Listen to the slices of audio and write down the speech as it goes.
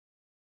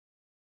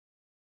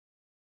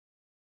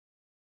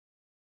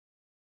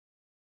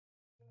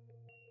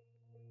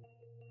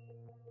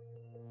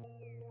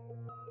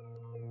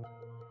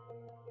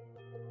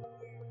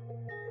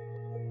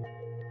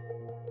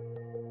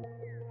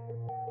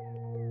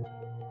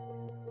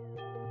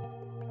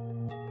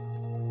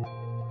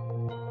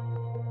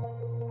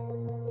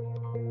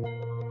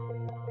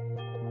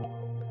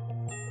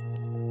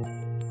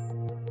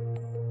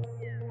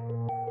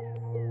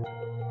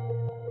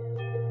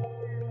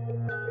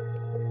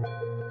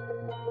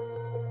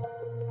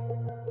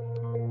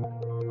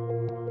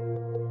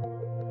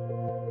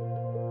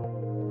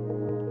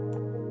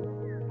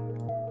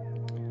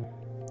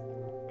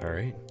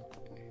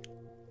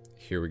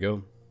here we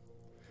go.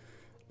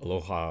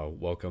 Aloha,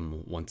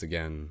 welcome once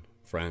again,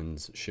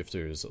 friends,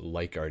 shifters,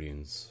 light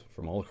guardians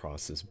from all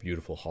across this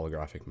beautiful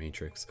holographic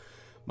matrix.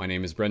 My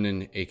name is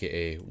Brendan,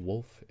 aka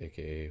Wolf,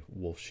 aka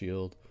Wolf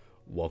Shield,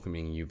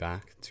 welcoming you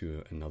back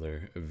to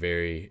another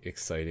very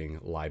exciting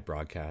live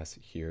broadcast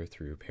here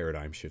through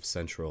Paradigm Shift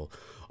Central,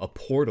 a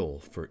portal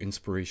for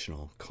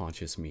inspirational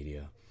conscious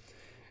media.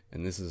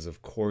 And this is,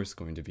 of course,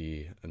 going to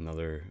be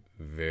another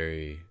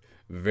very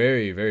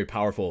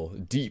powerful,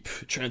 deep,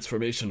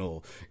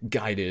 transformational,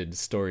 guided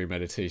story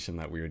meditation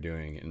that we are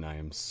doing. And I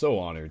am so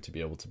honored to be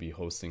able to be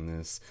hosting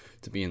this,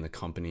 to be in the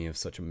company of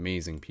such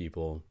amazing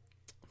people.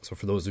 So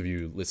for those of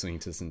you listening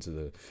to this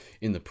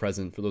in the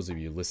present, for those of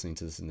you listening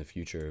to this in the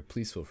future,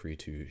 please feel free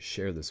to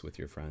share this with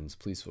your friends.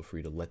 Please feel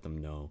free to let them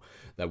know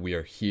that we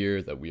are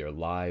here, that we are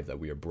live, that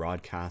we are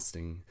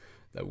broadcasting,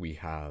 that we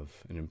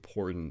have an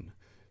important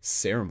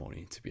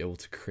ceremony to be able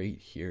to create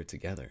here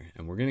together.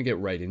 And we're going to get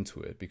right into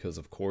it because,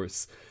 of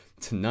course,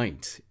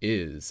 tonight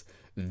is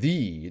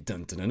the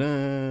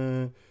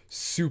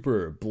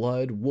super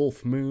blood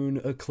wolf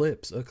moon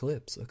eclipse.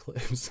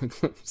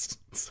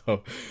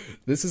 So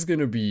this is going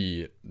to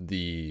be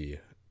the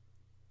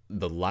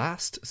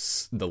last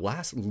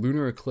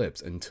lunar eclipse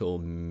until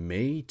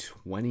May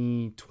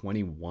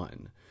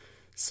 2021.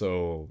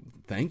 So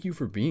thank you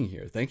for being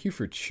here. Thank you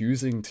for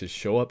choosing to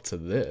show up to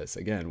this.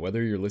 Again,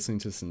 whether you're listening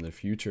to this in the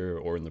future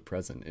or in the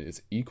present, it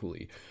is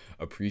equally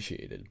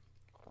appreciated.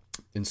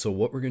 And so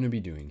what we're going to be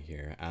doing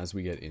here as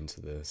we get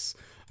into this,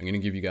 I'm going to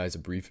give you guys a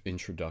brief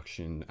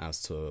introduction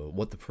as to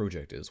what the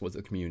project is, what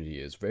the community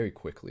is, very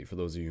quickly, for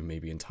those of you who may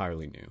be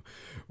entirely new.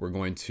 We're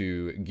going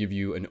to give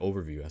you an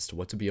overview as to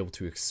what to be able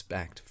to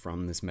expect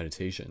from this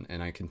meditation.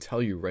 And I can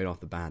tell you right off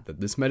the bat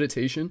that this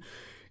meditation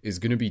is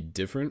going to be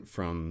different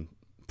from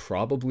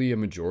probably a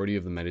majority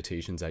of the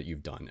meditations that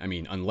you've done. I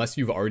mean, unless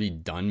you've already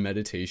done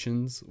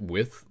meditations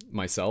with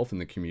myself and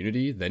the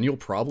community, then you'll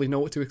probably know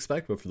what to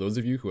expect. But for those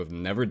of you who have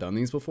never done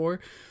these before,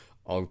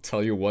 I'll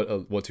tell you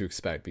what to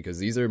expect, because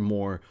these are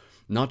more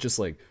not just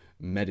like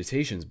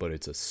meditations, but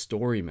it's a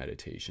story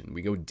meditation.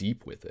 We go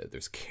deep with it.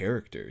 There's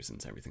characters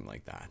and everything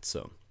like that.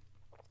 So,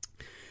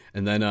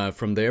 and then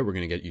from there, we're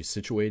going to get you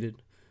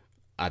situated.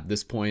 At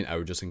this point, I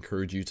would just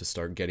encourage you to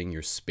start getting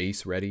your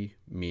space ready,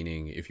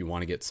 meaning if you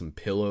want to get some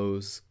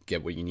pillows,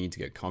 get what you need to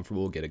get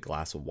comfortable, get a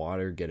glass of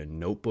water, get a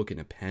notebook and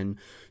a pen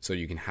so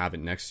you can have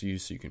it next to you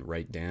so you can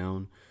write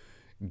down,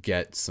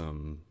 get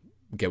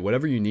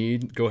whatever you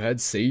need. Go ahead,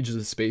 sage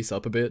the space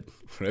up a bit,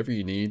 whatever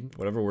you need,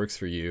 whatever works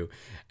for you.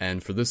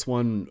 And for this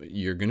one,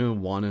 you're going to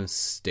want to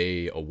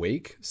stay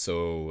awake,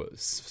 so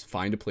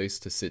find a place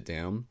to sit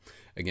down.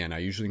 Again, I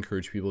usually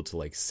encourage people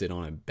to sit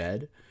on a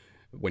bed.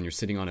 When you're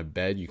sitting on a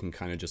bed, you can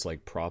kind of just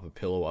prop a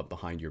pillow up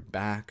behind your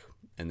back,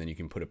 and then you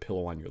can put a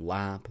pillow on your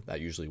lap.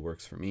 That usually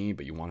works for me,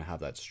 but you want to have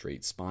that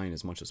straight spine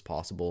as much as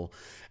possible.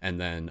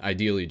 And then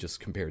ideally just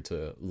compared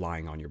to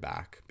lying on your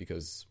back,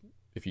 because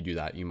if you do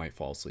that, you might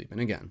fall asleep. And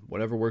again,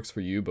 whatever works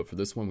for you, but for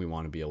this one, we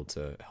want to be able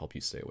to help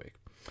you stay awake.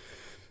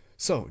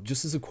 So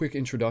just as a quick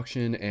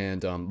introduction,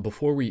 and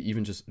before we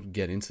even just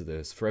get into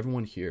this, for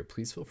everyone here,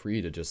 please feel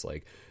free to just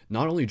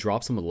not only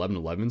drop some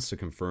 1111s to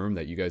confirm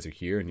that you guys are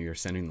here and you're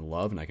sending the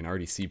love, and I can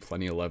already see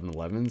plenty of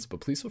 1111s, but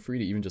please feel free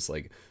to even just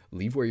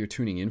leave where you're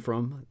tuning in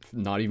from,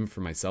 not even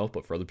for myself,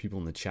 but for other people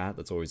in the chat.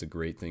 That's always a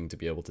great thing to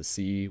be able to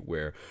see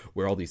where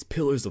all these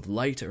pillars of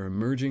light are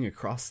emerging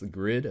across the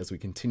grid as we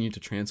continue to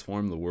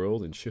transform the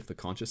world and shift the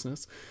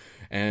consciousness.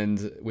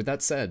 And with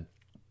that said,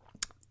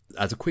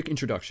 as a quick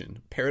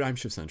introduction, Paradigm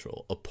Shift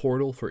Central, a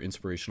portal for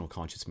inspirational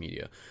conscious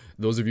media.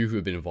 Those of you who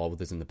have been involved with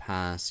this in the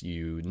past,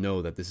 you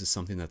know that this is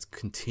something that's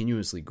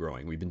continuously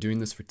growing. We've been doing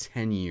this for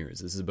 10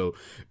 years. This is about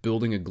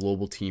building a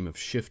global team of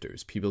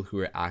shifters, people who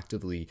are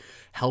actively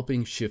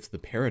helping shift the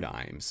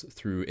paradigms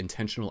through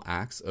intentional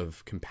acts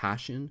of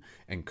compassion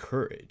and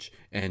courage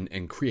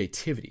and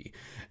creativity.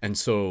 And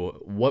so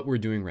what we're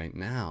doing right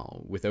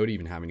now, without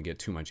even having to get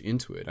too much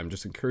into it, I'm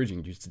just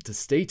encouraging you to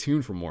stay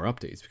tuned for more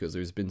updates, because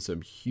there's been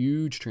some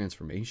huge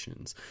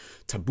transformations.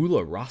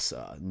 Tabula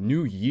rasa,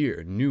 new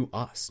year, new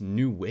us,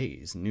 new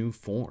ways, new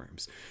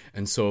forms.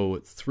 And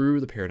so through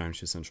the Paradigm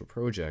Shift Central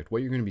project,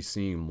 what you're going to be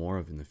seeing more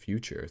of in the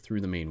future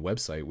through the main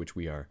website, which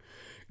we are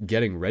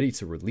getting ready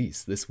to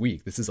release this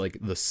week. This is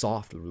the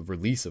soft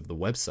release of the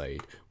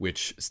website,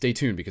 which stay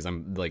tuned, because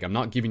I'm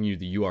not giving you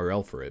the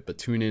URL for it, but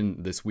tune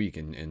in this week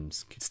and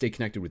stay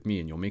connected with me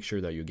and you'll make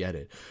sure that you get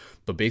it.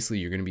 But basically,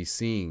 you're going to be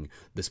seeing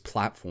this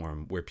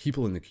platform where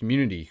people in the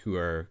community who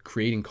are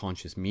creating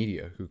conscious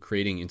media, who are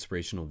creating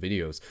inspirational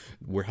videos,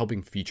 we're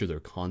helping feature their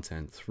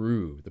content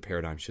through the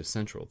Paradigm Shift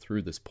Central,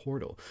 through this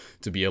portal,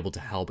 to be able to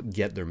help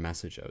get their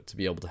message out, to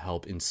be able to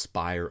help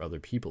inspire other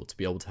people, to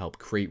be able to help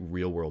create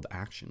real world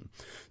action.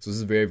 So this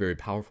is very, very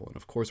powerful. And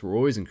of course, we're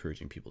always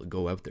encouraging people to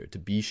go out there, to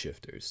be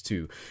shifters,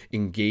 to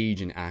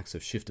engage in acts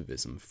of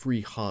shiftivism,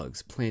 free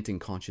hugs, planting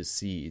conscious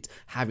seeds,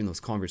 having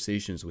those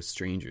conversations with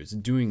strangers,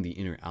 doing the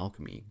inner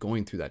alchemy,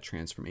 going through that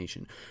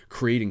transformation,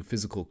 creating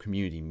physical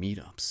community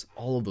meetups,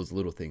 all of those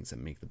little things that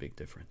make the big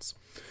difference. difference.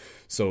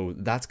 So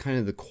that's kind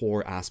of the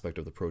core aspect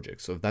of the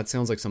project. So if that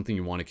sounds like something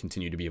you want to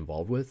continue to be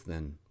involved with,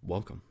 then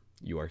welcome.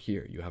 You are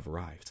here. You have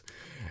arrived.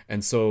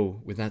 And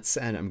so with that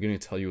said, I'm going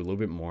to tell you a little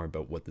bit more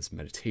about what this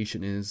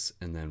meditation is,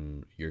 and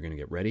then you're going to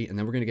get ready, and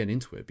then we're going to get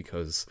into it,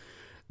 because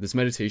this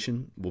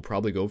meditation will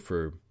probably go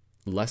for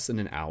less than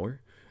an hour,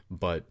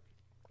 but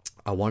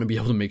I want to be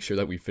able to make sure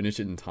that we finish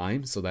it in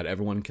time so that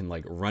everyone can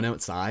like run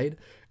outside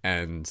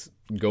and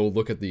go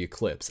look at the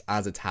eclipse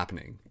as it's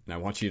happening. And I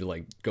want you to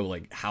like go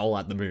like howl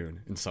at the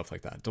moon and stuff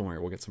like that. Don't worry,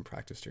 we'll get some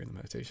practice during the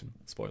meditation.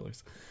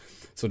 Spoilers.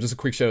 So just a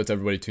quick shout out to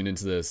everybody tuned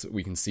into this.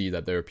 We can see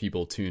that there are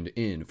people tuned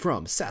in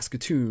from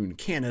Saskatoon,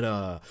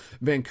 Canada,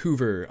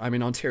 Vancouver, I'm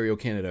in Ontario,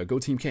 Canada, Go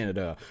Team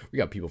Canada. We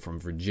got people from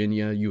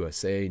Virginia,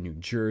 USA, New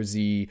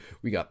Jersey.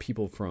 We got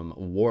people from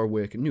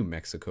Warwick, New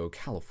Mexico,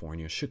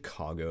 California,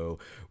 Chicago.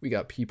 We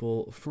got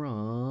people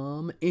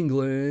from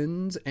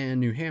England and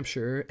New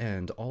Hampshire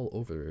and all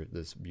over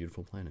this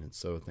beautiful planet.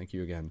 So thank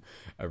you again,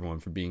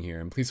 everyone, for being here.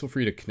 And please feel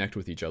free to connect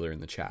with each other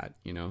in the chat,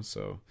 you know,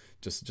 so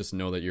just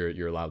know that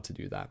you're allowed to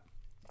do that.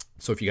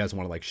 So if you guys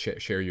want to like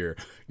share your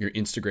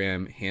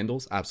Instagram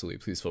handles, absolutely,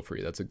 please feel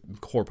free. That's a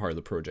core part of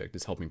the project,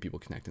 is helping people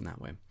connect in that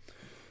way.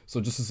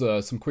 So just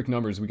as some quick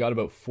numbers, we got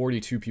about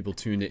 42 people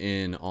tuned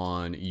in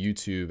on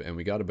YouTube, and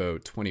we got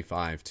about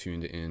 25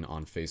 tuned in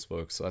on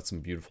Facebook. So that's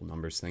some beautiful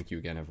numbers. Thank you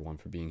again, everyone,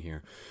 for being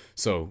here.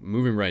 So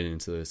moving right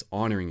into this,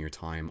 honoring your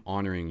time,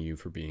 honoring you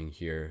for being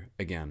here.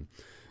 Again,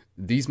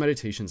 these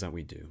meditations that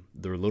we do,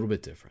 they're a little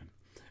bit different.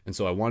 And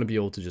so I want to be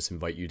able to just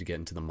invite you to get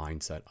into the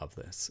mindset of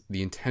this.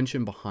 The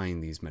intention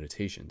behind these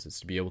meditations is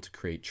to be able to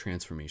create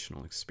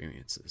transformational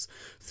experiences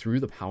through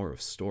the power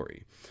of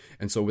story.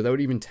 And so without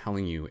even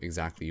telling you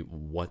exactly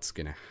what's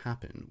going to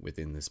happen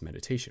within this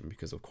meditation,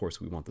 because of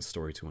course we want the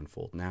story to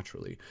unfold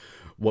naturally,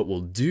 what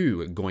we'll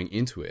do going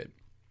into it,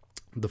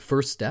 the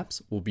first steps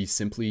will be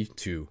simply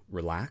to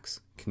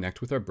relax,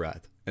 connect with our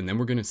breath, and then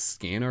we're going to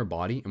scan our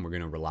body and we're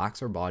going to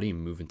relax our body and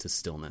move into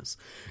stillness.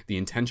 The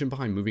intention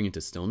behind moving into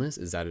stillness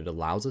is that it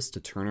allows us to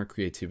turn our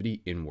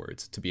creativity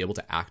inwards, to be able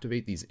to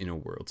activate these inner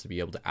worlds, to be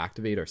able to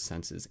activate our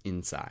senses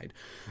inside.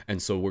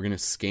 And so we're going to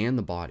scan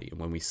the body. And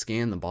when we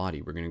scan the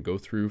body, we're going to go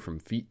through from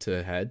feet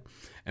to head,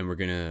 and we're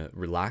going to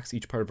relax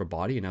each part of our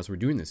body. And as we're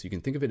doing this, you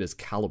can think of it as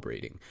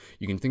calibrating.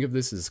 You can think of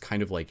this as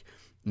kind of like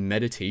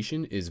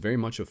meditation is very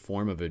much a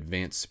form of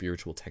advanced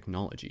spiritual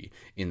technology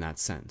in that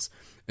sense.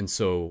 And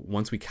so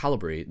once we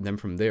calibrate, then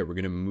from there, we're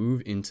going to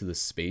move into the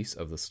space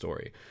of the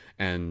story.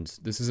 And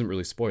this isn't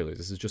really spoilers.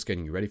 This is just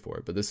getting you ready for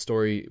it. But this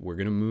story, we're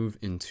going to move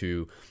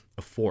into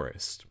a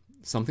forest,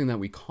 something that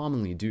we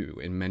commonly do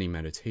in many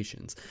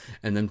meditations.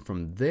 And then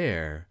from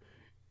there,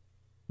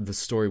 the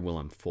story will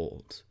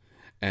unfold.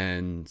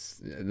 And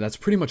that's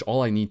pretty much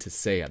all I need to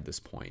say at this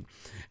point.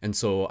 And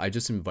so I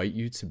just invite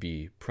you to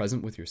be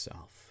present with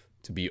yourself,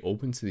 to be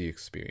open to the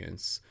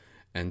experience,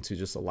 and to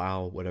just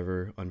allow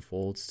whatever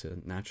unfolds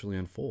to naturally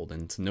unfold,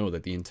 and to know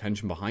that the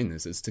intention behind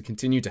this is to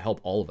continue to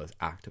help all of us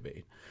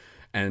activate.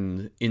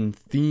 And in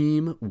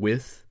theme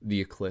with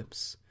the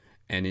eclipse,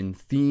 and in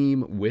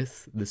theme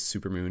with the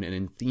supermoon, and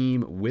in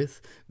theme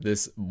with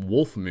this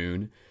wolf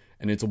moon,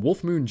 and it's a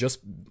wolf moon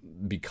just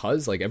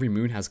because like every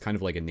moon has kind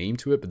of like a name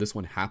to it, but this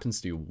one happens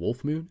to be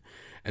wolf moon.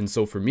 And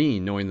so for me,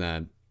 knowing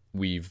that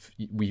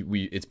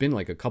it's been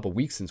like a couple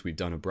weeks since we've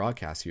done a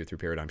broadcast here through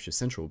Paradigm Shift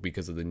Central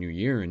because of the new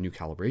year and new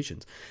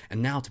calibrations,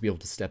 and now to be able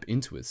to step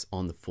into it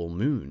on the full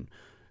moon,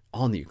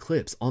 on the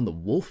eclipse, on the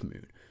wolf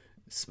moon,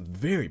 it's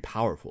very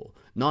powerful.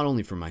 Not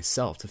only for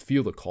myself to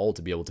feel the call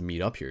to be able to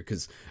meet up here,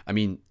 because I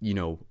mean, you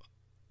know,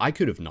 I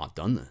could have not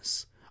done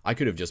this. I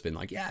could have just been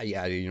like, yeah,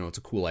 you know, it's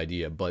a cool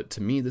idea, but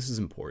to me this is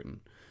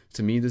important.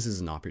 To me, this is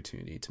an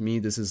opportunity. To me,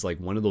 this is like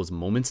one of those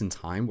moments in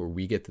time where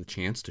we get the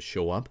chance to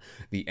show up,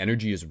 the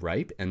energy is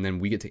ripe, and then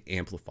we get to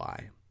amplify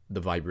the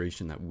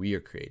vibration that we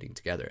are creating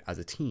together as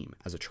a team,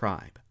 as a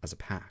tribe, as a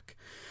pack.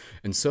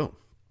 And so,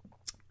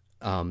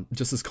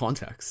 just as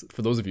context,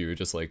 for those of you who are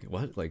just like,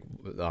 what? Like,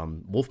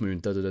 Wolf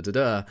Moon,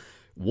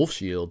 Wolf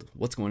Shield,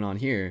 what's going on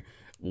here?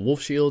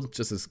 Wolf Shield,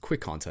 just as quick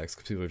context,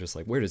 because people are just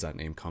like, where does that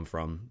name come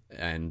from?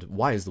 And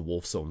why is the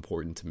wolf so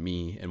important to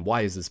me? And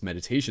why is this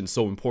meditation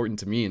so important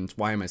to me? And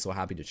why am I so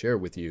happy to share it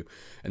with you?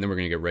 And then we're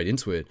going to get right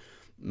into it.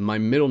 My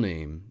middle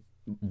name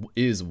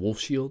is Wolf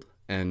Shield.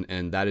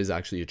 And that is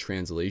actually a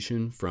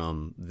translation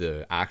from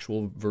the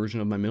actual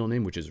version of my middle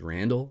name, which is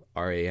Randall,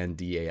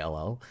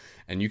 Randall.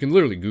 And you can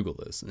literally Google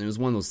this. And it was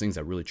one of those things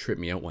that really tripped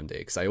me out one day,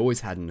 because I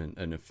always had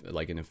an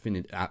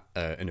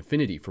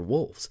affinity for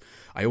wolves.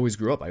 I always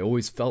grew up. I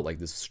always felt like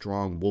this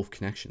strong wolf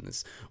connection.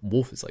 This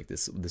wolf is like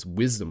this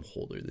wisdom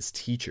holder, this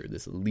teacher,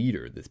 this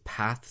leader, this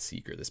path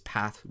seeker, this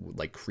path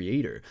like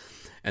creator.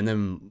 And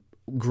then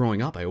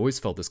growing up, I always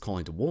felt this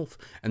calling to wolf.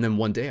 And then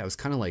one day I was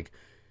kind of like,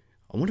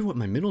 I wonder what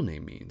my middle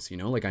name means, you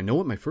know, like I know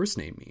what my first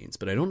name means,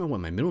 but I don't know what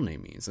my middle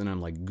name means. And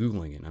I'm like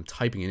Googling it and I'm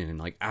typing it in, and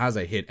like, as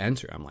I hit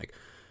enter, I'm like,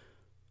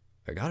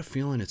 I got a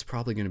feeling it's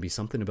probably going to be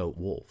something about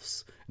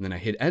wolves. And then I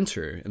hit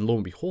enter, and lo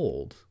and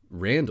behold,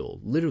 Randall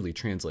literally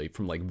translate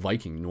from like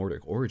Viking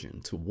Nordic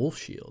origin to Wolf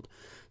Shield.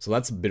 So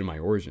that's a bit of my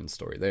origin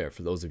story there.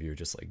 For those of you who are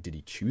just like, did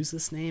he choose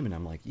this name? And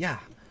I'm like, yeah,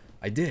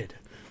 I did.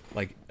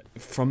 Like,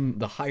 from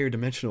the higher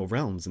dimensional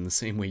realms in the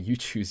same way you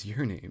choose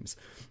your names.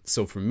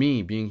 So for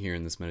me, being here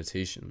in this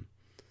meditation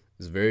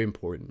is very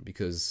important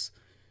because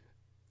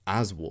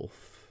as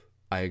Wolf,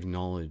 I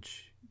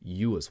acknowledge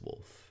you as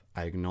Wolf.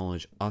 I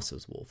acknowledge us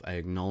as Wolf. I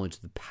acknowledge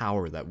the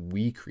power that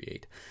we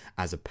create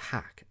as a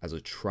pack, as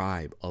a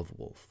tribe of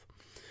Wolf.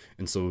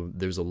 And so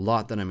there's a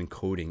lot that I'm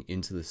encoding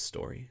into this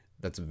story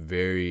that's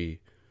very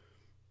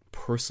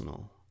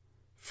personal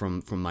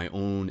from my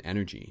own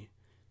energy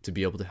to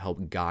be able to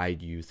help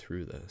guide you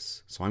through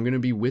this. So I'm going to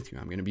be with you.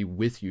 I'm going to be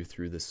with you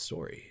through this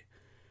story.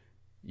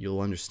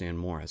 You'll understand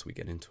more as we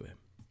get into it.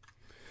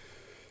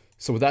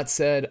 So with that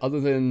said, other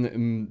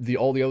than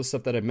all the other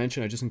stuff that I've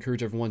mentioned, I just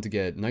encourage everyone to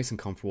get nice and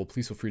comfortable.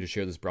 Please feel free to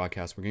share this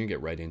broadcast. We're going to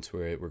get right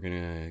into it. We're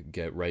going to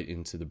get right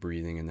into the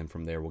breathing, and then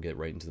from there we'll get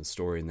right into the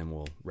story, and then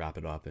we'll wrap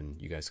it up,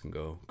 and you guys can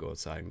go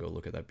outside and go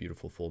look at that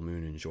beautiful full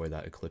moon and enjoy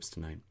that eclipse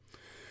tonight.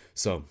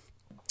 So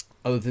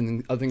other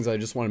things I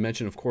just want to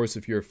mention, of course,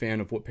 if you're a fan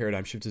of what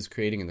Paradigm Shift is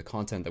creating and the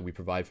content that we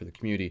provide for the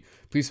community,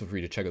 please feel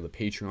free to check out the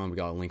Patreon. We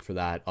got a link for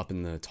that up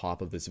in the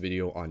top of this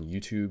video on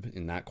YouTube.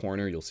 In that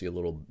corner, you'll see a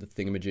little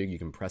thingamajig. You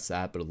can press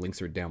that, but the links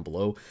are down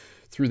below.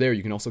 Through there,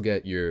 you can also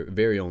get your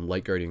very own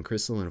Light Guardian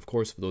Crystal. And of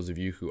course, for those of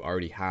you who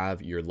already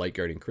have your Light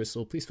Guardian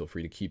Crystal, please feel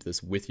free to keep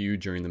this with you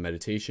during the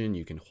meditation.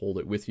 You can hold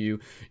it with you.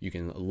 You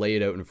can lay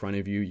it out in front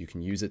of you. You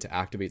can use it to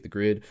activate the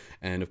grid.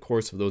 And of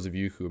course, for those of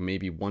you who may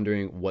be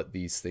wondering what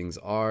these things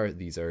are,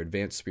 these are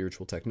advanced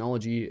spiritual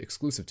technology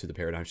exclusive to the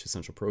Paradigm Shift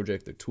Central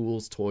Project. They're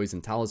tools, toys,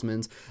 and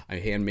talismans. I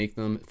hand make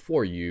them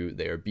for you.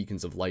 They are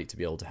beacons of light to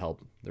be able to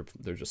help.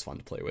 They're just fun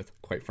to play with,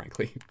 quite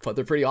frankly, but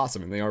they're pretty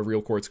awesome, and they are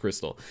real quartz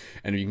crystal.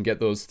 And you can get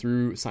those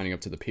through signing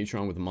up to the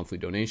Patreon with a monthly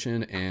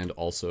donation, and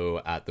also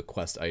at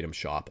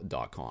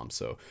thequestitemshop.com.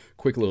 So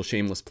quick little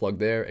shameless plug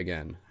there.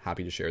 Again,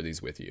 happy to share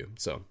these with you.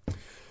 So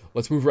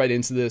let's move right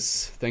into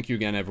this. Thank you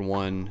again,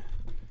 everyone.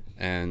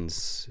 And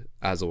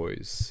as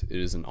always, it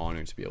is an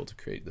honor to be able to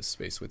create this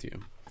space with you.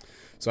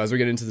 So as we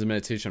get into the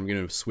meditation, I'm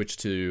going to switch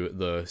to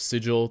the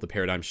sigil, the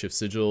Paradigm Shift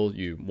sigil.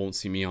 You won't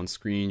see me on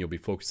screen. You'll be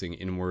focusing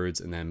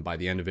inwards. And then by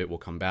the end of it, we'll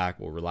come back,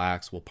 we'll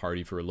relax, we'll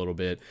party for a little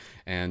bit.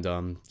 And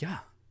yeah,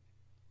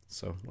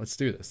 so let's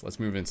do this. Let's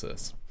move into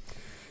this.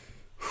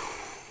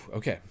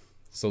 Okay,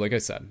 so like I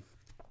said,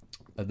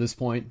 at this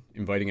point,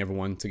 inviting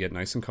everyone to get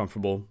nice and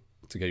comfortable,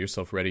 to get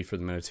yourself ready for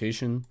the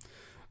meditation.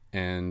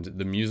 And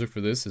the music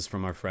for this is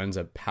from our friends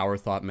at Power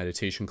Thought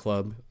Meditation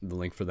Club. The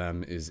link for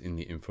them is in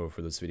the info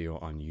for this video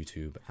on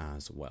YouTube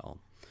as well.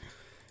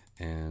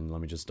 And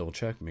let me just double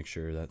check, make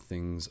sure that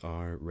things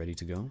are ready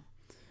to go.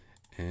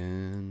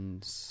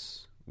 And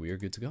we are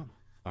good to go.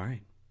 All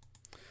right.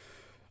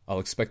 I'll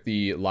expect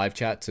the live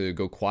chat to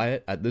go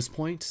quiet at this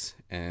point.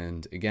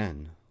 And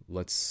again,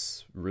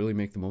 let's really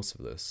make the most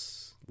of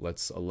this.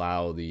 Let's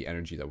allow the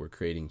energy that we're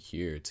creating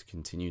here to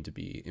continue to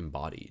be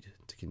embodied,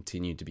 to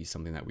continue to be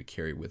something that we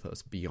carry with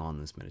us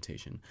beyond this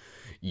meditation.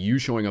 You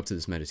showing up to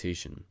this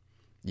meditation,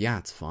 yeah,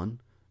 it's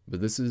fun,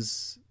 but this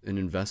is an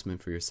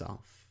investment for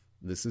yourself.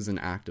 This is an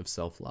act of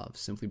self-love,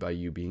 simply by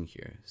you being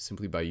here,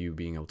 simply by you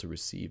being able to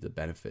receive the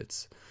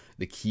benefits,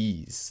 the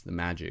keys, the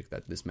magic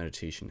that this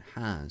meditation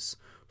has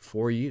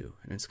for you.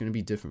 And it's going to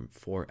be different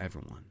for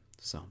everyone.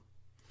 So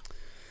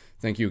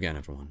thank you again,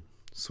 everyone.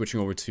 Switching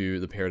over to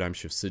the Paradigm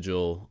Shift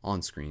sigil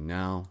on screen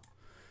now,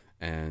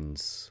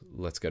 and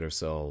let's get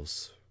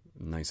ourselves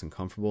nice and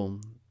comfortable.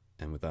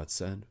 And with that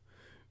said,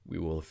 we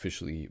will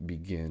officially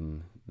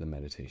begin the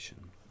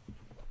meditation.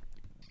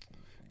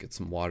 Get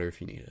some water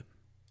if you need it.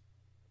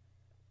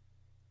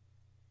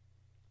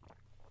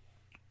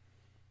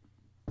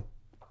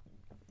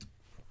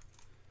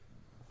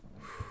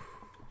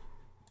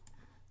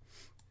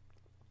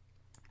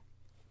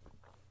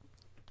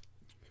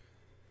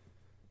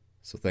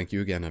 So thank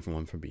you again,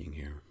 everyone, for being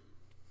here.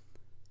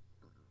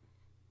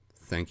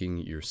 Thanking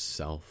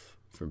yourself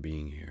for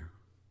being here,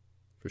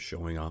 for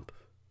showing up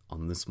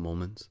on this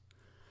moment,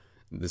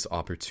 this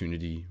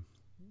opportunity,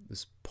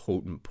 this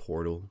potent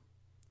portal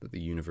that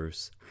the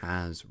universe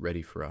has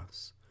ready for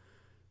us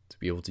to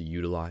be able to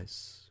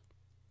utilize,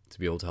 to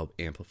be able to help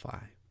amplify,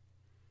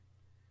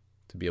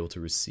 to be able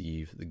to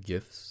receive the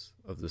gifts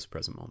of this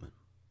present moment.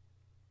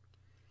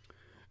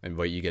 I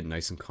invite you to get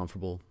nice and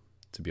comfortable,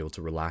 to be able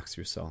to relax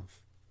yourself.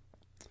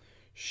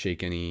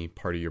 Shake any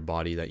part of your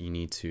body that you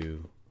need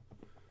to.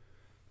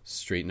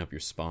 Straighten up your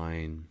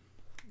spine.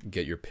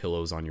 Get your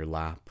pillows on your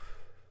lap.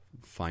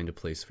 Find a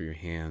place for your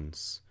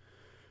hands.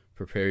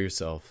 Prepare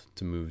yourself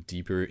to move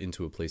deeper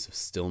into a place of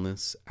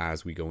stillness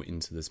as we go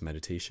into this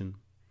meditation.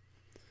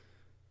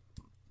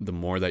 The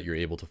more that you're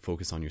able to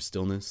focus on your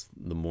stillness,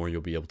 the more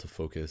you'll be able to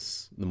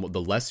focus.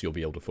 The less you'll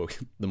be able to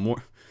focus. The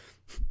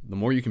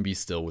more you can be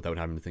still without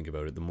having to think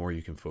about it, the more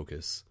you can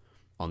focus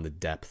on the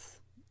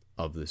depth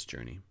of this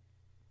journey.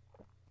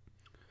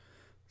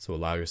 So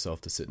allow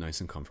yourself to sit nice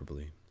and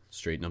comfortably.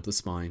 Straighten up the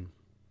spine.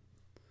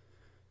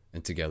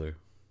 And together,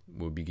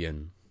 we'll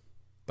begin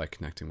by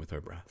connecting with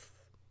our breath.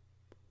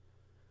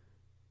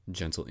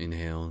 Gentle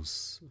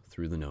inhales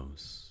through the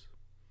nose.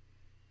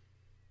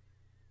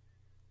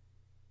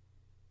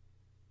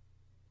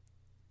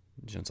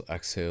 Gentle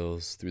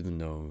exhales through the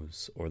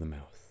nose or the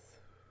mouth.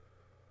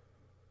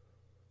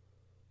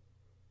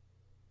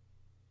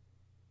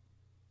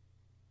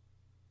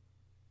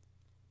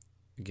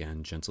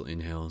 Again, gentle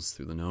inhales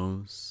through the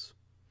nose.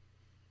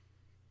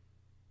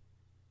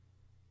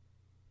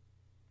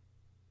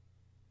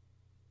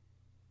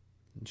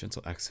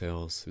 Gentle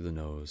exhales through the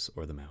nose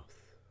or the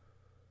mouth.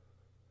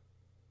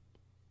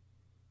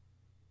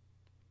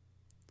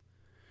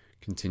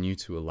 Continue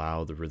to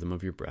allow the rhythm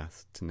of your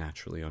breath to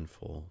naturally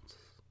unfold.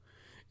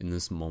 In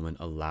this moment,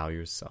 allow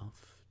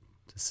yourself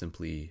to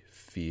simply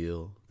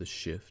feel the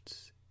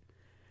shift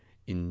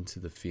into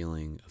the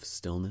feeling of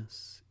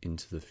stillness,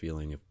 into the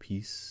feeling of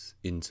peace,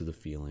 into the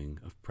feeling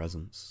of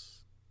presence.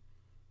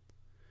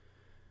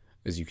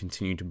 As you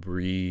continue to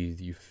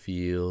breathe, you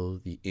feel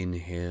the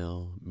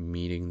inhale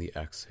meeting the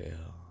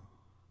exhale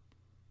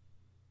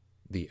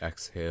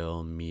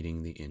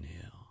meeting the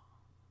inhale.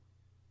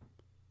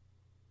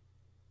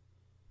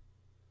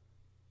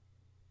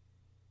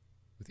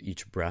 With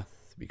each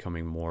breath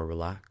becoming more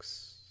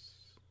relaxed,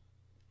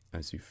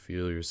 as you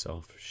feel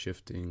yourself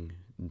shifting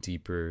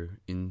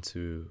deeper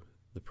into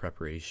the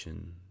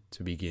preparation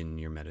to begin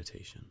your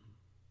meditation.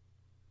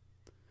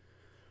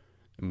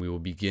 And we will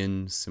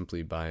begin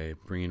simply by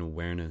bringing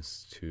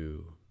awareness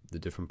to the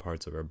different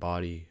parts of our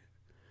body.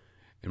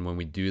 And when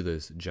we do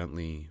this,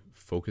 gently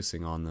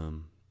focusing on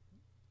them,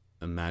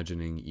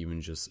 imagining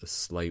even just a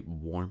slight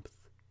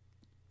warmth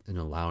and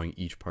allowing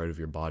each part of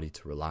your body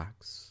to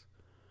relax,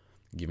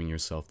 giving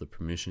yourself the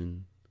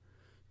permission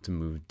to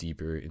move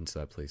deeper into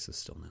that place of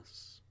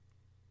stillness.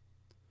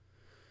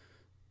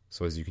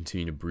 So as you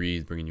continue to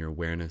breathe, bringing your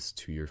awareness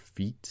to your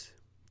feet,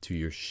 to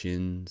your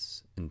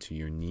shins, and to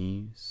your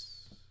knees.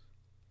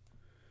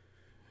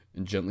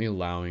 And gently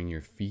allowing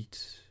your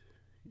feet,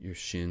 your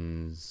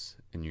shins,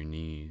 and your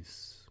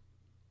knees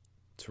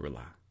to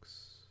relax.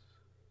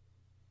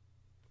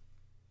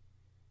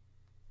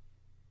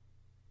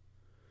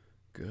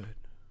 Good.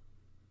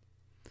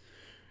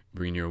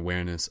 Bring your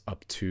awareness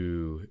up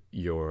to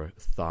your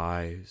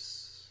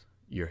thighs,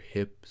 your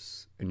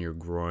hips, and your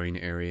groin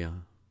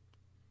area.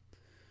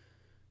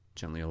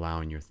 Gently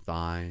allowing your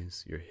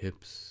thighs, your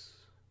hips,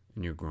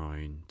 and your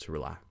groin to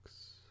relax.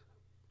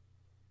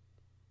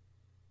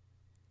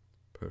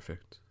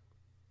 Perfect.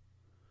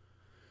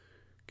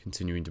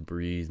 Continuing to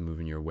breathe,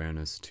 moving your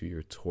awareness to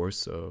your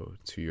torso,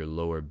 to your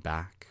lower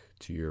back,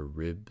 to your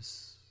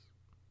ribs.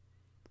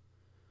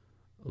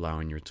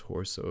 Allowing your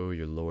torso,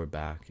 your lower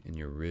back, and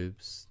your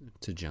ribs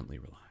to gently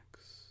relax.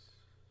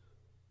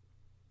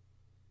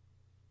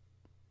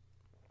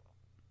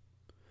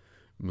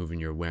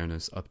 Moving your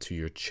awareness up to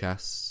your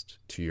chest,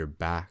 to your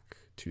back,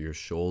 to your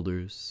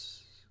shoulders.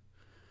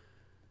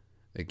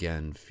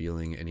 Again,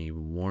 feeling any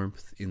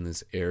warmth in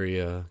this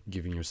area,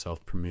 giving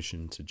yourself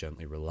permission to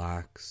gently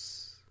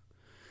relax.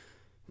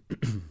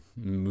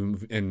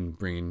 Move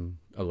and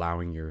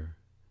allowing your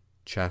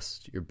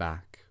chest, your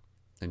back,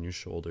 and your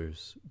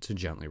shoulders to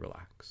gently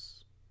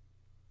relax.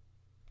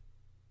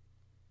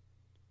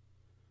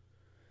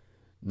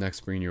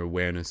 Next, bring your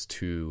awareness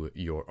to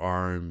your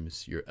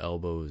arms, your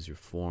elbows, your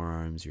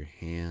forearms, your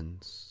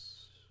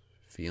hands,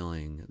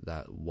 feeling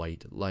that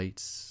white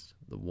light,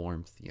 the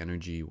warmth, the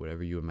energy,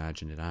 whatever you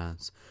imagine it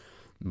as,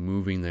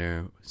 moving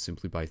there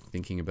simply by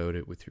thinking about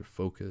it with your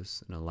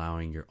focus and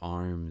allowing your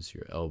arms,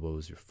 your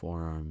elbows, your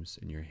forearms,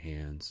 and your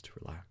hands to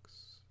relax.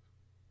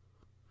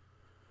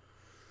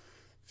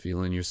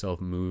 Feeling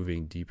yourself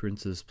moving deeper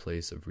into this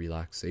place of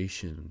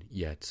relaxation,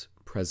 yet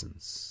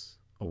presence,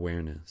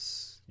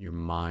 awareness. Your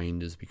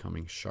mind is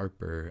becoming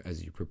sharper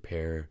as you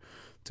prepare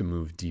to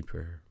move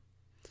deeper.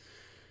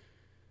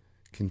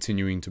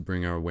 Continuing to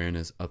bring our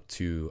awareness up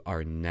to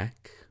our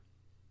neck,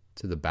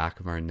 to the back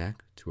of our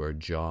neck, to our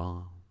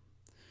jaw.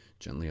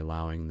 Gently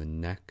allowing the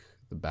neck,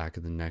 the back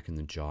of the neck, and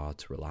the jaw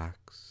to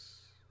relax.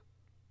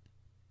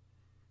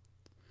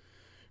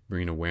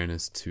 Bringing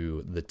awareness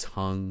to the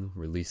tongue,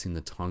 releasing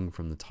the tongue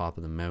from the top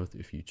of the mouth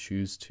if you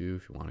choose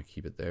to. If you want to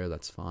keep it there,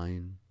 that's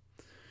fine.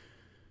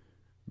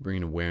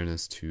 Bringing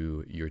awareness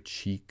to your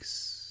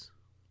cheeks,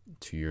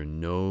 to your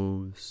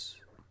nose,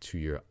 to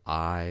your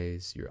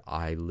eyes, your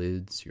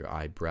eyelids, your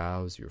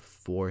eyebrows, your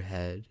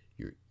forehead,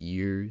 your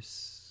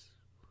ears.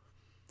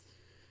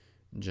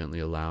 Gently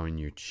allowing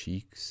your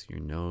cheeks,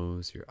 your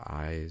nose, your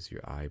eyes,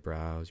 your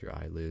eyebrows, your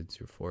eyelids,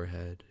 your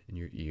forehead, and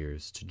your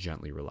ears to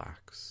gently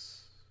relax.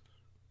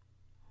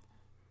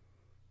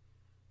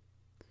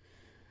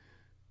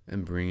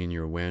 And bringing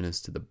your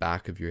awareness to the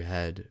back of your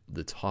head,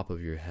 the top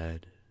of your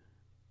head,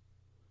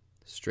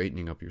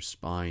 straightening up your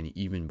spine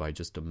even by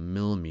just a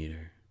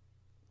millimeter,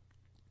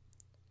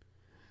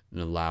 and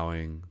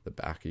allowing the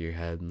back of your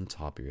head and the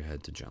top of your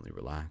head to gently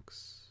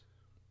relax.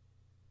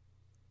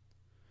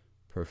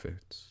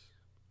 Perfect.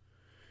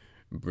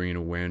 Bringing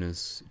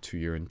awareness to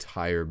your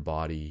entire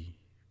body,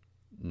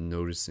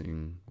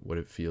 noticing what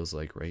it feels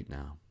like right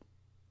now.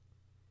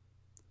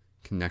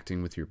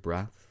 connecting with your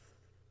breath.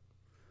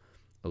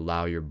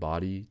 Allow your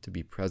body to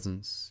be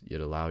present,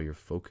 yet allow your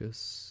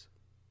focus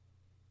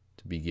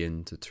to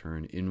begin to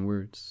turn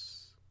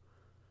inwards.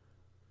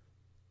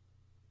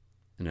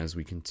 And as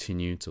we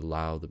continue to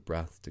allow the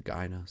breath to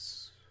guide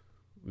us,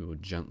 we will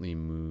gently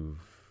move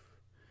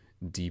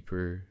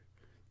deeper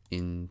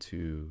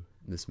into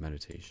this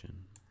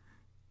meditation.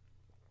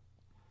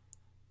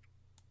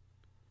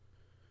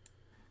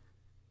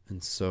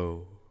 And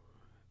so,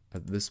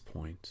 at this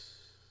point,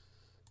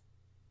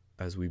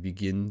 as we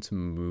begin to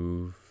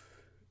move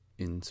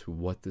into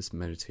what this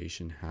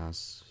meditation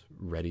has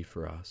ready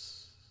for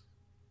us,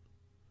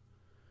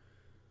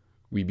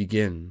 we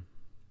begin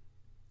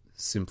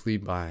simply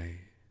by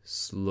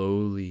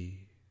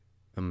slowly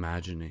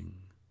imagining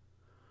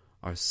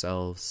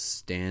ourselves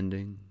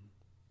standing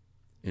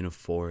in a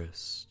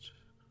forest.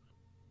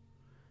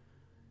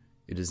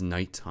 It is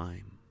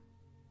nighttime.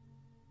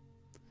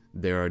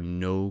 There are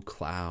no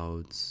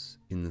clouds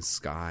in the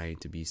sky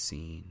to be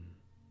seen.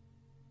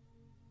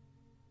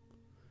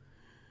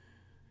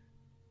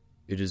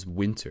 It is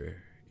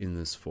winter in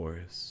this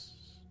forest.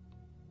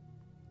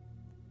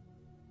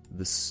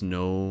 The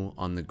snow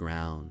on the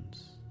ground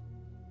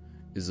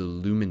is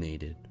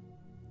illuminated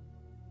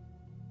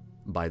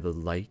by the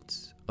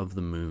light of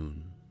the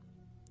moon.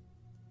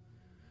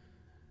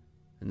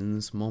 And in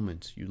this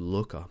moment, you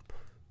look up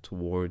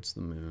towards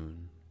the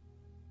moon.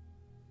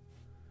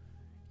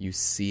 You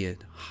see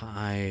it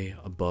high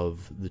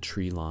above the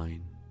tree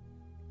line.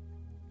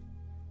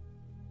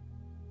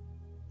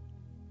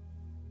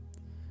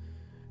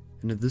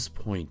 And at this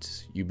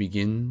point, you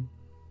begin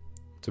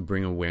to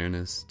bring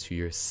awareness to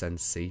your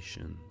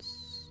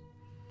sensations,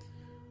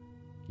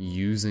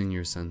 using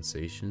your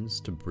sensations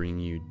to bring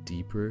you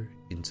deeper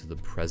into the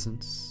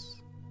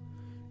presence,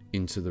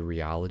 into the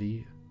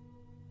reality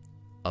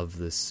of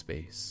this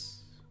space.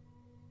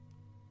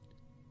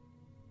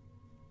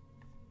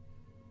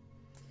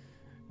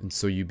 And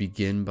so you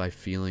begin by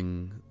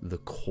feeling the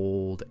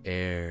cold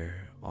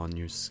air on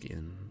your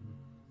skin.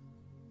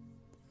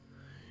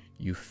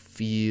 You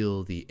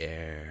feel the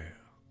air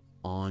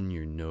on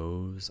your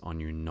nose, on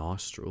your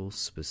nostrils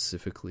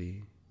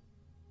specifically.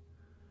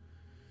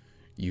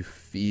 You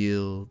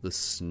feel the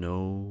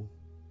snow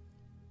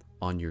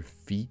on your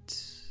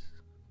feet.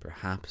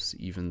 Perhaps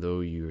even though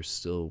you're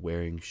still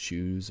wearing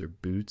shoes or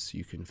boots,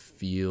 you can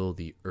feel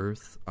the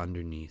earth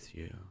underneath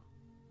you.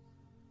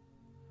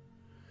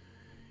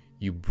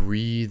 You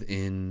breathe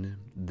in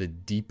the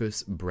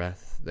deepest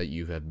breath that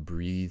you have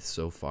breathed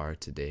so far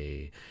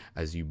today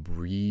as you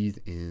breathe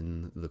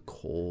in the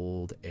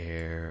cold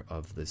air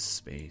of this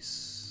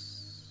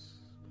space.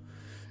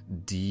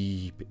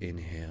 Deep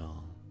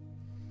inhale.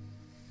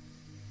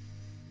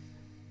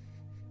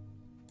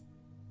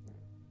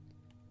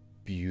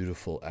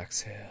 Beautiful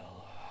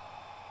exhale.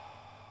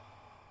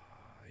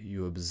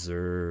 You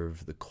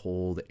observe the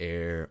cold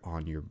air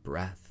on your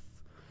breath.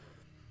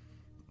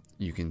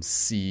 You can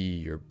see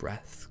your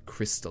breath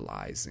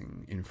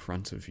crystallizing in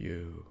front of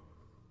you.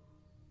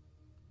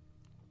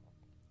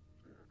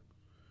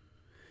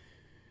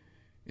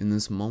 In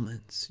this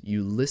moment,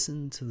 you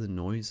listen to the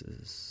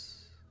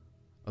noises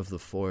of the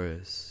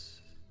forest,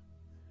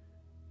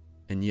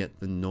 and yet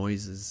the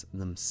noises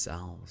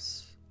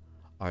themselves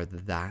are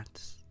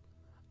that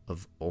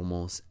of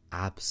almost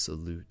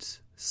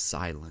absolute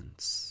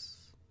silence.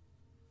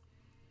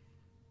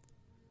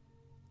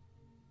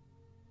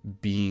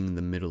 Being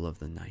the middle of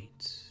the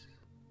night,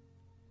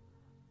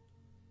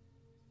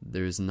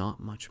 there is not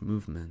much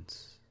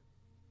movement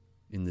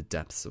in the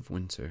depths of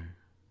winter.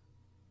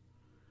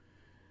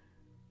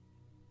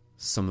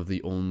 Some of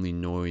the only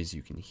noise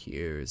you can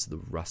hear is the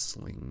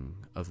rustling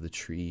of the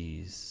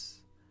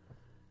trees,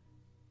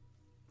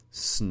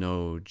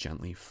 snow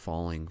gently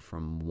falling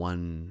from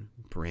one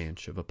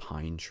branch of a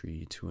pine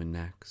tree to a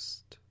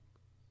next.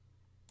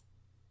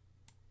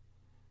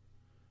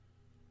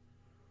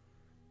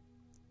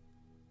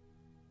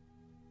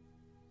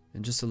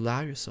 And just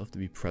allow yourself to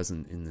be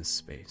present in this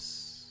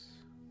space.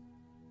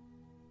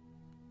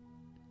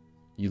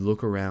 You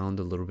look around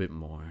a little bit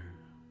more.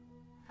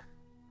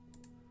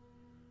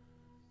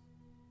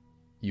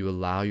 You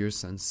allow your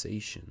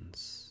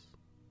sensations,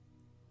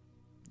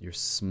 your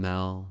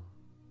smell,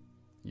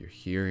 your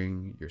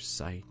hearing, your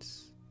sight,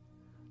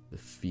 the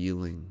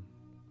feeling,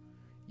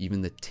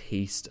 even the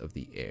taste of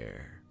the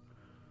air,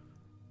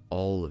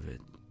 all of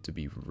it to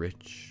be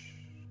rich.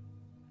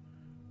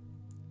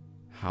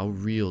 How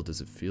real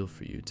does it feel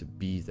for you to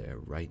be there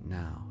right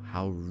now?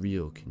 How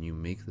real can you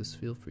make this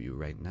feel for you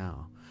right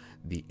now?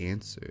 The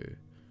answer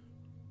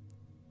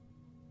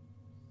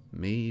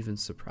may even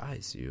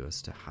surprise you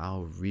as to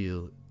how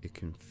real it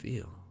can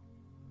feel.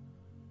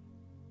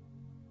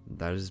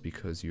 That is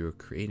because you're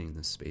creating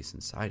this space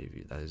inside of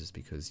you. That is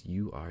because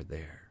you are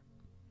there.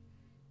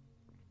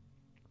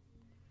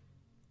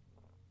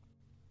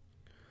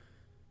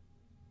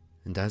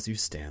 And as you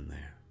stand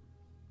there,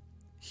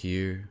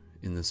 here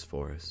in this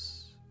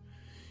forest,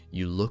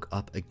 you look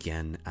up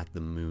again at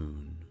the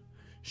moon,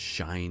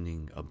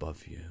 shining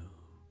above you,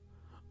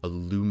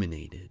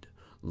 illuminated,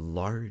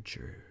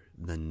 larger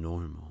than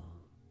normal.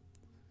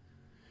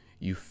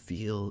 You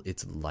feel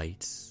its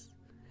light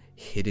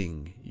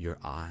hitting your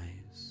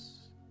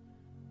eyes,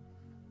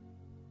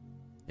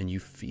 and you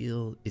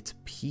feel its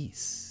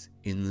peace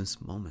in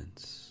this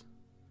moment.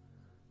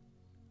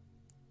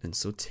 And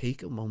so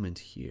take a moment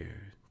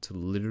here to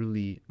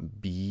literally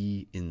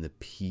be in the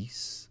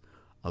peace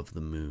of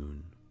the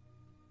moon.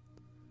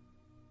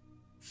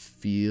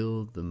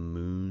 Feel the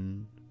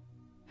moon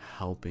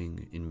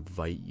helping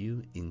invite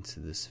you into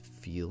this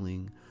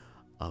feeling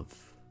of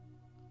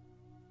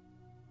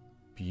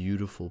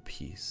beautiful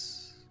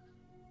peace.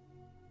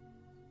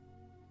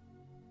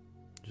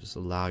 Just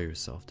allow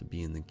yourself to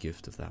be in the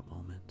gift of that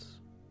moment.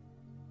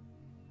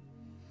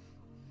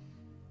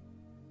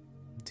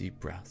 Deep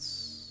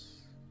breaths.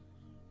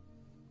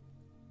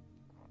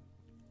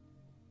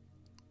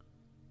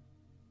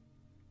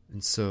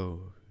 And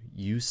so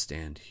you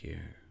stand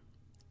here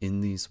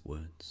in these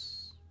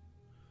woods,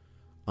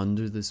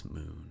 under this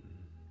moon,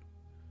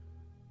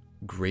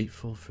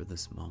 grateful for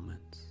this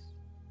moment.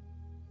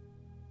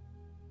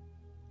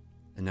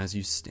 And as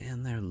you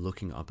stand there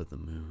looking up at the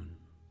moon,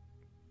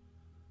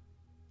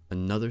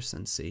 another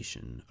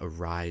sensation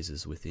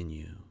arises within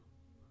you.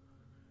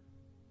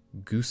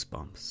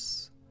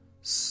 Goosebumps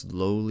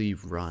slowly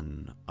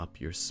run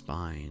up your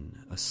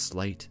spine. A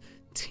slight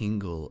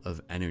tingle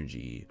of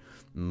energy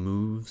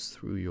moves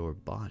through your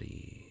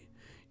body.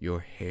 Your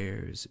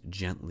hairs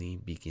gently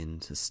begin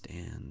to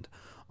stand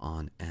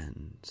on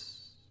end.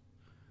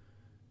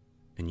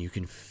 And you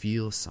can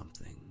feel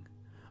something,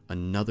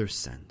 another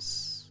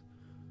sense,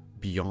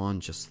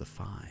 beyond just the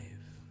five.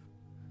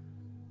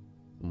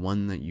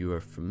 One that you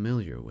are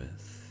familiar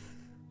with.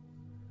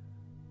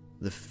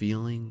 The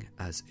feeling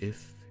as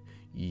if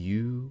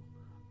you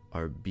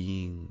are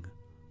being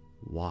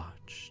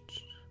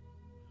watched.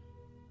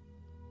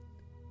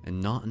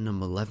 And not in a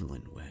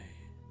malevolent way.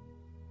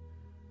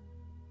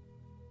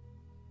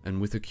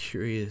 And with a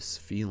curious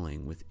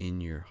feeling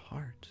within your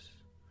heart,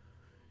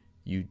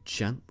 you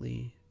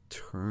gently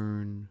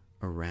turn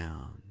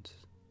around.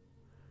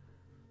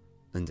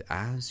 And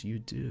as you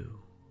do,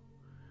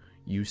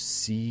 you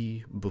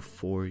see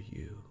before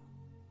you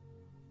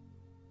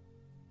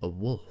a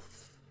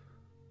wolf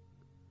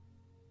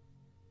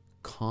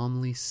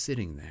calmly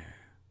sitting there,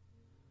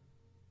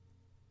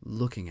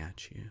 looking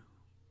at you,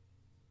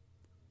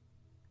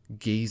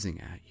 gazing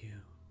at you.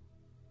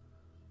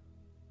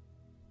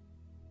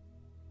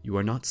 You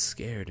are not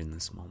scared in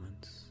this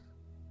moment.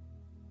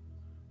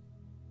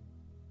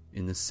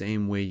 In the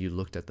same way you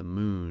looked at the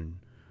moon,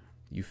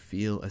 you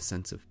feel a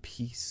sense of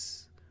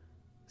peace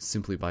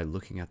simply by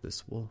looking at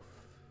this wolf.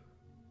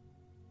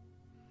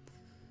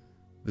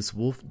 This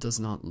wolf does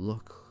not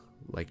look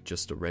like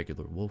just a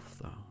regular wolf,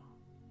 though.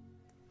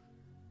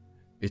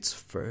 Its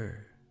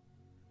fur,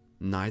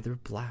 neither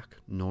black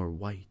nor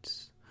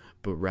white,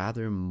 but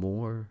rather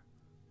more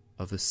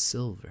of a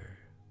silver,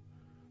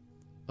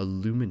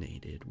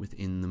 illuminated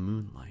within the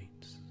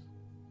moonlight.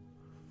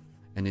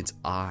 And its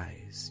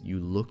eyes, you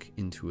look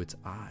into its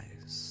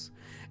eyes,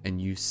 and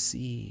you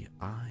see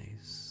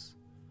eyes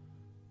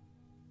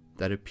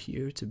that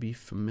appear to be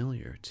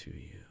familiar to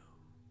you.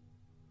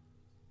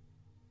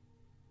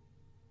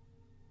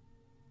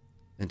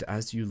 And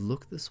as you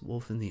look this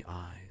wolf in the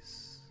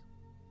eyes,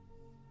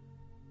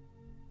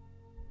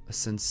 a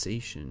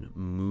sensation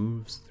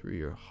moves through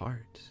your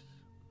heart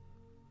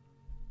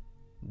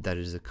that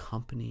is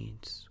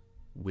accompanied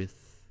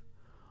with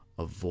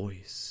a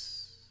voice.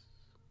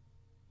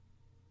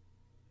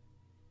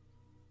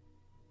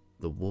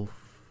 The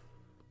wolf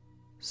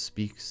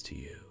speaks to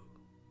you.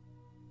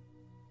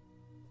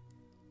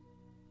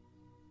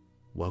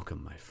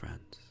 Welcome, my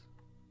friend.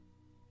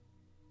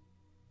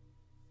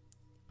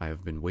 I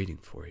have been waiting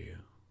for you.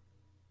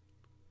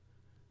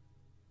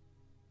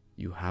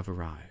 You have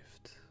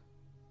arrived.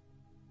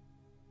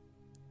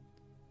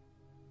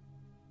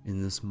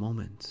 In this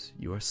moment,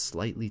 you are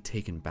slightly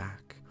taken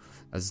back,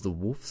 as the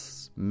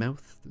wolf's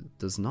mouth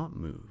does not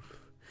move,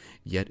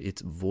 yet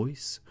its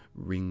voice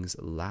rings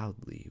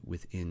loudly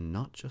within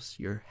not just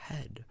your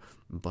head,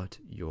 but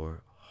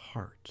your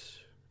heart.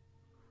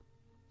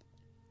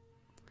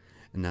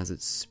 And as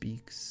it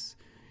speaks,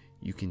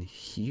 you can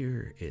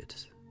hear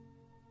it,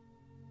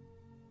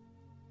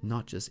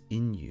 not just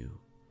in you,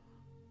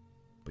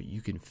 but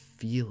you can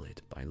feel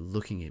it by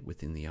looking it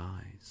within the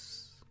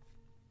eyes.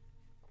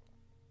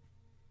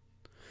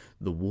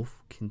 The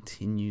wolf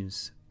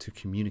continues to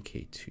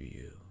communicate to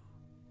you.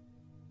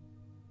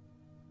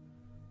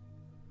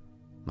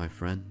 My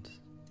friend,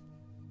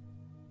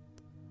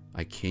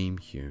 I came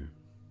here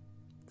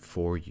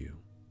for you.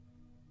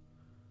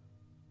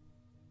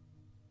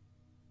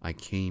 I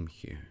came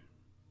here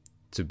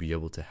to be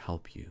able to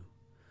help you,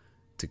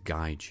 to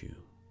guide you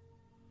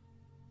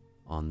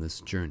on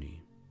this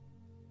journey,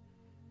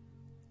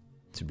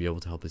 to be able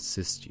to help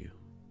assist you,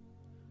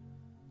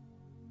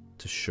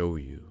 to show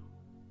you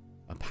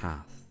a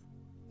path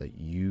that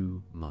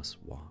you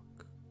must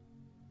walk.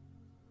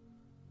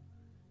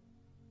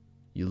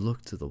 You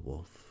look to the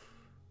wolf,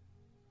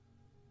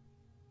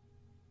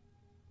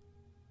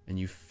 and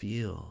you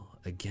feel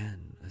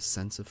again a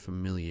sense of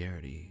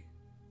familiarity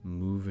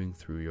moving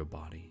through your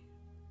body.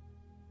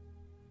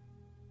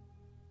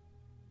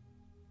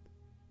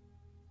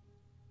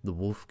 The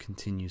wolf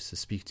continues to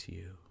speak to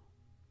you.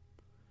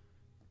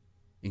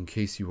 In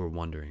case you were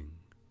wondering,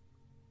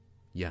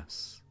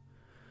 yes,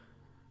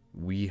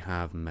 we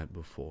have met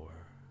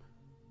before.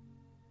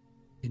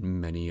 In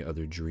many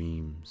other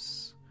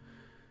dreams,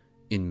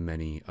 in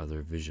many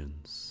other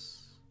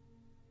visions.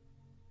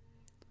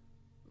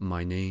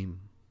 My name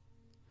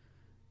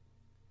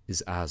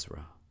is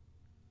Azra.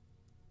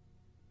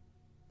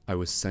 I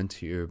was sent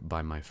here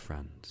by my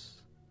friend,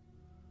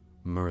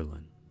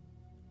 Merlin.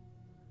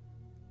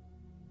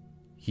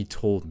 He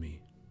told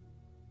me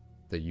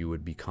that you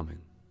would be coming.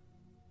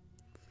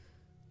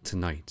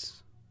 Tonight,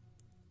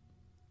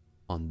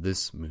 on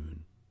this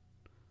moon,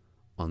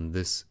 on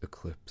this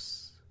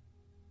eclipse,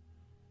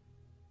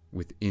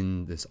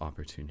 within this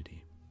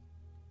opportunity.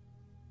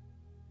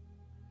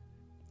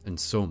 And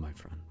so, my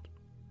friend,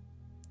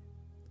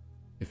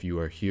 if you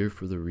are here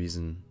for the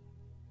reason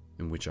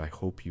in which I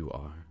hope you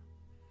are,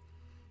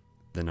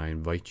 then I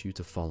invite you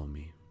to follow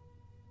me.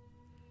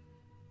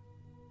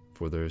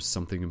 For there is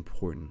something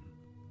important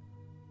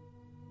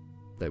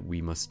that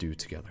we must do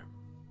together.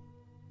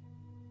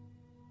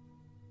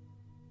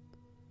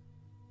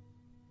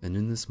 And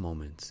in this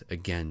moment,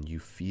 again, you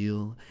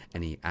feel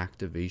any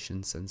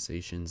activation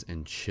sensations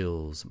and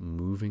chills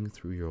moving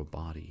through your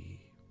body.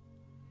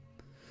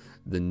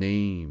 The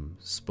name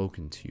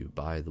spoken to you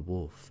by the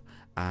wolf,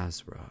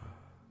 Azra.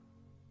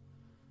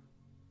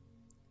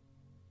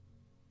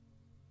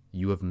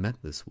 You have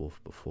met this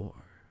wolf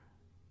before.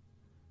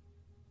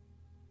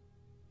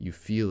 You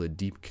feel a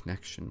deep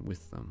connection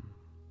with them.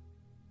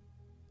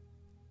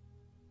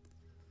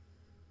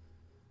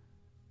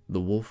 The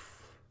wolf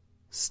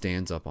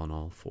stands up on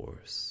all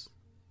fours.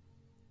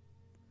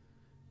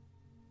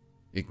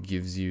 It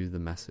gives you the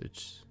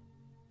message,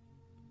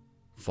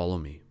 follow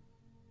me.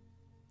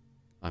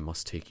 I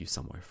must take you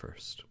somewhere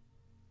first.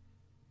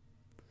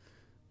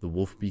 The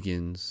wolf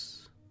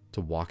begins to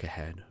walk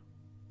ahead,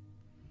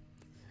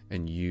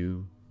 and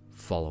you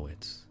follow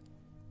it.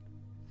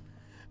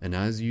 And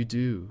as you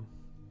do,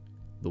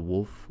 the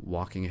wolf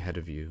walking ahead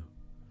of you,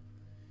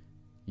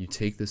 you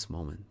take this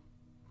moment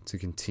to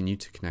continue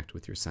to connect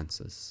with your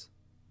senses.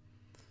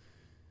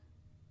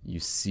 You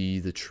see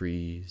the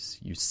trees,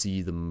 you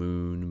see the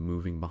moon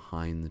moving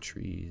behind the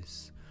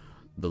trees,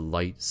 the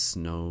light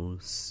snow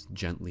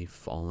gently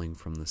falling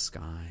from the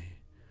sky,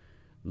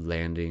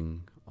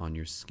 landing on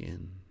your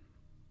skin.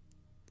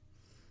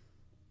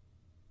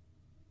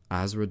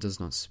 Azra does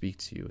not speak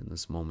to you in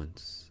this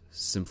moment,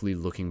 simply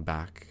looking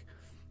back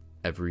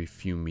every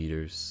few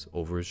meters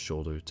over his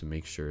shoulder to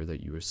make sure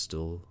that you are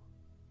still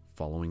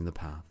following the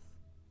path.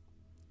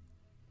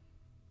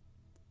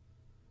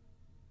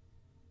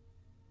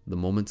 The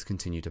moments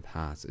continue to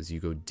pass as you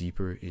go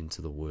deeper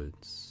into the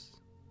woods,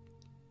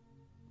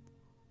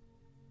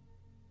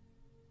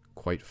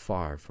 quite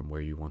far from where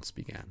you once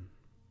began.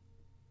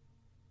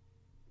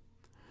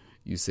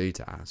 You say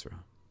to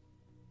Azra,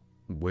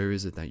 "Where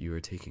is it that you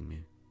are taking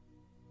me?"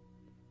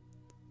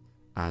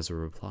 Azra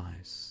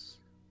replies,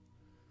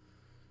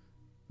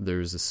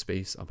 "There is a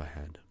space up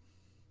ahead,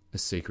 a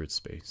sacred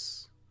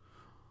space,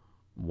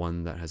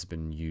 one that has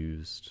been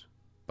used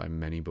by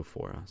many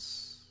before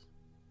us.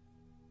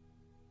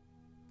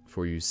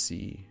 For you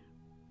see,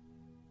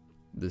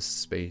 this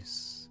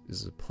space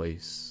is a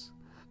place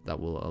that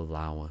will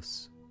allow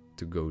us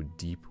to go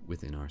deep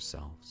within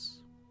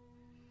ourselves.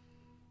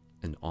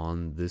 And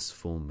on this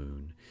full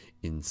moon,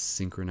 in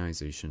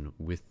synchronization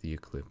with the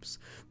eclipse,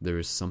 there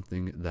is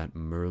something that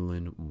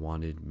Merlin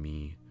wanted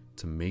me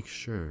to make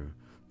sure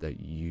that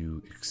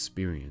you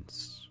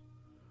experienced.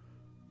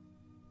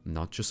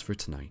 Not just for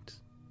tonight,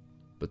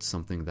 but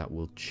something that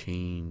will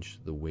change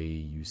the way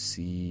you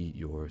see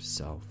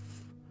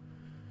yourself.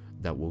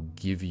 That will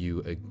give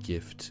you a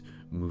gift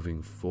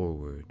moving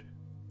forward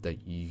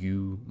that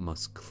you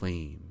must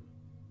claim."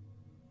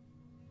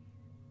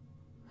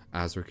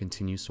 Azra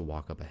continues to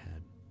walk up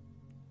ahead.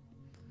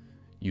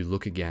 You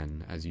look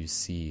again as you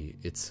see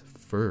its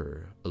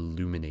fur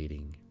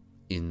illuminating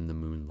in the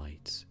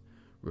moonlight,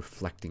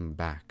 reflecting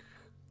back.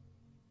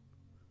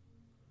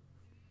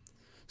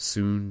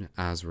 Soon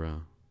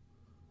Azra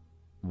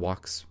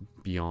walks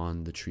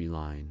beyond the tree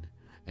line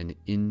and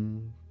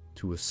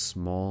into a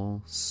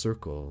small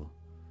circle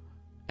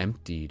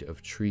emptied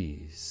of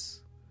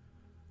trees.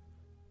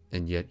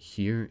 And yet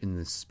here in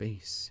this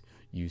space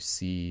you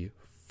see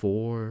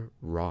 4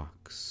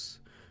 rocks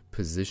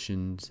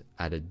positioned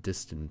at a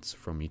distance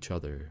from each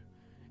other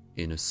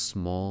in a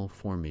small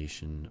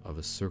formation of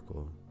a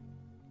circle.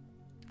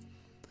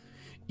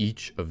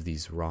 Each of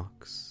these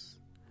rocks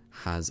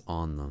has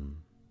on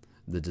them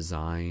the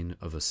design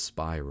of a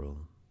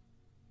spiral.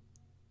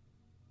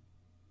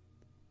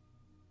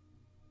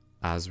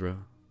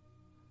 Azra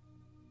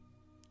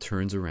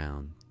turns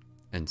around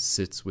and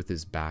sits with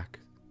his back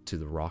to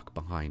the rock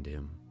behind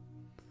him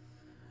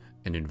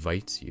and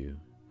invites you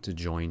to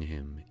join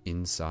him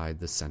inside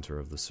the center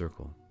of the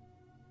circle.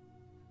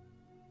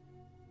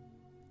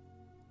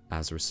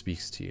 Azra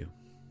speaks to you.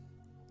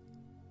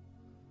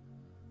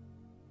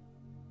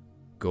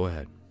 Go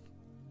ahead.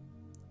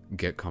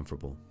 Get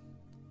comfortable.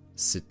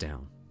 Sit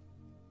down.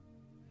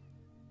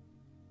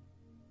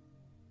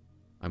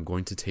 I'm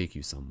going to take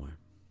you somewhere.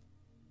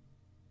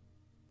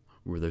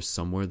 Where there's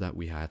somewhere that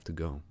we have to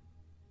go.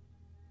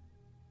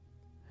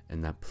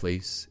 And that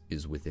place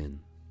is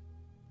within.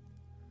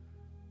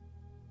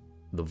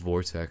 The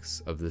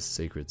vortex of this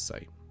sacred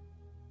site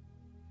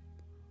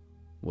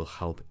will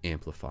help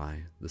amplify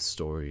the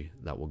story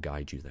that will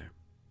guide you there.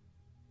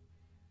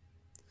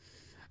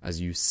 As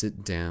you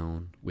sit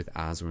down with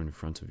Azra in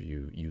front of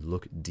you, you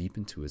look deep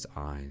into his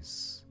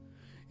eyes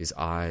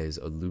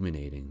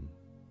illuminating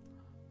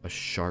a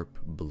sharp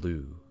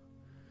blue.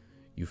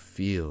 You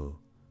feel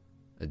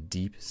a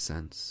deep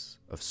sense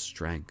of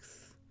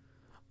strength,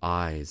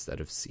 eyes that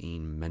have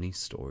seen many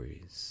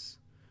stories,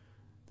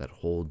 that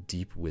hold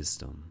deep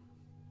wisdom,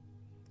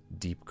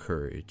 deep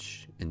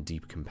courage, and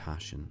deep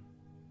compassion.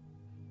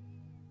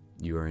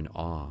 You are in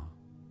awe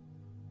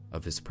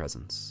of his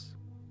presence.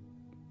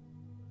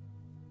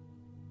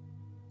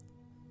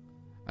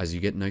 As you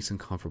get nice and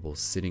comfortable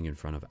sitting in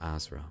front of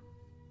Azra,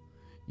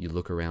 you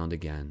look around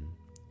again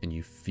and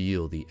you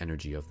feel the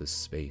energy of this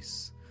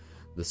space,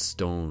 the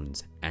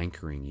stones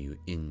anchoring you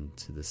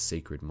into the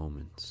sacred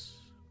moments.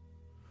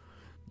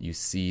 You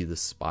see the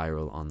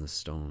spiral on the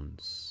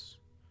stones,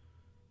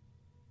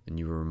 and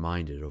you are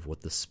reminded of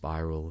what the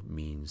spiral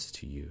means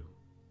to you.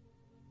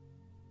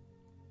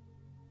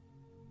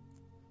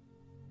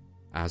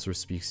 Azra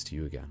speaks to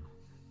you again.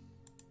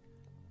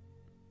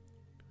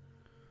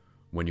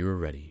 When you are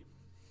ready,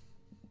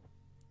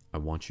 I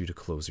want you to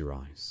close your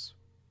eyes.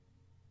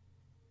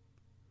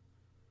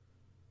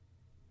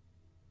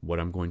 What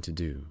I'm going to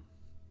do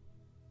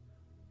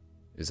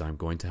is I'm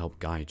going to help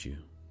guide you.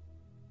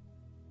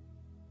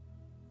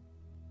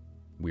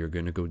 We are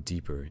going to go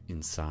deeper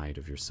inside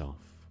of yourself.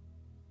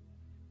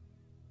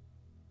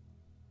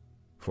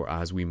 For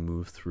as we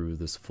move through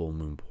this full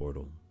moon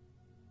portal,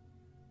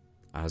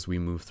 as we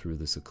move through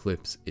this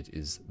eclipse, it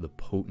is the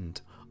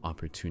potent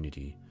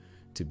opportunity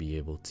to be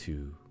able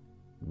to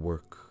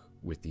work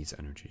with these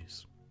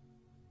energies.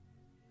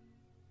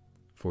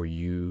 For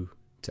you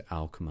to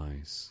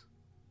alchemize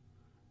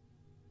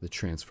the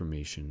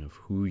transformation of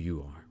who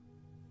you are.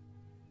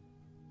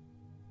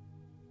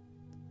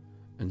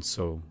 And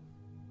so,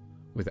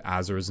 with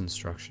Azra's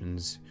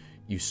instructions,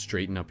 you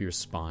straighten up your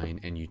spine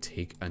and you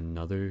take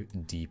another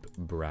deep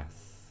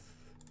breath.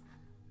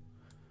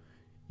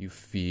 You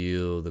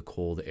feel the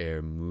cold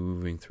air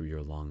moving through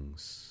your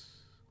lungs.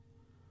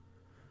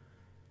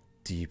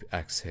 Deep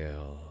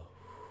exhale.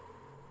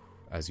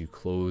 As you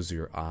close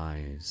your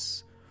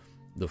eyes,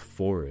 the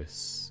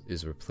forest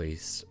is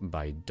replaced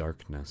by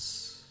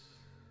darkness.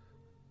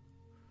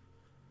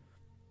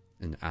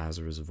 And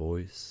Azra's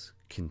voice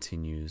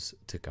continues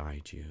to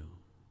guide you.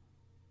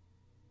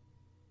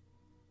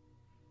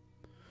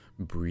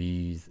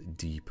 Breathe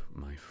deep,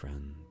 my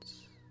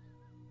friends.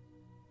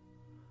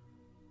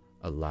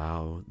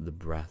 Allow the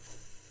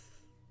breath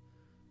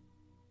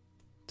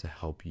to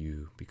help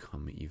you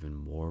become even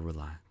more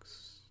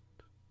relaxed.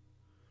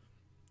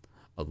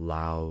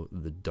 Allow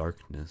the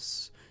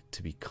darkness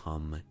to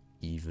become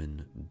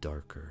even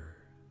darker.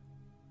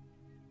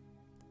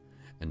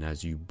 And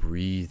as you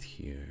breathe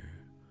here,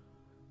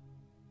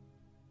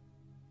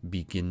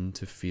 begin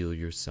to feel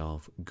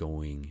yourself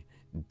going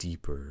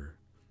deeper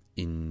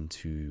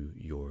into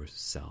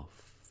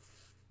yourself.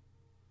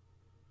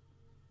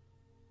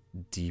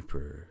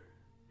 Deeper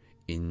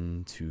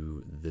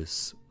into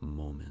this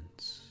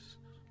moment.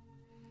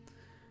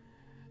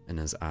 And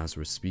as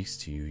Azra speaks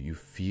to you, you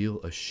feel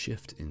a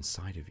shift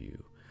inside of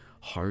you.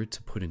 Hard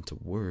to put into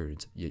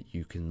words, yet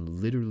you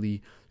can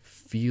literally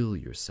feel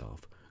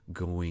yourself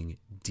going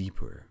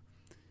deeper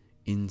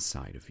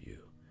inside of you.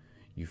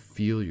 You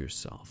feel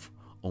yourself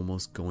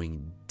almost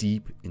going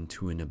deep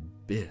into an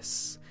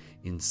abyss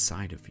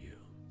inside of you.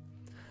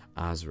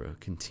 Azra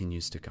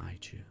continues to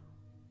guide you.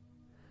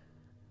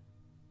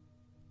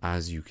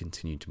 As you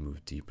continue to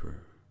move deeper,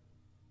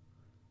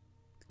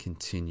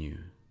 continue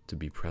to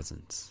be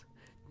present.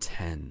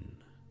 10,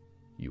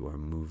 you are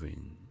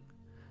moving.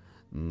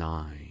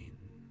 9,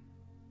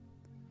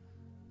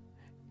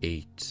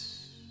 8,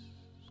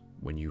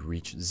 when you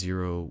reach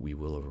 0, we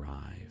will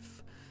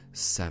arrive.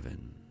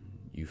 7,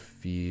 you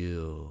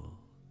feel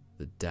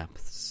the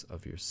depths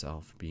of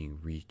yourself being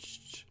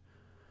reached.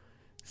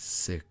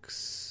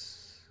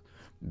 6,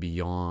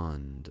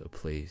 beyond a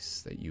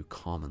place that you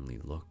commonly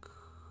look.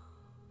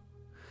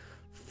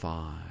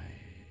 5,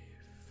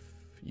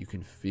 you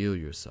can feel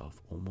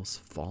yourself almost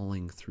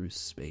falling through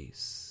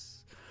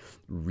space,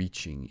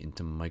 reaching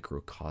into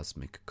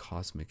microcosmic,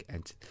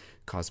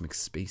 cosmic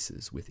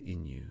spaces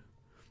within you,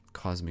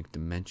 cosmic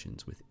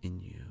dimensions within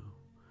you.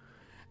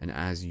 And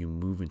as you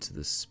move into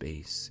this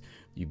space,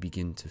 you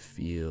begin to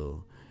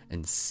feel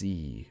and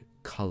see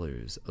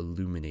colors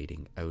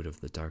illuminating out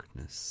of the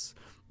darkness,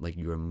 like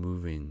you are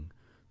moving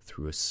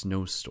through a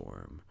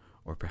snowstorm,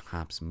 or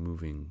perhaps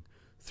moving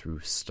through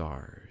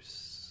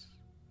stars.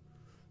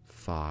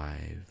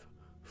 5,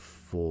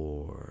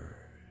 4,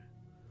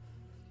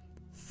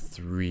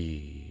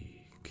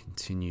 3.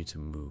 Continue to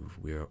move.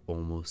 We are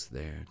almost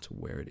there to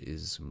where it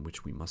is in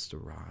which we must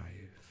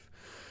arrive.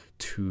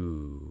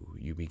 2.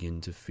 You begin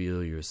to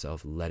feel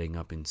yourself letting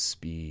up in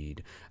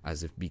speed,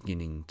 as if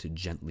beginning to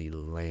gently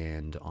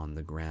land on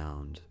the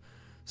ground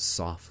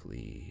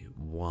softly.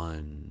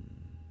 1.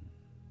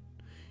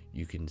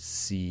 You can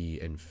see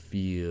and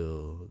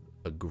feel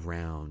a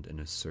ground and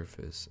a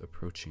surface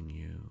approaching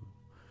you.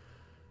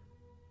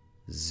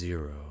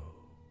 0.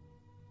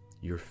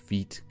 Your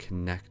feet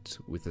connect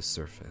with the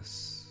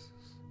surface.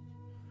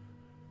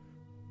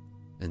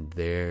 And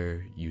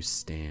there you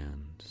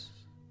stand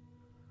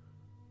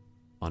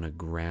on a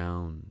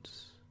ground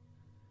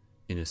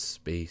in a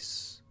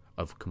space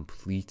of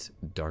complete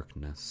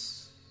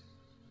darkness.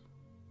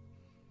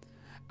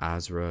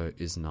 Azra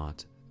is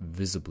not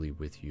visibly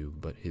with you,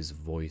 but his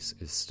voice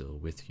is still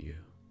with you.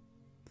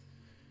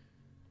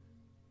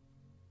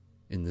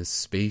 In this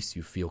space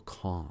you feel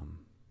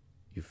calm,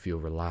 you feel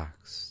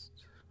relaxed,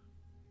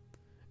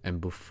 and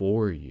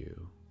before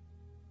you,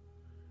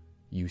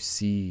 you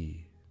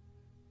see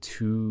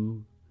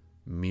 2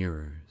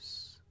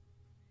 mirrors,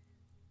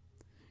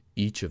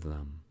 each of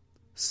them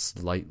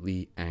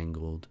slightly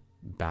angled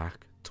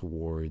back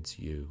towards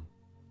you.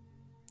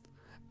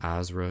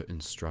 Azra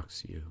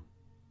instructs you,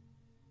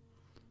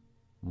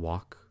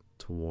 walk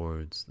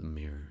towards the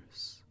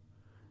mirrors,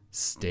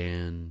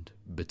 stand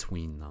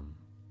between them.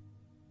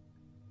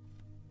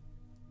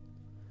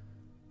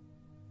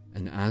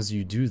 And as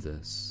you do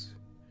this,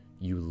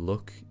 you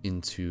look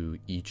into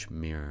each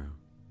mirror.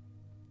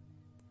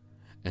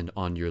 And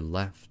on your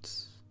left,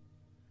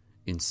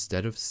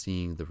 instead of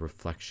seeing the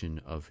reflection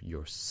of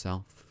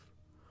yourself,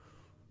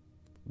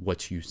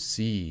 what you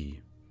see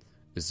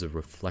is the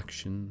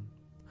reflection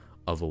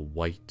of a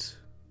white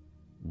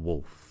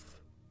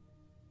wolf.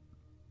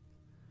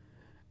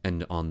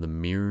 And on the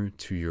mirror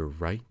to your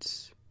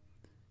right,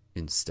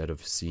 instead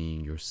of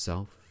seeing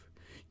yourself,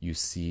 you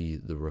see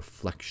the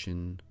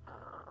reflection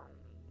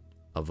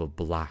of a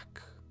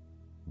black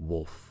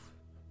wolf.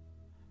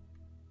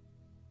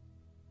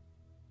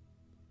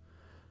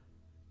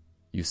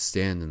 You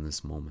stand in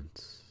this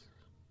moment,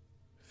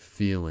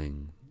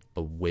 feeling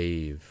a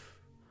wave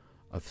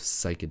of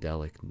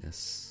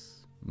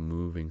psychedelicness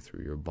moving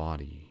through your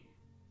body.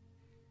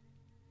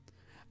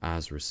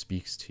 Azra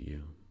speaks to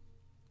you.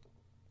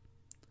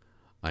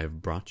 I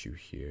have brought you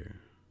here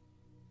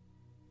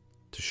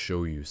to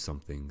show you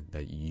something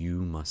that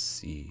you must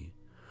see.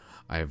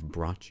 I have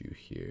brought you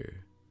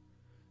here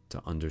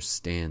to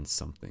understand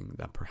something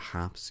that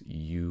perhaps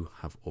you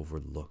have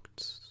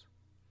overlooked.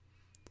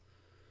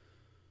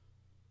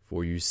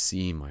 For you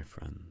see, my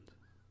friend,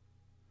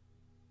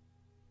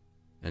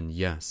 and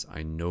yes,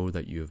 I know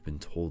that you have been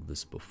told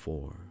this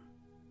before,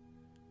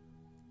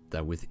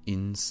 that within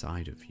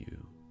inside of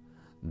you,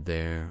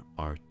 there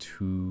are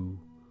 2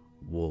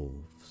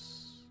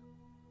 wolves,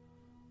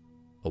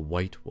 a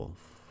white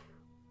wolf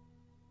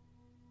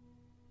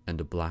and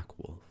a black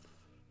wolf.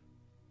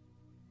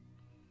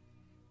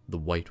 The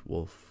white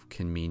wolf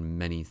can mean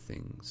many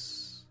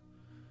things,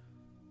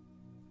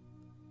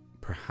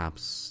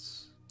 perhaps,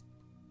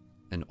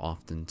 and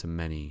often to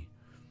many,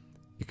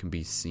 it can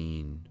be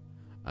seen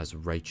as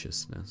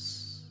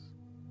righteousness.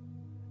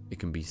 It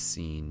can be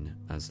seen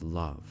as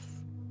love,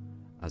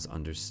 as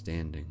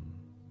understanding.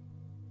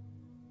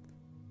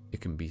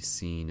 It can be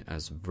seen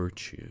as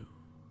virtue,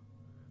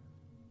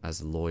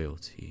 as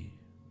loyalty.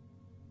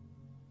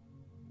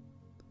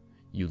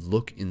 You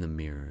look in the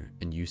mirror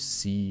and you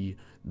see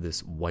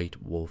this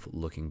white wolf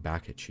looking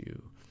back at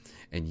you,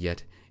 and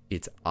yet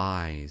its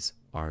eyes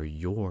are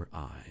your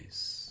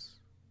eyes.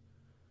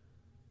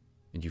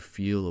 And you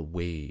feel a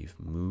wave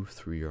move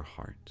through your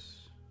heart.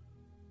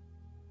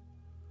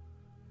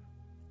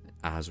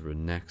 Azra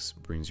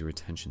next brings your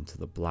attention to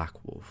the black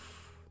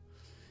wolf.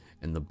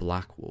 And the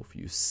black wolf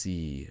you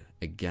see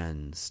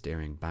again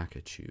staring back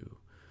at you.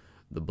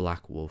 The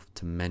black wolf,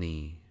 to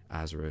many,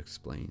 Azra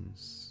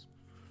explains,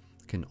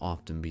 can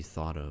often be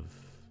thought of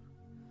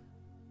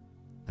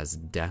as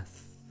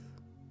death,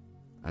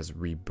 as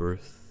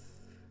rebirth,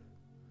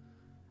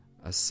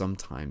 as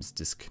sometimes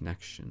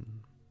disconnection,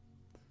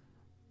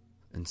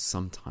 and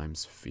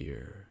sometimes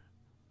fear.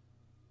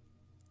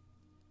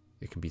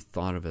 It can be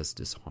thought of as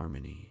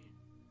disharmony,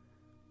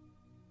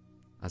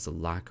 as a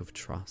lack of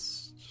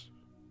trust.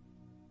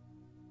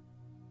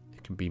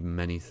 It can be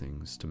many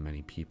things to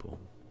many people.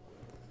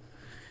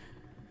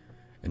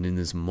 And in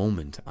this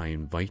moment, I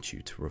invite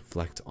you to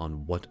reflect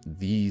on what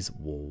these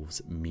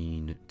wolves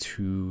mean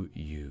to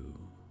you.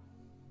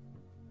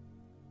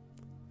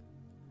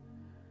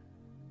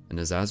 And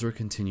as Azra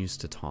continues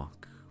to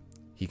talk,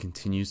 he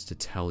continues to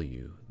tell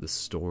you the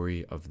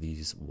story of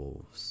these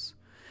wolves.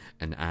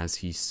 And as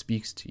he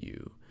speaks to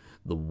you,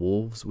 the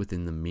wolves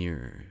within the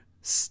mirror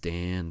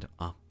stand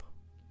up,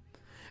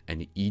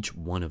 and each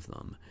one of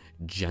them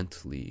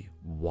gently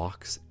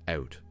walks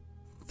out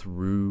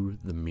through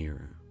the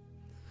mirror,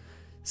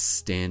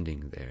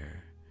 standing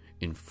there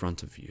in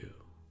front of you.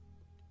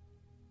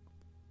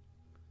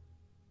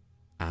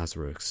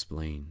 Azra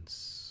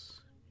explains,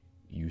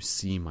 "You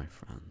see, my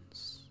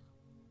friends,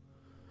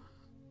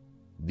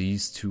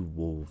 these two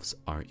wolves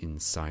are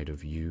inside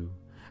of you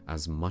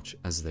as much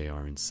as they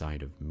are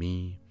inside of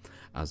me,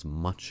 as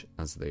much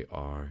as they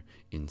are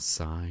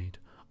inside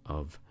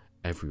of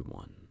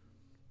everyone.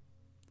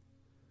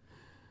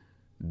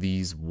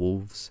 These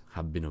wolves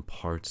have been a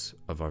part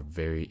of our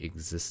very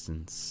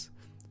existence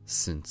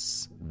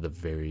since the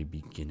very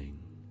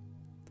beginning."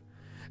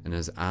 And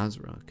as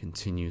Azra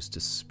continues to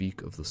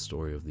speak of the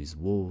story of these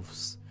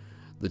wolves,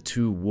 the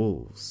two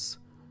wolves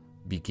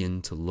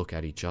begin to look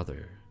at each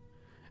other,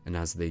 and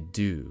as they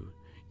do,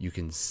 you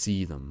can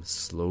see them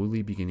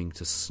slowly beginning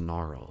to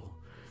snarl.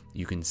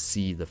 You can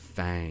see the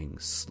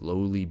fangs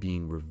slowly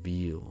being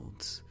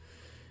revealed,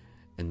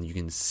 and you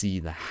can see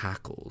the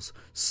hackles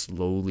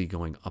slowly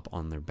going up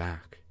on their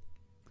back.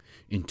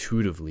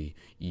 Intuitively,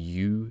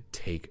 you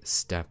take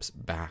steps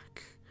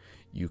back.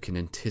 You can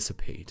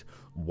anticipate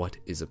what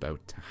is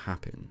about to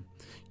happen.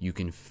 You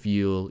can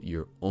feel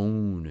your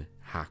own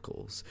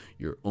hackles,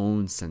 your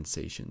own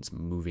sensations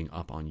moving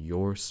up on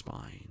your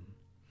spine.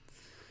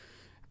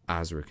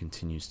 Azra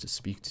continues to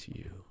speak to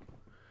you.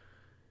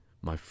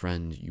 "My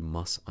friend, you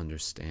must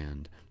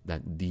understand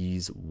that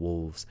these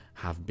wolves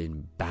have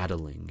been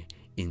battling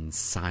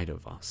inside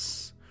of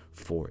us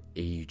for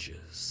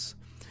ages."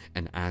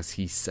 And as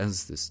he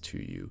says this to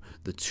you,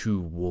 the two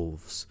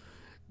wolves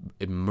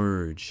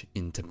emerge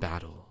into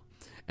battle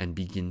and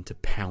begin to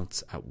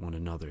pounce at one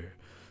another,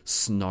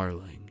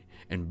 snarling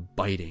and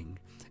biting.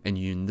 And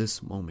in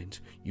this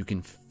moment, you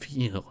can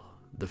feel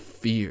the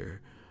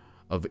fear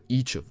of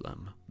each of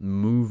them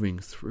moving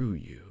through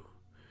you.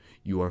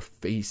 You are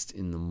faced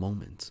in the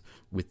moment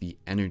with the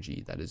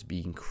energy that is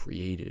being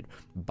created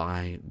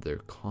by their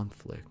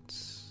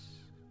conflicts.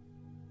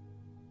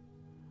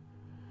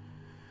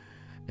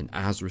 And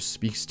Azra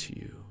speaks to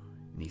you,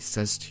 and he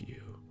says to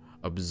you,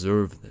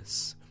 "Observe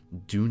this.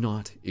 Do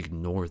not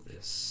ignore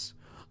this.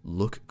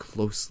 Look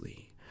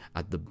closely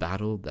at the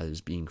battle that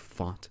is being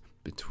fought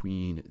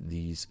between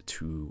these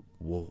two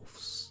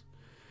wolves,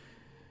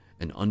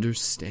 and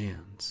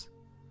understand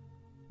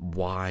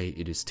why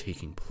it is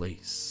taking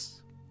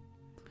place.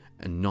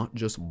 And not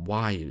just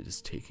why it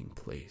is taking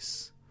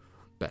place,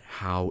 but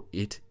how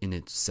it in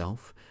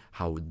itself,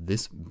 how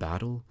this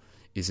battle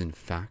is in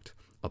fact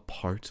a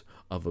part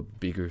of a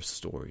bigger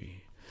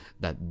story.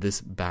 That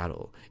this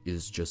battle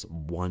is just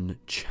one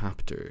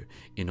chapter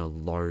in a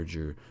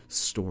larger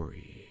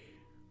story.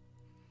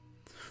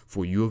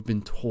 For you have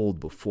been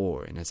told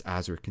before," and as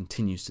Azra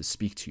continues to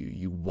speak to you,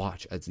 you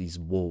watch as these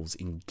wolves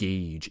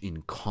engage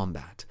in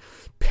combat,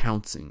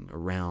 pouncing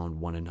around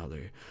one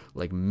another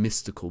like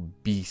mystical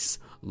beasts,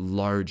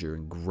 larger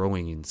and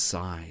growing in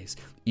size,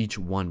 each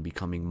one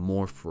becoming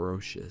more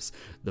ferocious,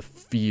 the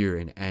fear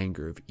and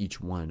anger of each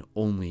one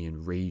only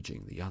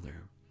enraging the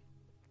other.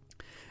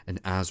 And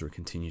Azra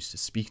continues to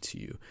speak to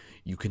you.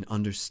 You can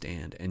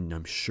understand, and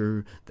I'm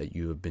sure that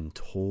you have been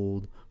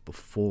told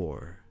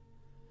before,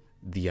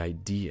 the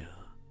idea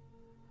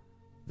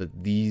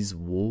that these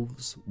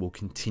wolves will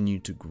continue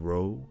to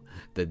grow,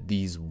 that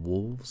these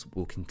wolves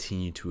will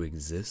continue to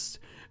exist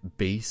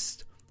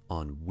based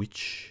on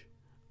which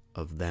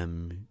of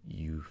them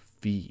you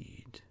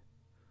feed.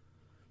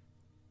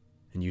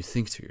 And you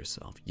think to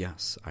yourself,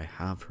 yes, I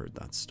have heard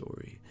that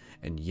story,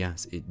 and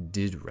yes, it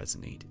did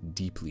resonate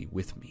deeply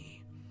with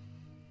me.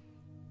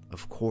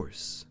 Of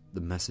course,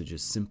 the message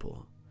is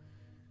simple.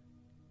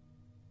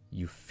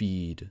 You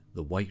feed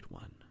the white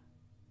one.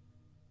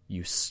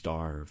 You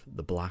starve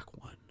the black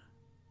one.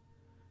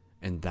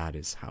 And that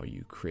is how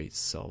you create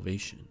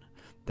salvation.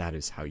 That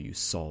is how you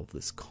solve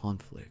this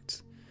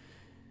conflict.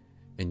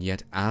 And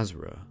yet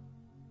Azra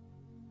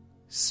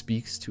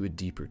speaks to a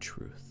deeper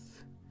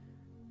truth.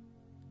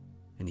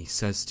 And he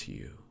says to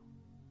you,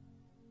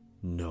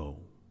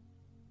 no,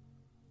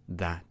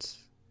 that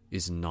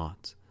is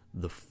not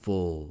the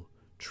full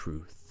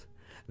truth.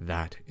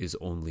 That is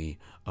only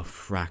a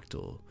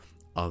fractal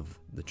of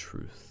the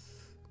truth.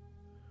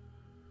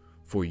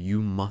 For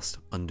you must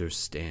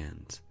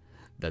understand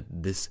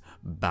that this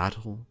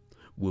battle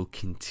will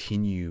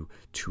continue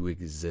to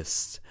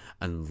exist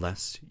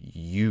unless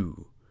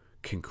you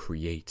can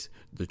create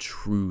the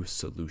true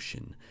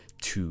solution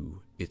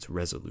to its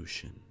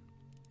resolution.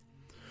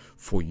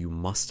 For you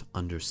must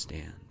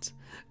understand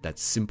that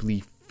simply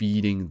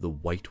feeding the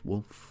white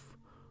wolf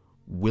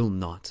will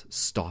not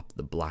stop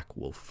the black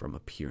wolf from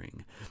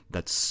appearing,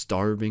 that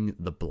starving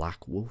the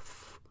black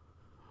wolf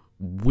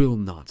will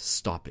not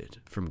stop it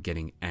from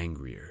getting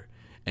angrier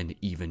and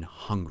even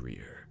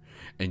hungrier.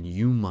 And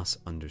you must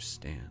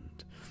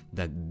understand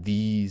that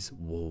these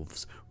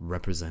wolves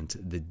represent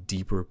the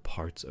deeper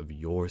parts of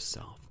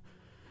yourself.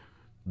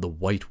 The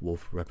white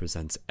wolf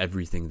represents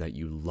everything that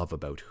you love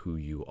about who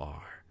you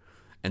are,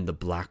 and the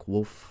black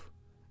wolf,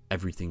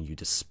 everything you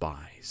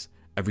despise,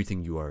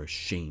 everything you are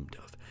ashamed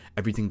of,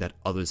 everything that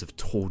others have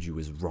told you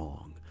is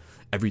wrong,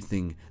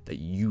 everything that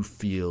you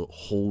feel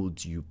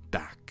holds you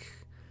back.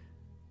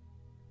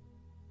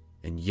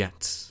 And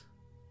yet,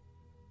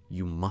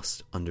 you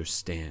must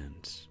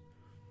understand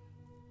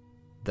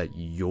that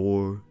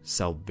your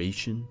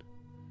salvation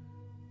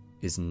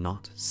is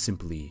not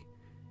simply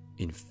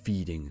in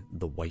feeding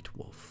the white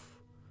wolf.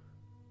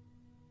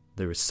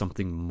 There is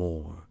something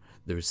more.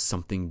 There is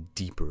something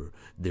deeper.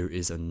 There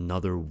is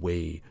another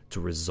way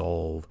to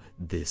resolve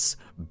this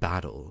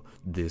battle,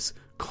 this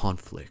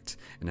conflict.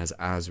 And as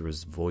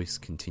Azra's voice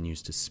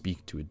continues to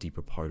speak to a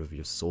deeper part of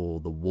your soul,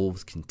 the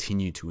wolves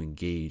continue to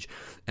engage,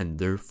 and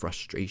their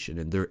frustration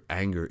and their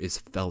anger is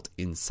felt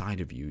inside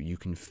of you. You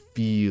can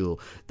feel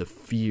the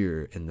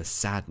fear and the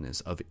sadness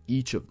of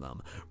each of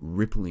them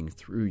rippling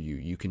through you.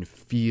 You can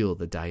feel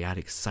the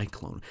dyadic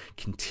cyclone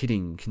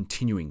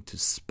continuing to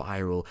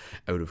spiral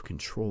out of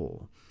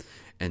control.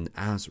 And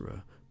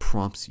Azra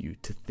prompts you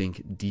to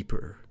think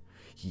deeper.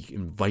 He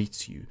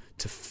invites you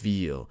to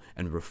feel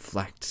and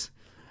reflect.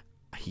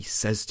 He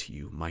says to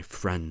you, my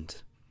friend,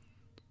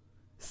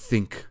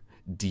 think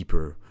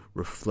deeper,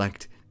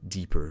 reflect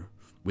deeper,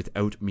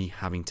 without me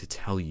having to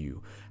tell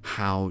you.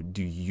 How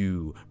do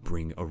you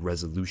bring a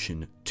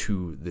resolution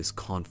to this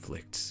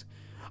conflict?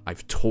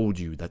 I've told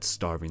you that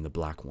starving the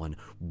black one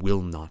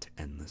will not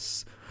end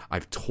this.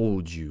 I've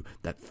told you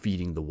that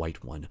feeding the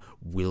white one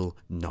will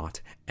not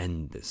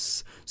end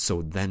this.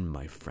 So then,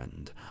 my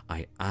friend,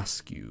 I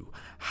ask you,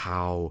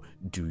 how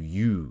do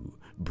you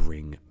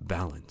bring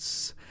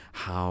balance?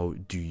 How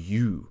do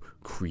you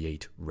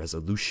create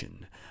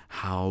resolution?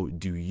 How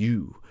do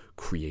you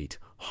create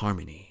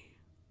harmony?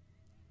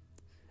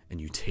 And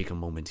you take a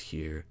moment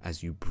here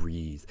as you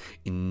breathe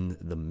in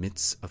the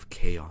midst of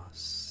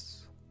chaos.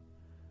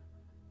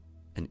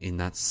 And in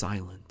that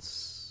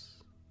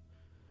silence,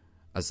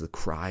 as the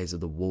cries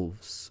of the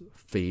wolves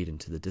fade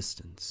into the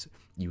distance,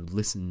 you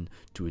listen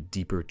to a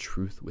deeper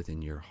truth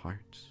within your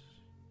heart.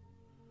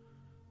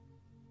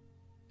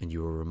 And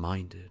you are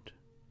reminded,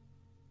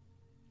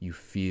 you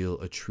feel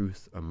a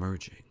truth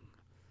emerging.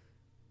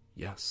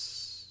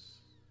 Yes,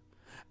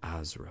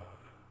 Azra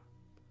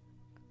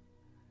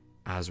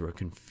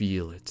can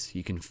feel it.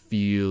 He can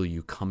feel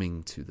you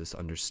coming to this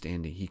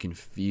understanding. He can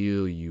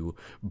feel you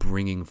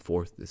bringing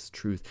forth this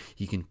truth.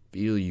 He can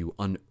feel you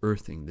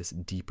unearthing this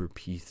deeper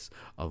piece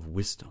of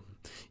wisdom.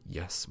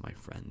 Yes, my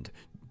friend,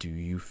 do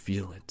you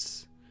feel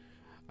it?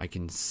 I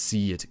can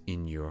see it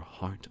in your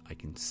heart. I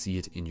can see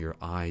it in your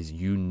eyes.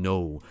 You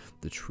know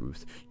the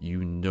truth.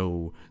 You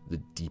know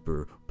the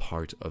deeper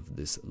part of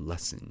this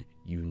lesson.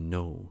 You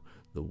know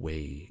the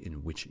way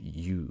in which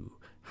you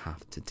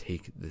have to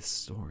take this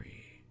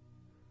story.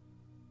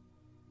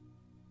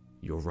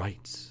 You're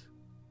right.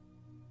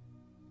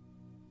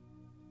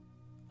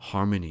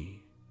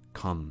 Harmony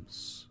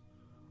comes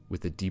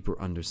with a deeper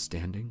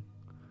understanding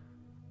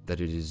that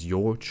it is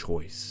your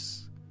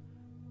choice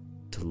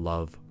to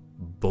love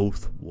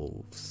both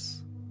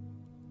wolves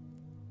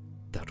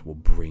that will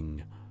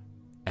bring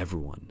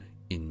everyone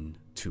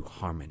into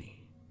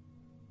harmony.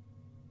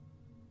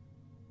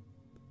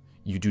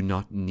 You do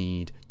not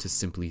need to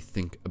simply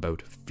think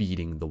about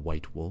feeding the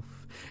white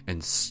wolf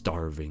and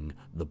starving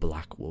the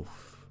black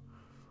wolf,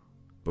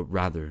 but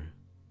rather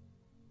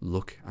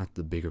look at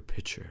the bigger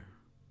picture.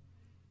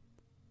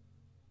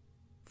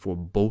 For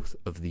both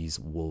of these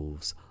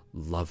wolves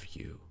love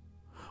you.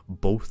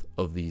 Both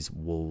of these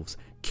wolves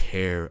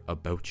care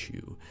about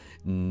you.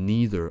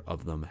 Neither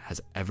of them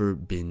has ever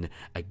been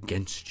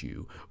against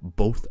you.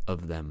 Both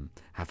of them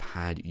have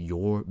had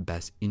your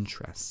best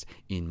interests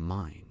in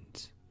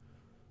mind.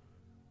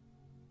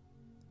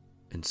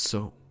 And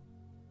so,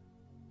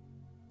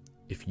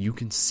 if you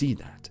can see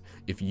that,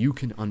 if you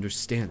can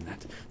understand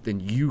that,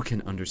 then you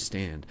can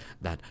understand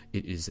that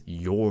it is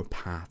your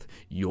path,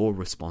 your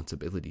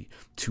responsibility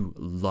to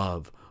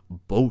love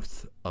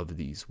both of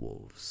these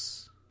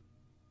wolves.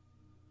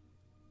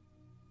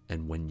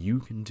 And when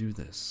you can do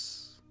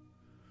this,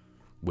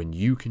 when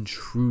you can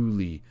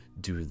truly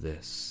do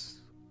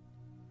this,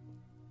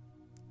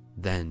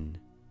 then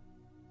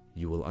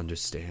you will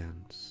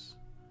understand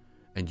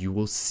and you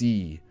will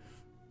see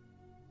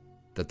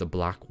that the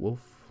black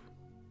wolf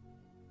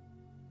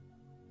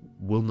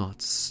will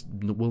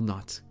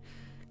not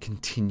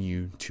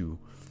continue to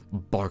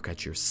bark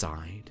at your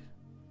side,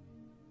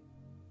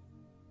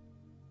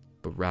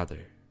 but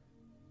rather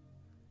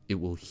it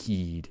will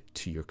heed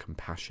to your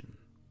compassion.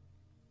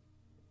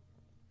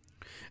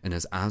 And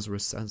as Azra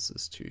says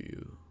this to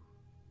you,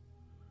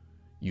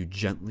 you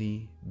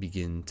gently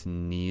begin to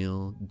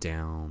kneel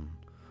down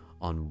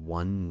on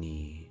one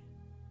knee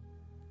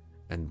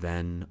and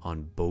then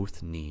on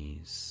both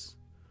knees.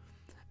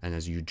 And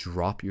as you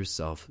drop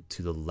yourself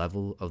to the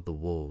level of the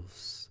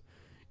wolves,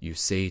 you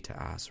say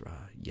to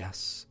Azra,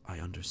 yes, I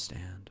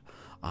understand.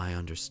 I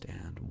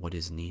understand what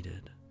is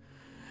needed.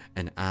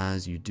 And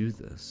as you do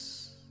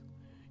this,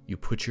 you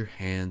put your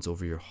hands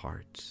over your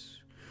heart.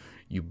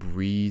 You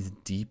breathe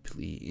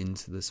deeply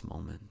into this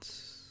moment.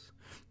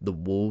 The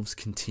wolves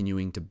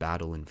continuing to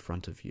battle in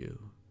front of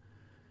you.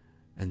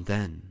 And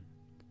then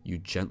you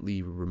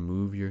gently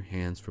remove your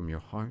hands from your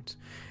heart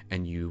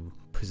and you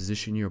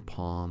position your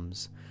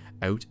palms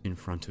out in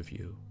front of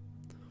you.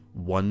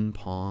 One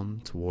palm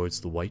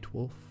towards the white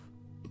wolf,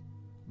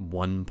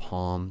 one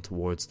palm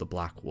towards the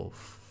black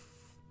wolf.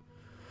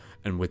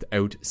 And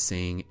without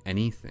saying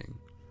anything,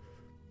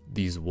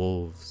 these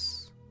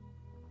wolves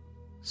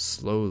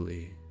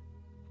slowly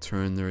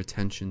turn their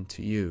attention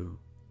to you,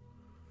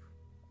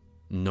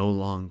 no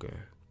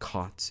longer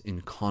caught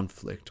in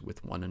conflict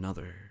with one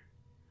another.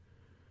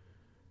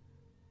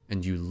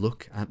 And you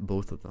look at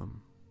both of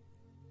them.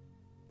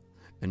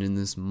 And in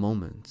this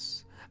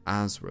moment,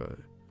 Azra,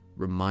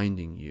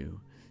 reminding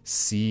you,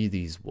 see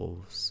these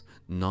wolves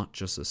not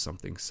just as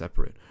something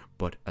separate,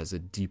 but as a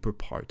deeper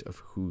part of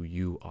who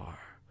you are.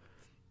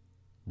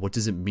 What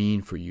does it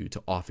mean for you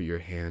to offer your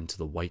hand to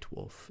the white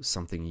wolf,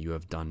 something you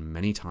have done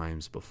many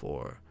times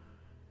before?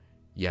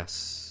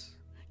 Yes,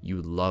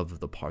 you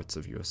love the parts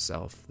of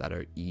yourself that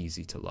are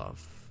easy to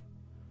love.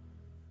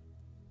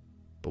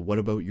 But what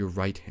about your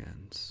right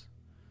hand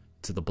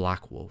to the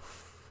black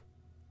wolf?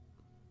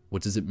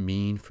 What does it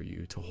mean for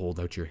you to hold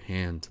out your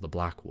hand to the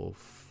black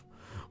wolf?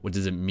 What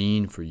does it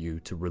mean for you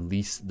to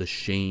release the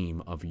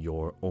shame of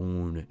your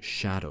own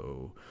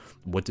shadow?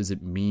 What does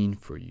it mean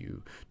for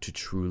you to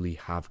truly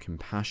have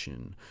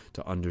compassion,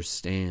 to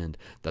understand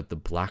that the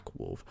black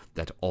wolf,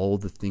 that all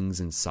the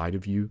things inside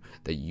of you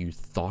that you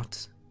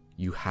thought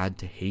you had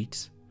to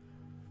hate,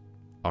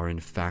 are in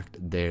fact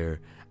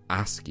there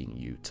asking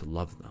you to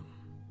love them?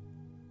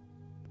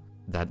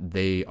 That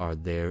they are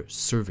there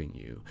serving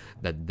you,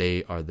 that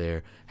they are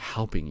there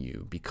helping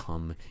you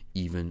become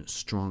even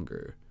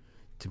stronger,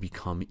 to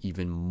become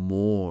even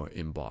more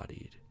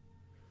embodied,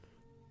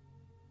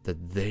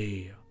 that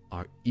they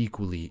are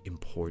equally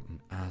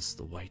important as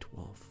the white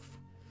wolf.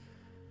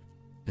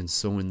 And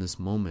so in this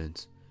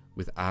moment,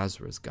 with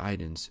Azra's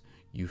guidance,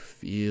 you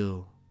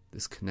feel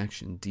this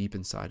connection deep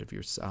inside of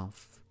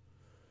yourself.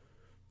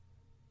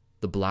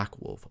 The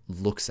black wolf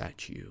looks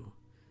at you,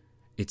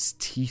 its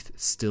teeth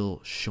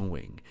still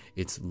showing,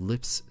 its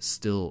lips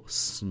still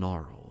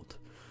snarled,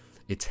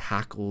 its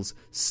hackles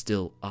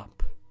still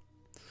up.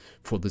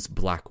 For this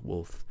black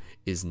wolf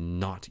is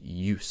not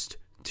used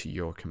to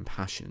your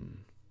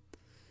compassion.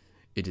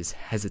 It is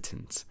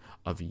hesitant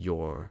of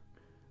your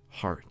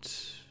heart.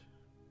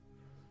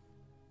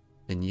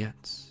 And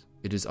yet,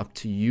 it is up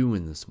to you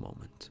in this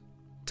moment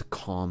to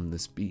calm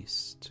this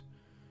beast,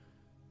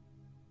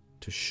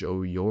 to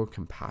show your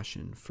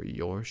compassion for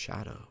your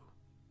shadow.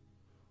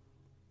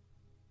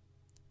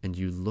 And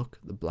you look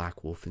the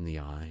black wolf in the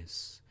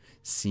eyes,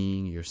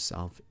 seeing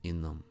yourself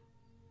in them,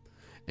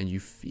 and you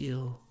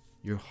feel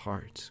your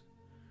heart.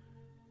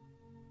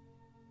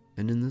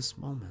 And in this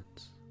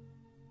moment,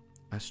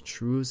 as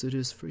true as it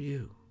is for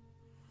you,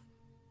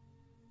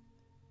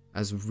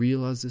 as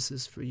real as this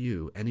is for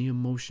you, any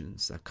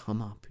emotions that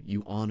come up,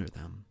 you honor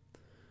them.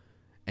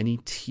 Any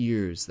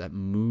tears that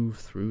move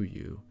through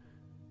you,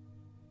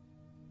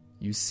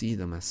 you see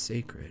them as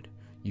sacred.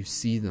 You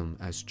see them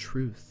as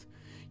truth.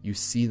 You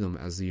see them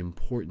as the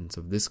importance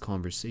of this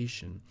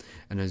conversation.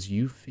 And as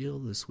you feel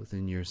this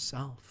within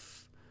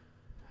yourself,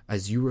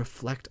 as you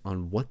reflect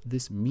on what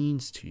this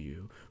means to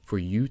you, for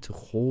you to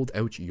hold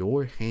out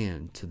your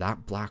hand to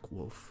that black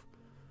wolf,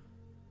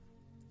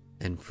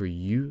 and for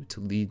you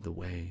to lead the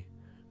way,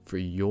 for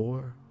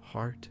your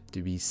heart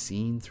to be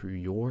seen through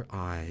your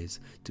eyes,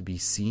 to be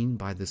seen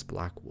by this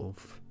black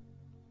wolf.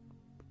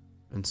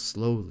 And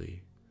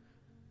slowly,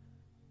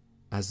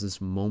 as this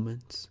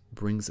moment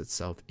brings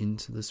itself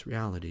into this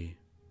reality,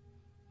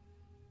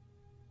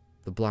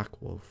 the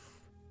black wolf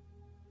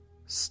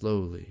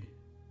slowly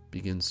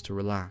begins to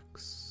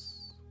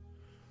relax.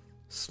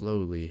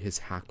 Slowly, his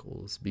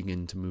hackles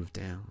begin to move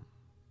down.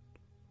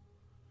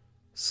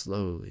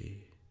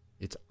 Slowly,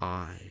 its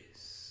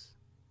eyes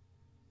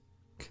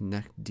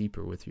connect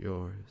deeper with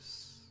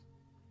yours.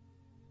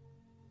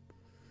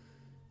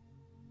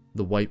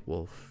 The white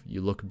wolf,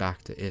 you look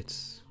back to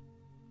it,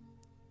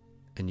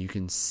 and you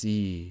can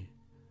see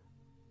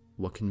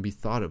what can be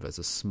thought of as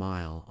a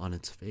smile on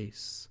its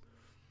face.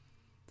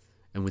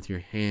 And with your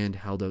hand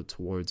held out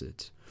towards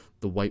it,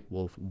 the white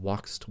wolf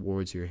walks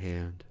towards your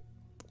hand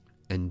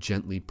and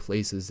gently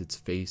places its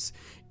face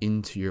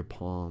into your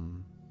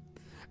palm,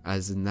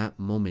 as in that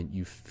moment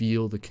you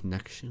feel the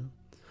connection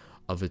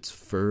of its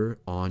fur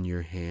on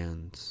your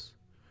hands.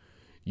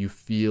 You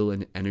feel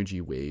an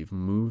energy wave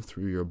move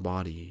through your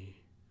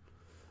body.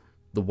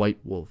 The white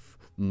wolf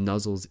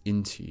nuzzles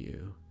into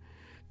you,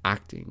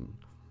 acting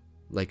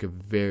like a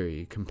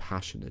very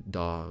compassionate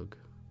dog,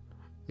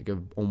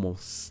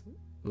 almost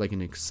like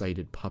an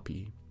excited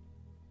puppy.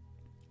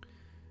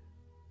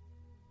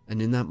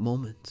 And in that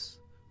moment,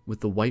 with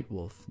the white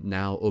wolf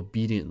now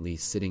obediently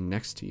sitting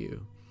next to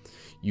you,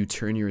 you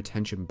turn your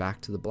attention back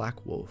to the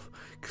black wolf.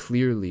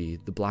 Clearly,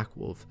 the black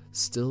wolf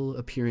still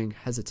appearing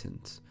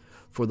hesitant,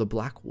 for the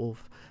black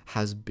wolf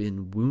has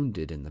been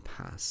wounded in the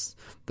past.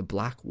 The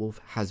black wolf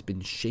has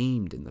been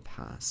shamed in the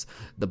past.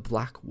 The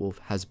black wolf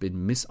has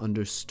been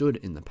misunderstood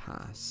in the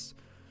past.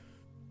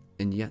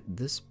 And yet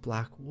this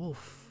black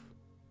wolf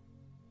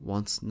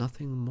wants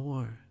nothing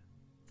more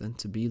than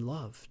to be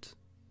loved.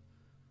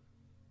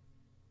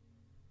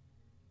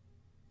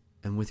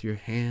 And with your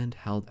hand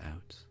held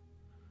out,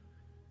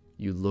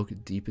 you look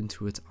deep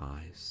into its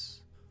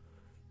eyes,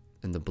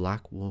 and the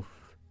black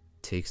wolf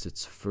takes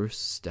its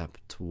first step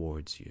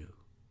towards you,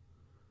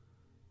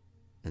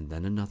 and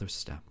then another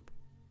step,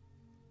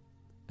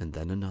 and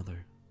then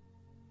another,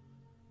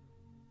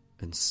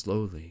 and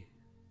slowly,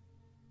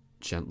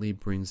 gently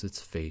brings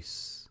its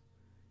face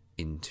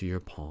into your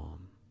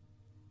palm.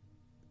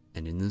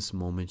 And in this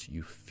moment,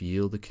 you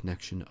feel the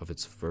connection of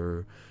its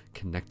fur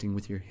connecting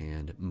with your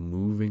hand,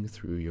 moving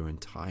through your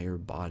entire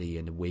body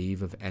in a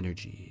wave of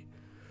energy.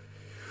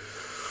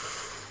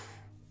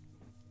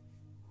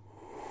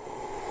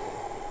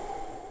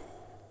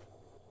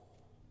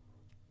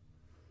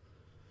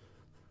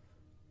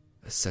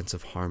 A sense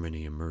of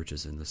harmony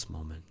emerges in this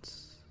moment.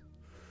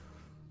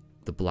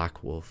 The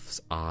black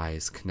wolf's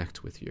eyes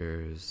connect with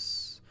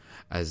yours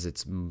as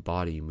its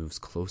body moves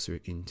closer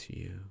into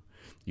you.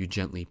 You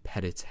gently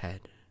pet its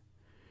head.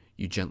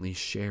 You gently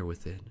share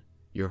with it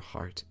your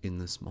heart in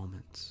this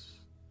moment.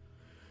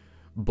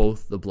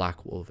 Both the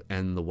black wolf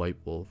and the white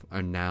wolf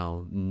are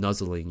now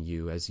nuzzling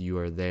you as you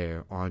are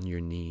there on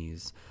your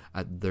knees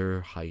at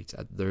their height,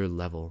 at their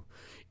level.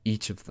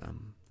 Each of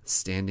them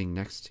standing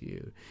next to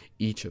you.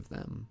 Each of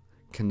them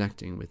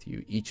connecting with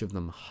you. Each of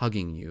them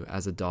hugging you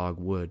as a dog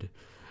would,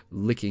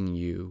 licking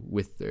you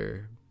with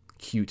their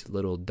cute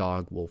little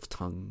dog wolf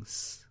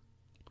tongues.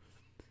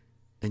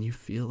 And you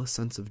feel a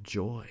sense of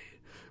joy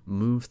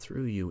move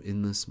through you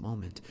in this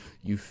moment.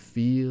 You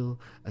feel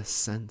a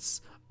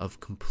sense of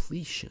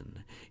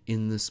completion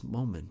in this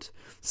moment.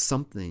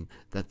 Something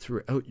that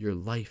throughout your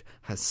life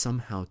has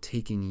somehow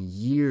taken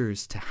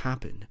years to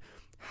happen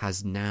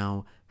has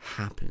now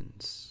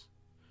happened.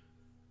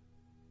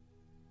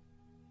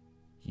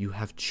 You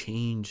have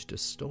changed a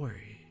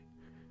story.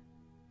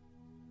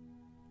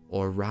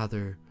 Or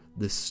rather,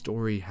 this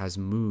story has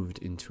moved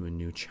into a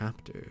new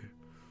chapter.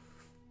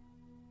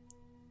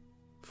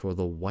 For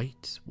the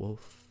white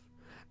wolf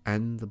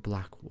and the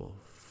black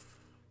wolf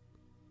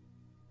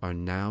are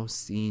now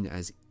seen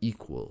as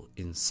equal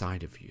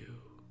inside of you,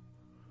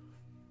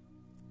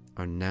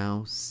 are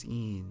now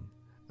seen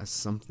as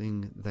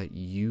something that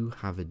you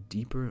have a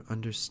deeper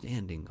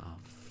understanding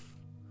of.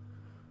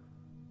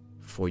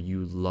 For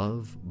you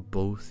love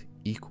both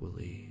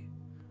equally,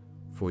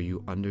 for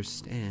you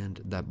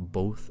understand that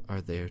both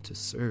are there to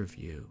serve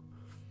you,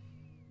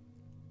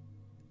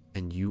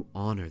 and you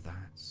honor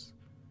that.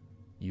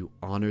 You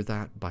honor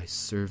that by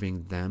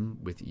serving them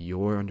with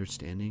your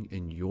understanding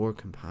and your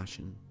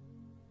compassion.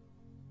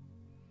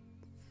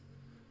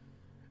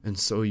 And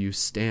so you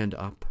stand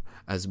up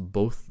as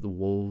both the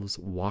wolves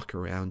walk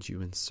around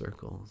you in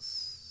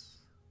circles.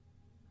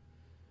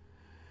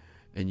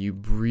 And you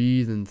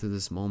breathe into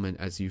this moment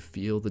as you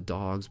feel the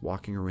dogs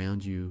walking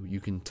around you.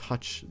 You can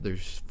touch their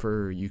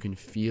fur. You can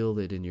feel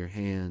it in your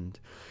hand.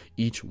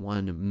 Each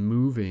one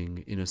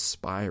moving in a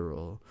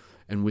spiral.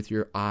 And with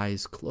your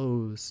eyes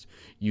closed,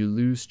 you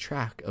lose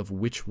track of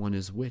which one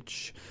is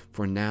which,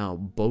 for now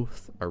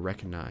both are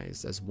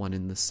recognized as one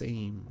and the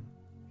same.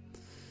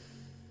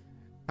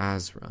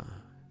 Azra,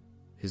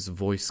 his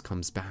voice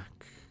comes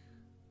back.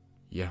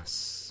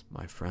 Yes,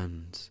 my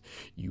friend,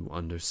 you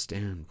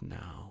understand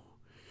now.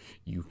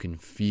 You can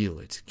feel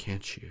it,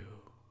 can't you?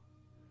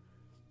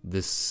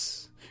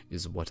 This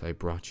is what I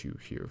brought you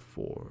here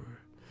for.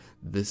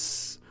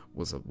 This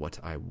was what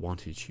I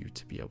wanted you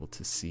to be able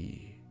to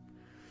see.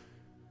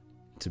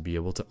 To be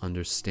able to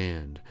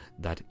understand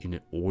that in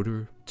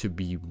order to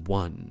be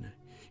one,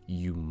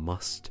 you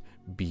must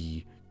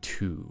be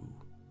two.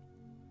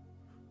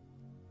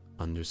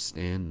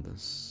 Understand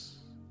this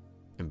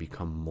and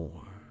become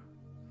more.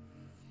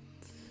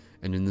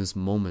 And in this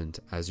moment,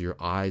 as your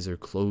eyes are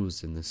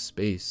closed in this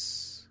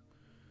space,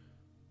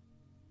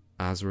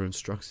 Azra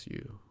instructs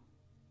you,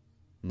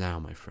 now,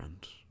 my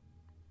friend,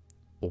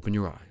 open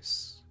your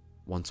eyes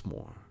once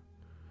more.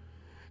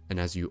 And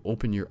as you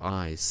open your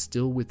eyes,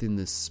 still within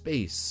this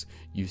space,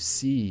 you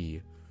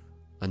see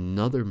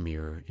another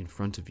mirror in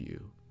front of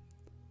you.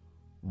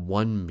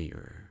 One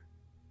mirror,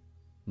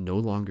 no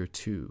longer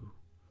two.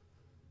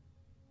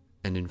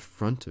 And in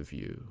front of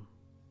you,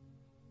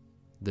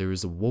 there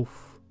is a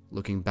wolf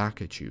looking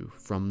back at you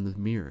from the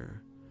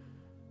mirror.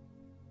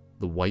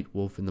 The white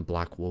wolf and the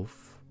black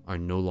wolf are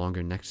no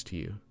longer next to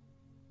you.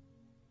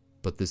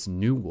 But this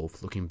new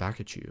wolf looking back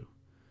at you,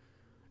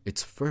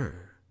 its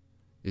fur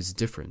is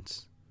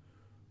different.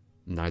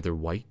 Neither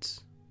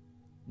white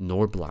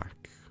nor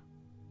black,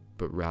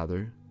 but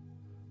rather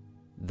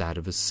that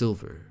of a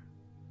silver.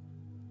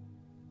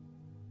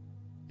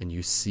 And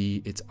you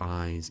see its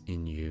eyes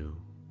in you.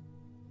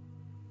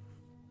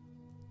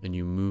 And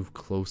you move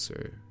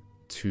closer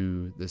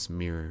to this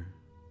mirror.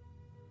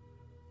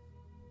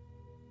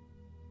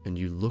 And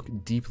you look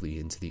deeply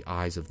into the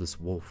eyes of this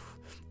wolf,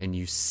 and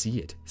you see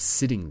it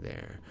sitting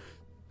there,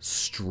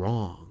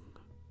 strong,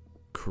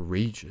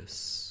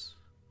 courageous,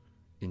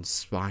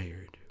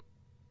 inspired.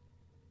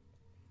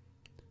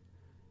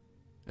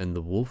 And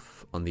the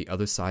wolf on the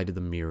other side of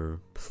the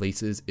mirror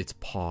places its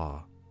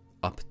paw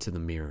up to the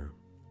mirror.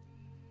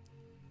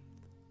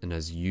 And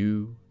as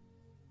you,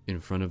 in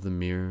front of the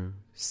mirror,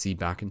 see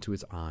back into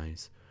its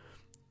eyes,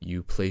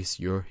 you place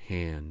your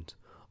hand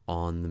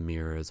on the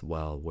mirror as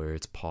well, where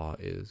its paw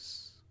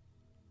is.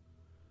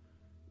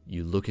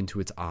 You look into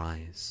its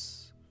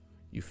eyes.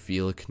 You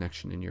feel a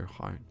connection in your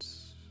heart.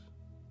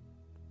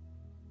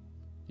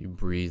 You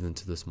breathe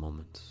into this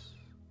moment.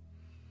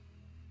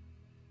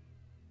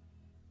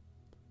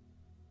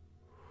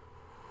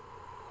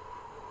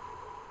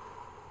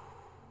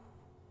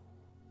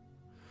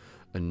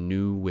 A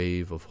new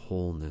wave of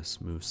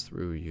wholeness moves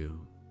through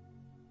you.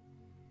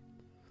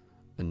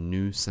 A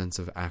new sense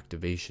of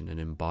activation and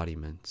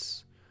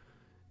embodiment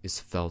is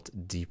felt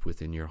deep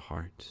within your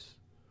heart.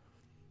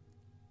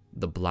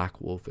 The black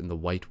wolf and the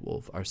white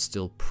wolf are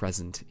still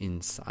present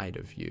inside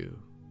of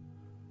you,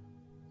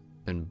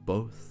 and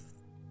both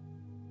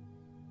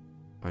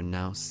are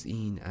now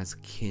seen as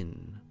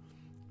kin,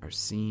 are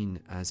seen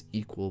as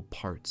equal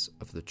parts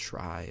of the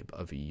tribe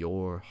of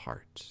your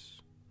heart.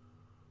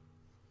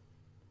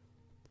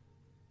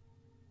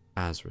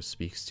 Azra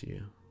speaks to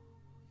you.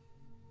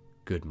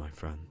 Good, my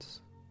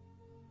friends.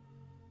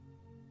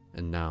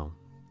 And now,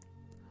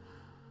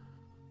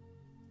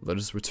 let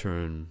us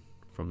return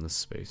from this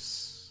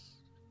space.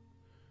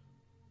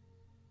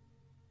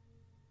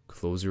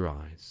 Close your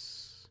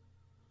eyes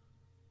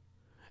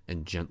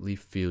and gently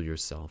feel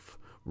yourself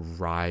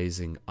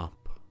rising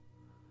up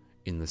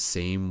in the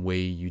same way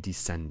you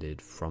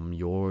descended from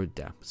your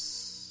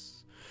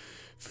depths.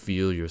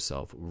 Feel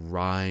yourself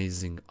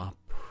rising up.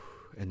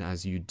 And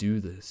as you do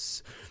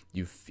this,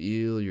 you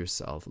feel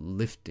yourself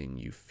lifting.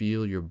 You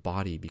feel your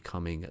body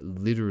becoming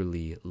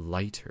literally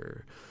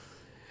lighter.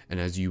 And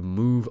as you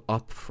move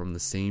up from the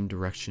same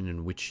direction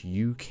in which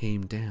you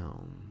came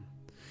down,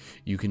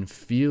 you can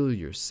feel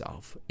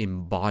yourself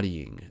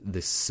embodying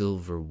the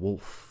silver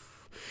wolf.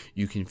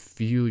 You can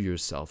feel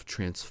yourself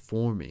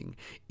transforming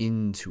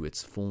into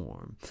its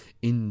form,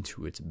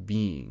 into its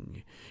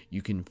being.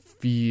 You can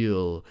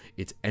feel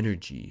its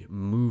energy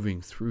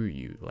moving through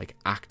you, like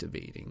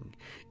activating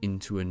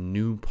into a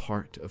new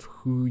part of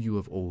who you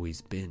have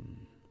always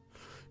been,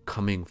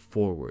 coming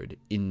forward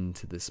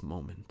into this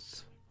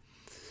moment.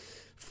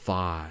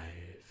 5,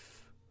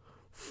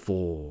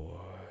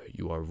 4,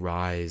 you are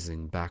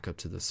rising back up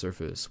to the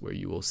surface where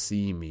you will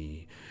see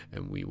me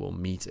and we will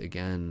meet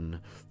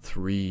again.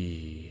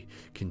 3,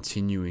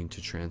 continuing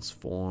to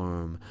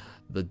transform.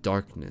 The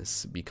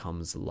darkness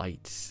becomes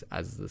light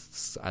as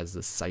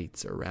the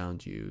sights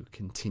around you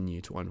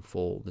continue to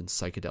unfold in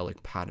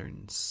psychedelic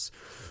patterns.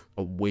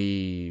 A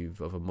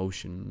wave of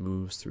emotion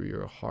moves through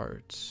your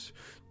heart.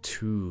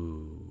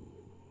 2,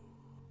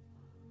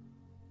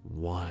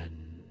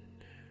 1.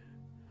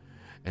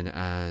 And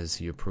as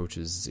he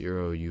approaches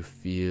 0, you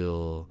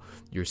feel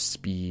your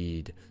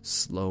speed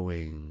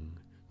slowing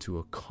to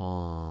a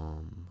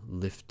calm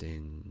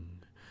lifting,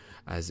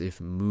 as if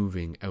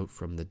moving out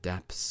from the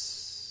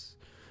depths.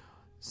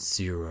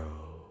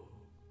 0.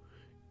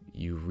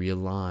 You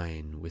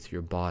realign with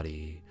your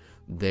body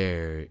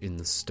there in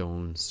the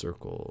stone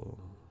circle.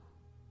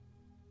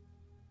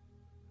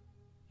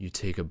 You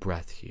take a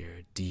breath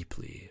here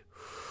deeply.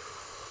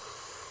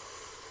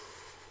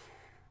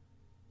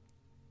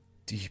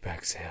 Deep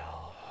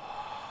exhale.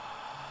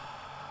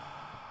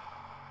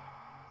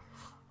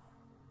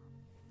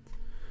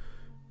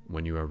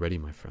 When you are ready,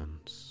 my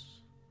friends,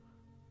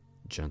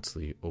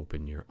 gently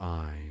open your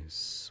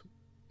eyes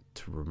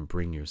to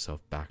bring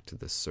yourself back to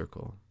this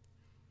circle.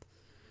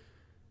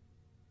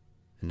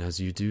 And as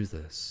you do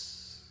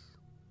this,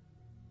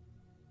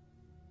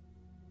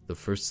 the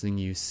first thing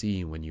you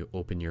see when you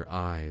open your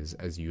eyes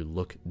as you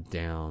look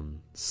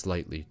down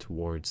slightly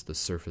towards the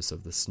surface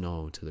of the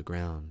snow to the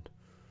ground,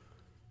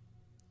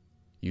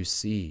 you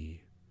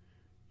see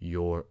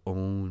your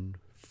own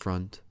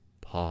front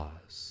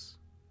paws.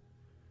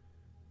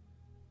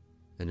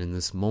 And in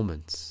this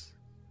moment,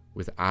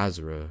 with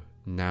Azra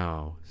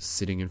now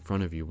sitting in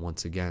front of you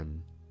once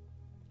again,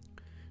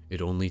 it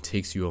only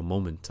takes you a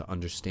moment to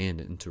understand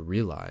and to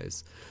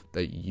realize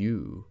that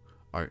you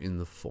are in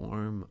the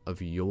form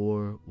of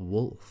your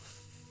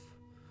wolf,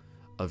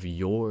 of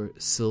your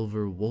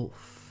silver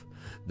wolf.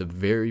 The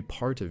very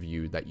part of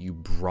you that you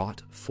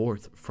brought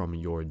forth from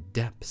your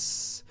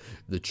depths,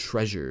 the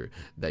treasure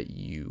that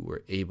you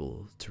were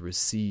able to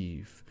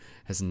receive,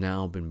 has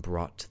now been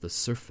brought to the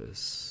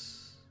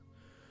surface.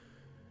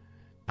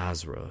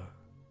 Azra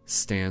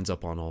stands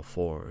up on all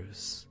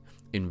fours,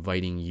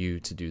 inviting you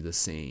to do the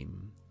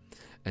same.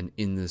 And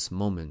in this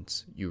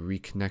moment, you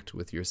reconnect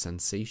with your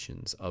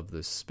sensations of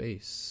this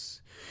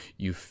space.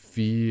 You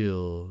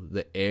feel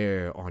the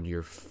air on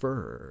your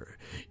fur.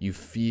 You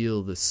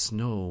feel the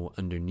snow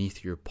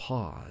underneath your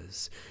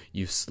paws.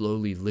 You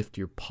slowly lift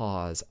your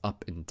paws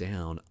up and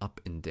down, up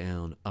and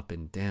down, up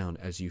and down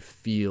as you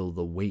feel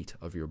the weight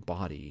of your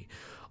body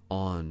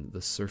on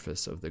the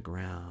surface of the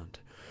ground.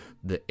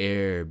 The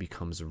air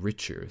becomes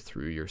richer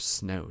through your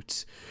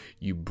snout.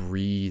 You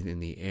breathe in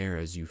the air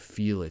as you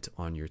feel it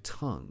on your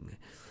tongue.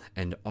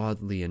 And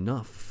oddly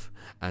enough,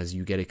 as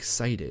you get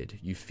excited,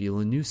 you feel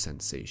a new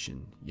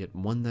sensation, yet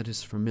one that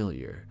is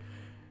familiar.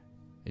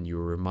 And you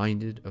are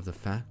reminded of the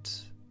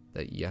fact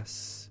that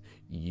yes,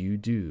 you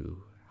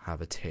do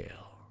have a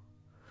tail.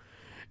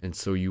 And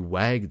so you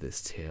wag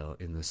this tail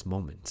in this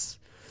moment.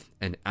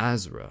 And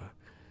Azra,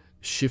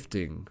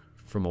 shifting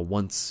from a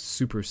once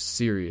super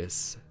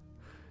serious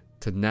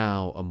to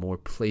now a more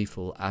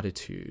playful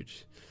attitude,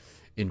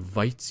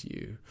 invites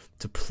you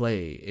to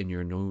play in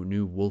your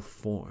new wolf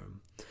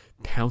form,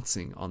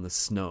 pouncing on the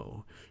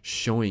snow,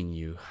 showing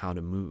you how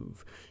to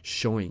move,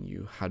 showing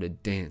you how to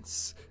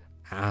dance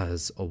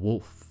as a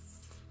wolf.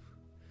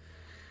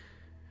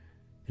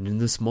 And in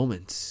this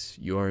moment,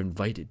 you are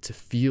invited to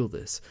feel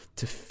this,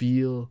 to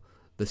feel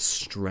the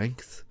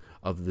strength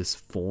of this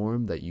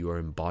form that you are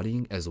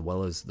embodying, as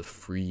well as the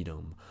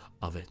freedom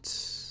of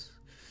it.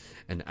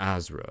 And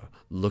Azra,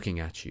 looking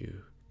at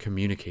you,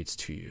 communicates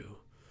to you,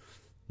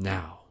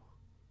 now,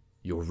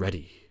 you're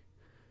ready.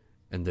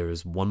 And there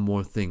is one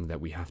more thing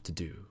that we have to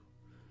do.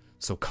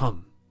 So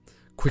come,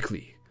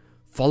 quickly,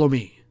 follow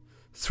me,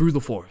 through the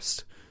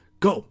forest,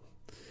 go!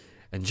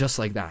 And just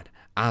like that,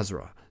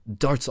 Azra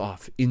darts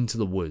off into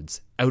the woods,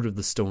 out of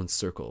the stone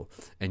circle,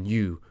 and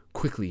you,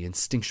 quickly,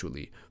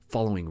 instinctually,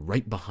 following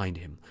right behind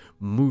him,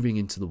 moving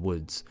into the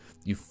woods.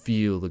 You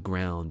feel the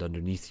ground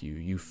underneath you.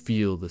 You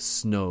feel the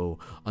snow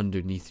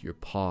underneath your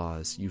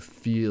paws. You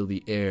feel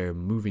the air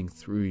moving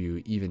through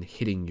you, even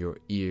hitting your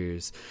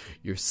ears,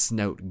 your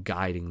snout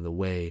guiding the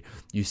way.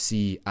 You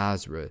see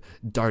Azra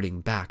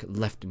darting back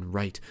left and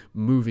right,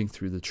 moving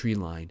through the tree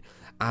line.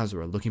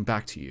 Azra looking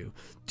back to you.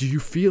 Do you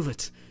feel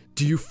it?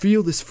 Do you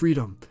feel this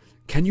freedom?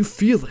 Can you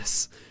feel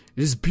this?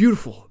 It is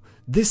beautiful.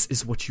 This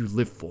is what you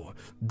live for.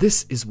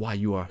 This is why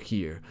you are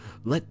here.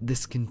 Let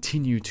this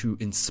continue to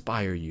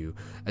inspire you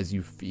as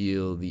you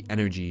feel the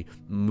energy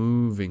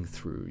moving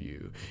through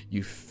you.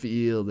 You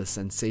feel the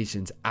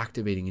sensations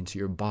activating into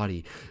your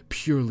body,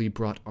 purely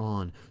brought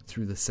on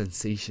through the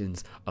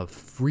sensations of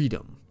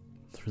freedom,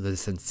 through the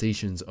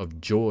sensations of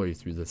joy,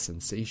 through the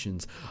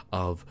sensations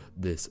of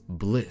this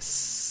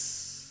bliss.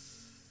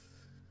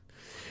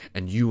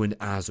 And you and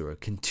Azra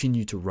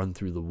continue to run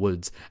through the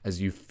woods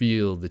as you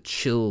feel the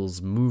chills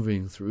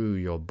moving through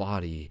your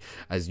body,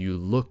 as you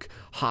look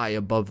high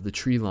above the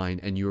tree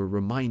line and you're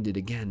reminded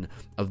again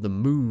of the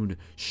moon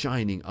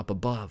shining up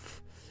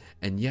above.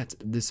 And yet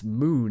this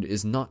moon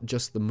is not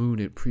just the moon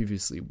it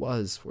previously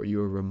was, for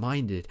you are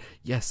reminded,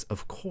 yes,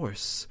 of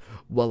course,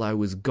 while I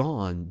was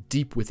gone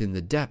deep within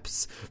the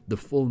depths, the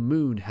full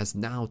moon has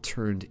now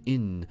turned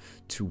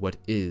into what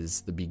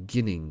is the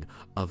beginning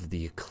of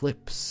the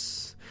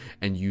eclipse.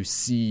 And you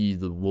see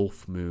the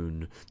wolf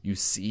moon, you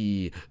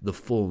see the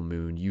full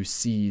moon, you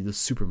see the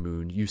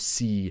supermoon, you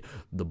see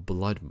the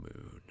blood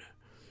moon,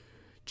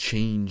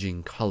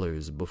 changing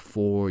colors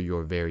before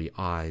your very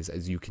eyes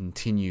as you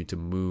continue to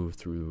move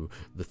through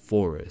the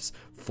forest,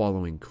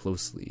 following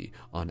closely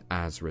on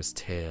Azra's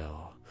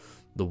tail.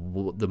 The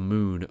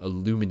moon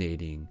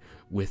illuminating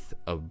with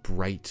a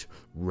bright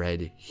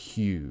red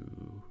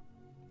hue.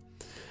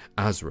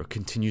 Azra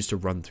continues to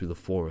run through the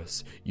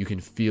forest. You can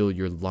feel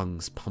your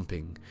lungs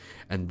pumping.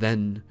 And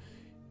then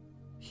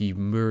he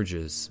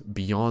merges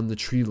beyond the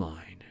tree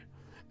line,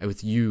 and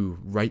with you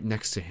right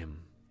next to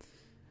him.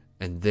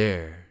 And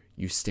there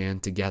you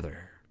stand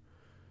together,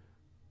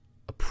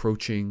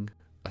 approaching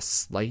a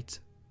slight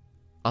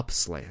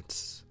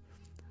upslant,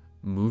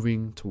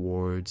 moving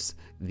towards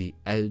the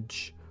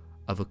edge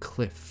of a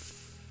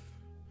cliff.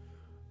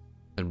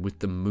 And with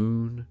the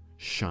moon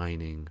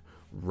shining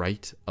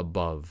right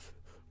above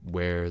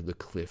where the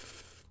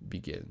cliff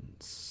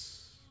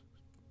begins.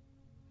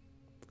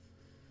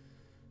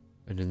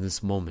 And in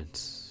this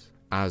moment,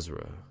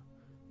 Azra,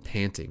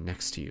 panting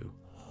next to you,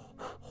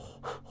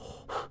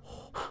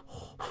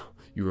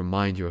 you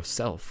remind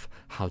yourself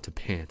how to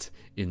pant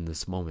in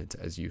this moment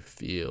as you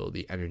feel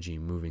the energy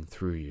moving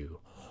through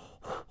you.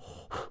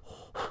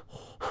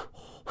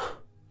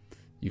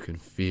 You can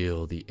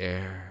feel the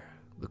air,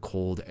 the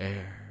cold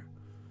air,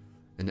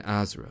 and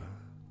Azra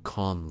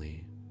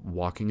calmly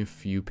walking a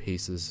few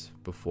paces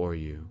before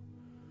you,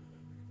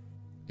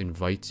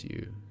 invites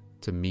you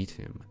to meet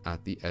him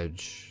at the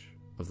edge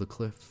of the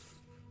cliff.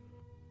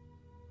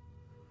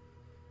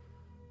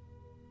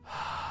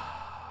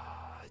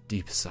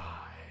 Deep sigh.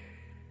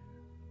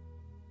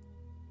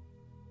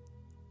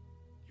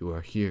 You are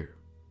here.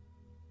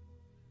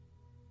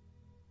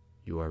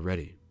 You are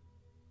ready.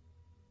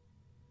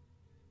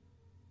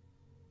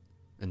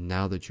 And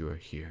now that you are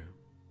here,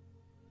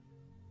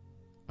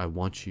 I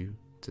want you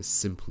to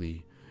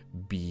simply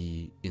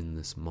be in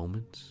this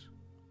moment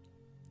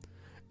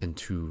and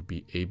to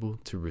be able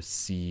to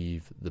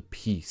receive the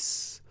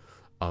peace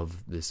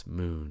of this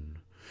moon,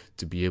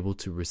 to be able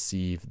to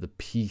receive the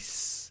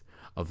peace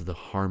of the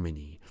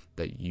harmony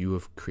that you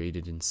have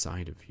created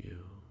inside of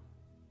you.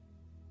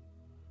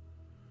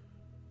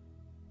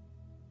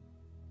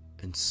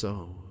 And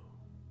so,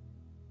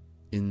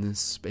 in this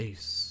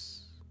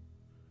space,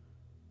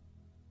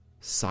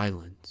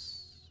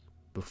 silence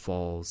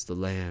befalls the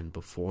land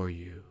before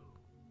you.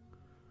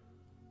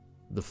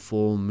 The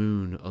full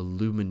moon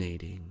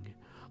illuminating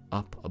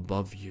up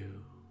above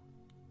you.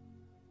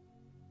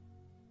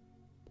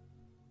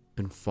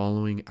 And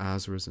following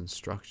Azra's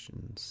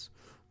instructions,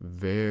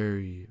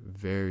 very,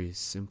 very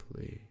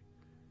simply,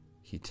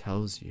 he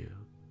tells you,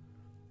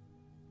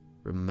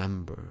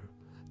 remember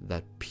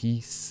that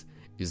peace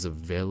is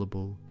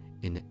available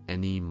in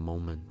any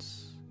moment.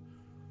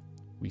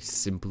 We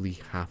simply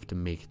have to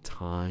make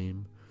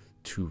time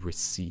to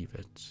receive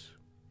it.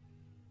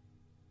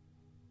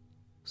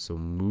 So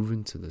move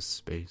into this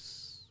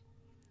space.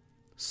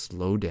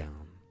 Slow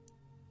down.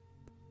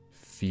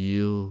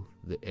 Feel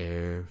the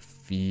air,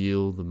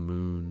 feel the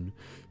moon,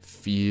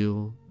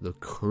 feel the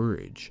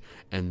courage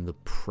and the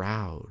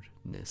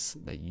proudness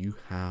that you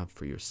have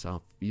for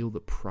yourself. Feel the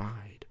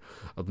pride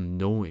of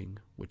knowing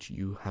what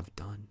you have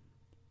done.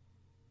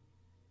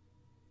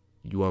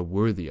 You are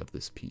worthy of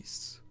this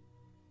peace.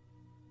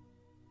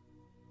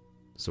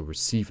 So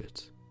receive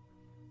it.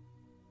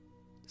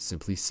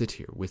 Simply sit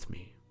here with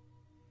me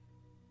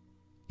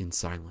in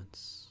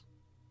silence.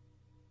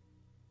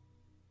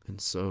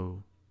 And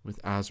so, with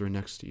Azra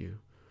next to you,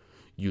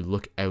 you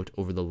look out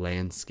over the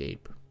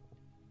landscape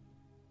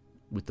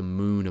with the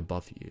moon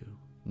above you,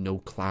 no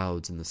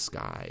clouds in the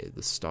sky,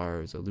 the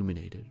stars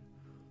illuminated.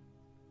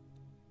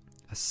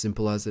 As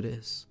simple as it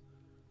is,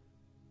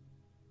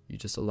 you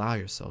just allow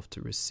yourself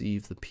to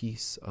receive the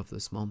peace of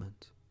this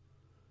moment.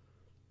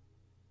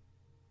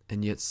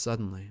 And yet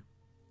suddenly,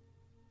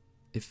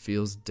 it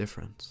feels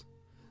different.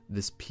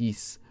 This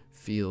peace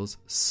feels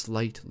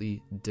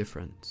slightly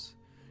different.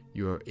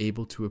 You are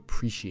able to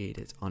appreciate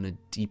it on a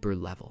deeper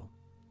level.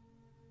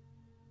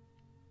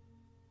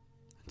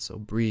 And so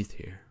breathe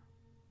here.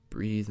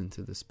 Breathe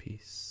into this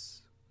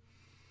peace.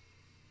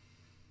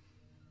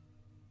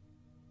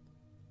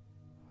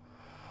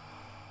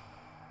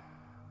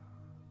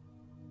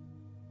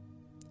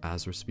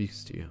 Azra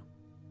speaks to you.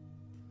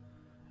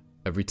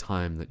 Every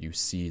time that you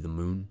see the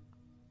moon,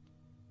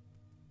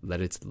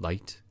 let its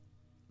light,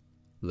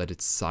 let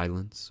its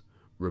silence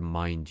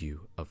remind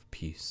you of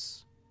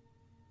peace.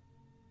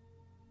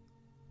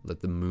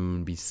 Let the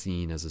moon be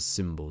seen as a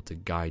symbol to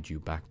guide you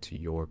back to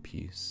your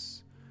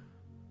peace,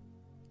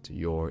 to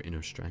your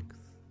inner strength.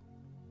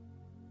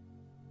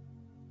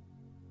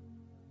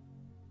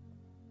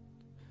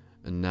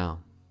 And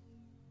now,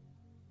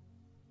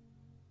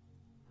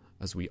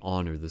 as we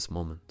honor this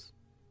moment,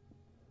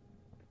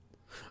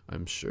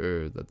 I'm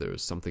sure that there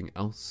is something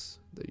else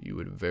that you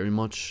would very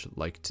much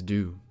like to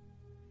do.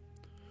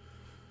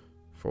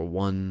 For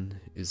one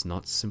is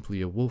not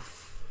simply a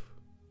wolf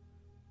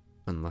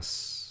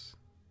unless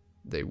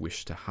they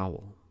wish to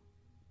howl.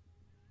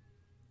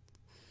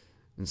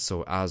 And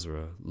so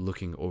Azra,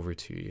 looking over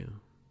to you,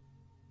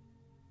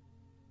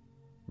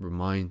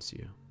 reminds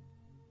you,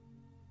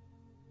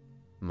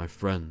 my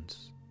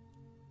friends,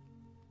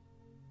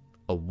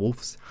 a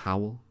wolf's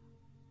howl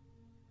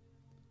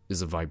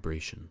is a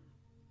vibration.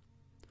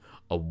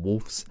 A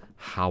wolf's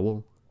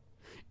howl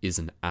is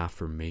an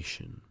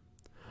affirmation,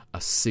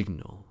 a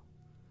signal,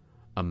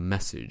 a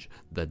message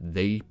that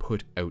they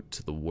put out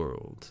to the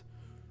world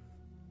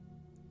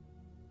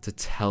to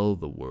tell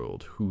the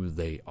world who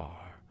they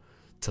are,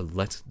 to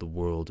let the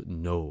world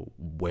know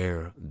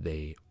where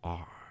they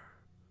are.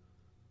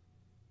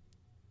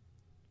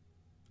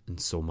 And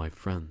so, my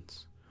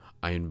friends,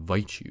 I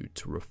invite you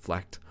to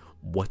reflect,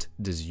 what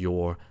does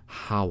your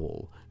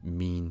howl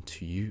mean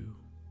to you?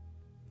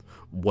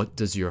 What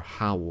does your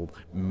howl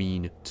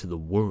mean to the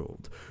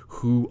world?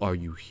 Who are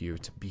you here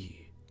to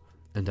be?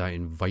 And I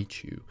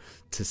invite you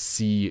to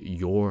see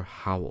your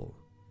howl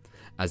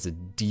as a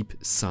deep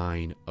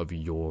sign of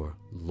your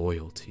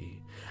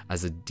loyalty,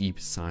 as a deep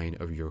sign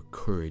of your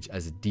courage,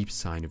 as a deep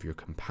sign of your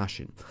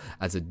compassion,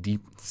 as a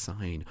deep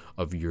sign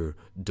of your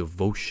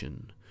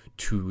devotion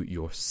to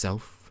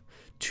yourself,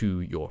 to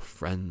your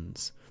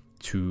friends,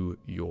 to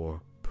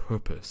your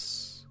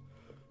purpose,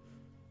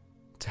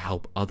 to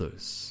help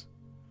others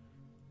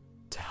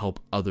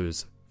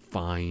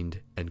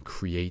find and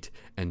create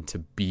and to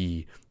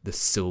be the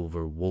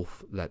silver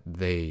wolf that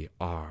they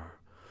are,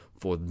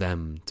 for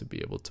them to be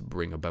able to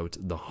bring about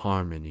the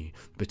harmony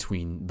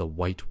between the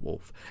white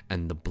wolf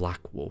and the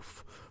black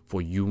wolf.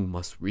 For you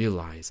must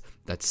realize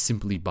that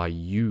simply by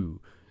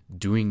you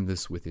doing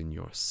this within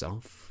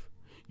yourself,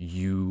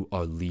 you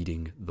are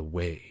leading the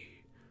way.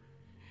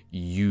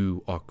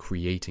 You are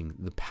creating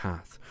the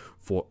path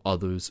for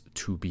others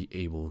to be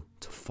able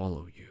to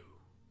follow you.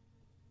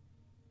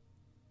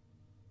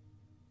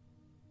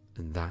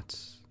 And that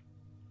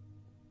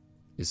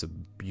is a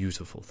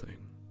beautiful thing.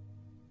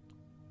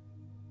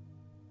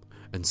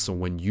 And so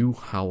when you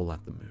howl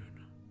at the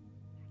moon,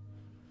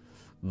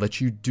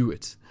 let you do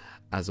it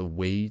as a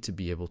way to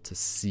be able to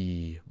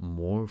see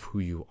more of who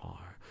you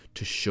are,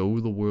 to show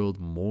the world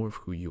more of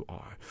who you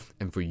are,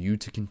 and for you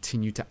to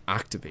continue to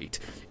activate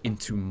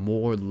into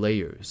more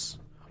layers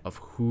of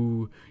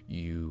who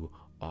you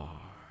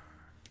are.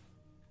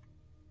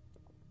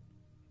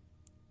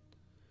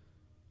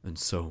 And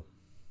so,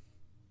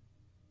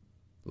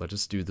 let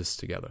us do this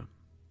together.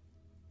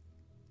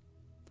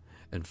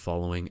 And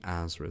following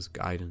Azra's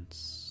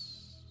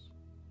guidance,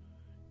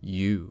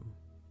 you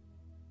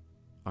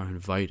are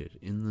invited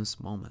in this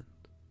moment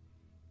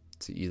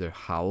to either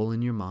howl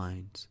in your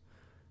mind,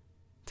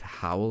 to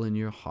howl in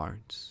your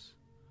heart,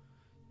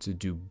 to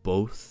do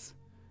both,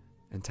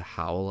 and to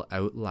howl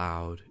out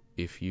loud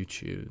if you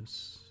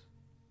choose.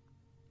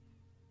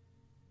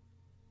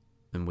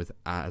 And with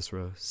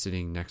Azra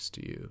sitting next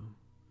to you,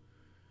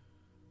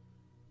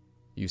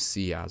 you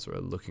see Azra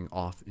looking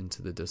off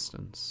into the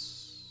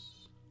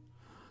distance,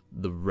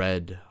 the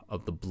red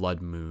of the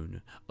blood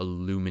moon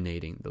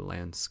illuminating the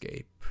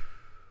landscape,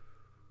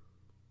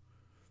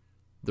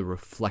 the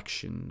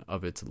reflection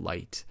of its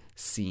light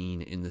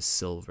seen in the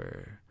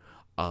silver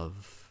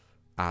of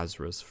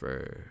Azra's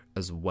fur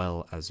as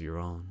well as your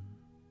own.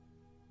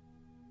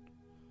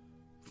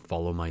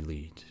 Follow my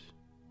lead.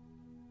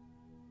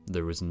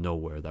 There is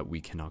nowhere that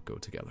we cannot go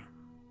together.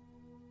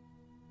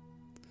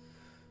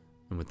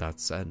 And with that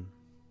said,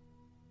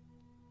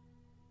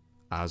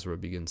 Azra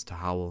begins to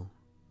howl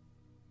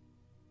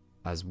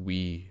as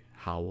we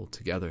howl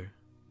together.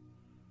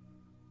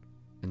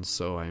 And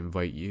so I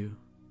invite you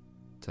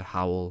to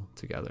howl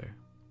together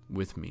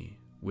with me,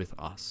 with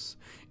us,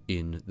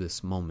 in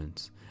this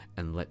moment,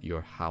 and let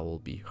your howl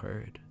be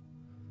heard.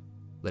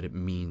 Let it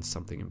mean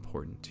something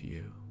important to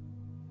you.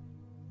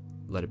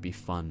 Let it be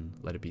fun.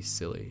 Let it be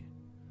silly.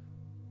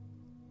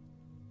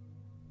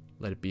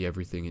 Let it be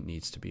everything it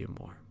needs to be and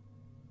more.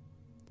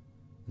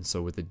 And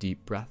so with a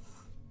deep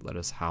breath, let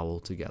us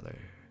howl together.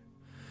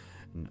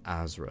 And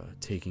Azra,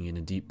 taking in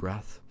a deep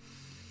breath,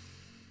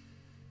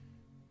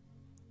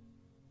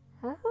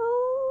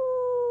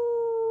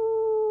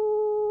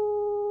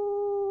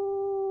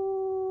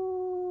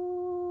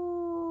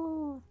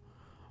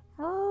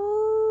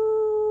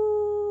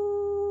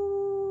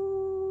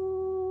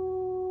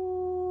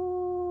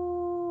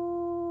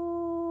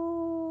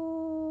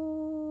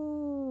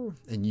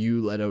 and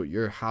you let out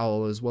your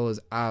howl as well as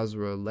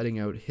Azra letting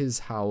out his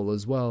howl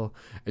as well,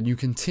 and you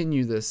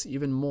continue this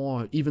even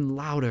more, even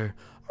louder.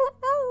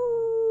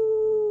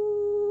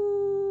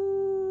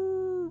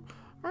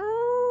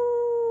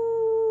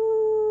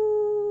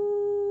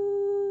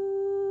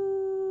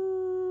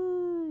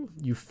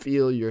 You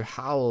feel your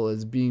howl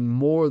as being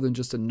more than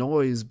just a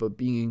noise, but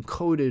being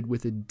encoded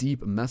with a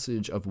deep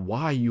message of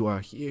why you are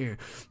here,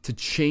 to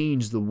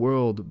change the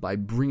world by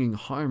bringing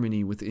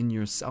harmony within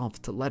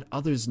yourself, to let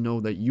others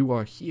know that you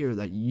are here,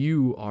 that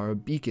you are a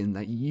beacon,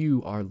 that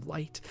you are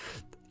light,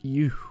 that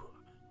you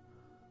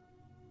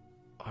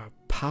are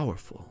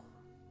powerful,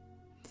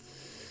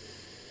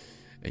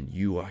 and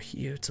you are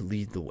here to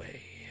lead the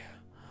way.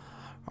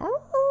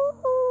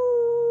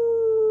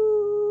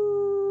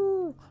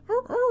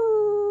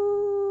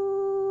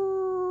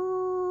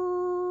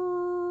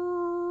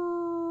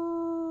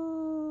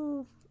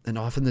 And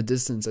off in the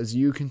distance, as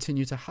you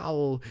continue to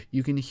howl,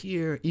 you can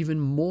hear even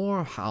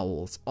more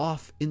howls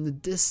off in the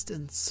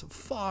distance,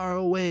 far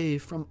away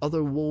from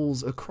other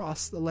wolves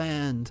across the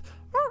land.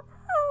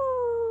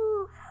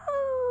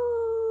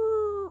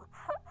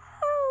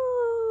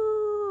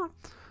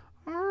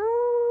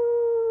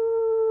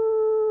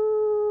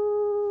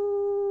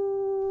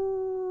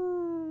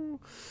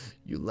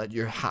 You let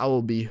your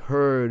howl be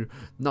heard,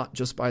 not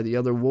just by the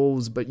other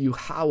wolves, but you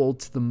howl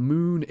to the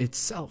moon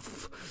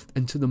itself,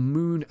 and to the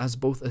moon as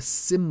both a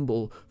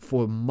symbol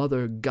for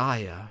Mother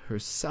Gaia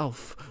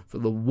herself, for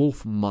the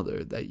wolf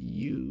mother that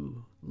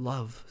you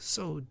love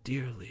so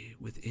dearly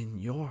within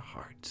your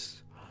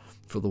heart.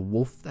 For the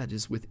wolf that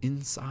is within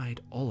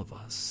inside all of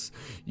us.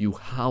 You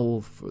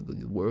howl for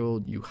the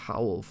world, you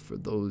howl for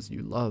those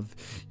you love,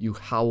 you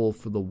howl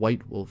for the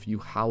white wolf, you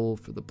howl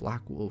for the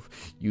black wolf.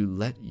 You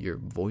let your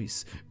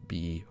voice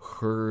be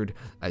heard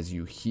as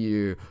you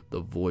hear the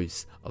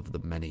voice of the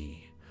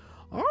many.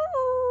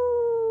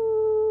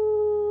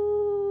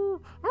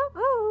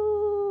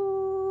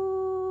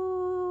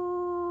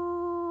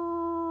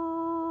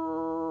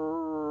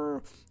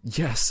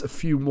 Yes, a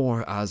few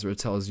more, Azra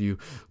tells you.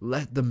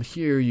 Let them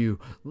hear you.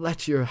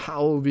 Let your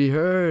howl be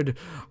heard.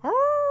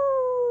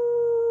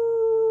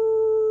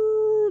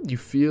 You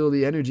feel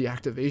the energy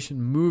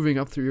activation moving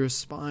up through your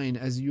spine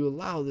as you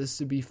allow this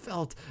to be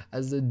felt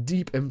as a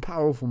deep and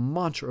powerful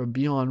mantra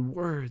beyond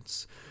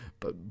words,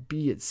 but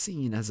be it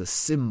seen as a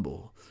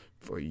symbol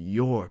for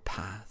your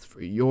path,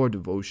 for your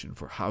devotion,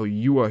 for how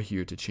you are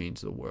here to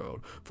change the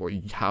world, for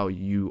how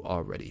you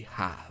already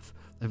have,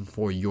 and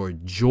for your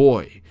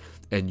joy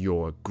and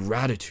your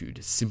gratitude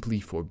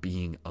simply for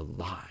being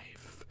alive.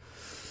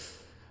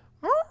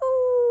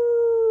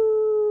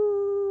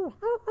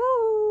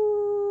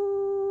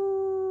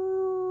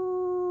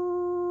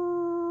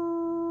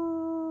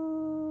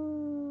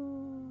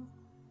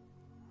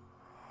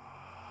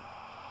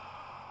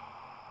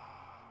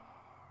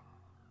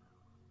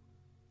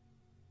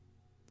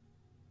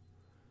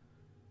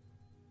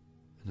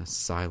 And a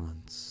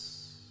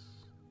silence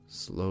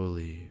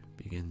slowly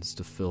begins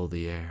to fill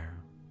the air.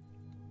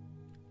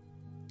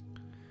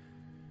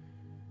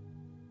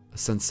 A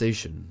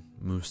sensation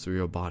moves through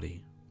your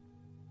body.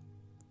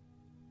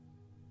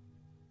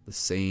 The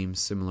same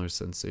similar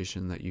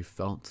sensation that you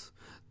felt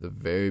the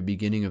very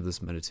beginning of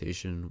this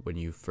meditation when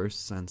you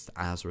first sensed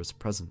Azra's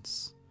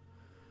presence.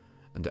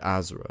 And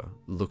Azra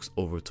looks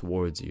over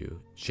towards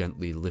you,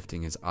 gently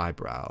lifting his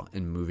eyebrow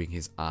and moving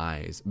his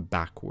eyes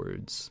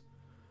backwards.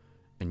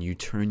 And you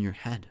turn your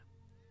head,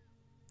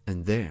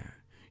 and there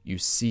you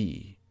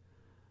see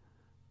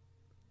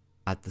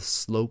at the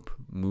slope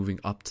moving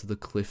up to the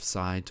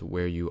cliffside to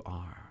where you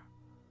are,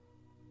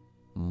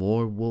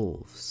 more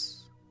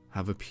wolves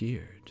have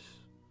appeared.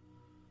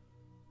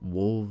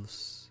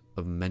 Wolves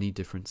of many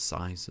different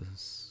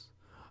sizes,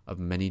 of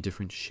many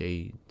different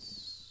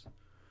shades,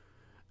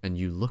 and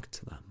you look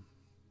to them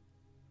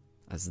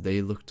as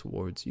they look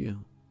towards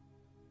you.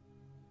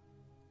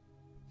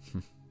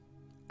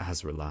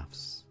 Azra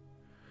laughs.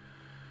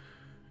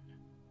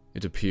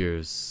 It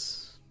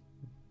appears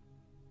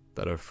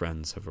that our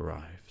friends have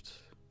arrived,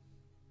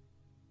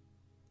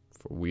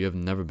 for we have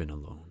never been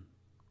alone.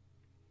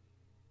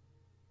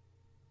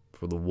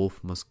 For the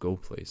wolf must go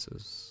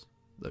places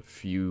that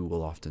few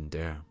will often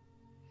dare,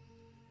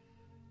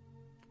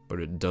 but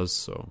it does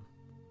so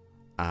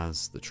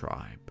as the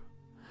tribe,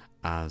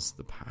 as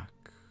the pack.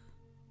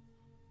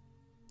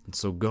 And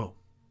so go.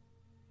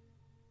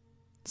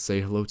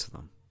 Say hello to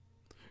them.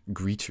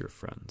 Greet your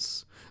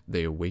friends.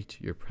 They await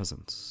your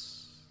presence.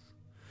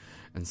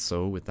 And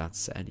so, with that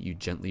said, you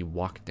gently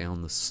walk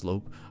down the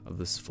slope of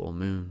this full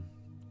moon,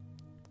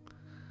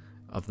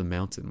 of the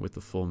mountain with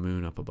the full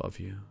moon up above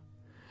you.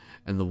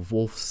 And the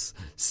wolves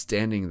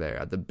standing there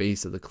at the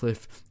base of the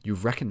cliff, you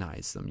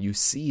recognize them. You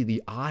see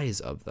the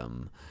eyes of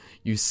them.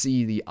 You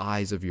see the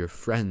eyes of your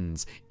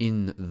friends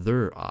in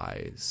their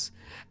eyes.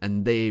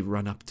 And they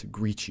run up to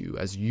greet you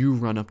as you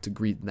run up to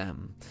greet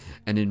them.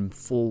 And in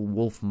full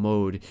wolf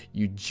mode,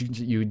 you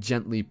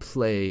gently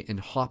play and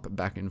hop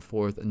back and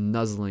forth,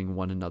 nuzzling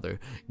one another,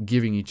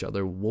 giving each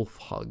other wolf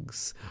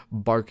hugs,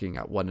 barking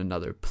at one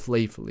another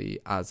playfully,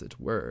 as it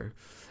were.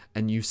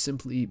 And you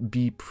simply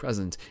be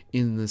present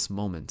in this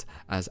moment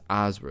as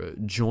Azra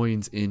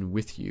joins in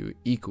with you,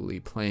 equally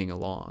playing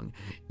along,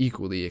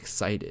 equally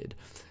excited.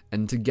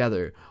 And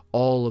together,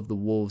 all of the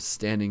wolves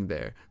standing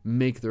there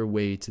make their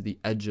way to the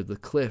edge of the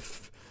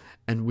cliff,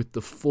 and with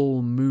the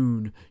full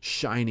moon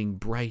shining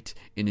bright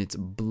in its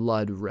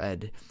blood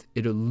red,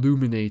 it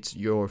illuminates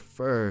your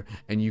fur,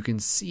 and you can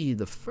see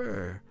the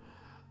fur.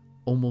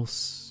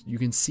 You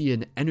can see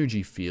an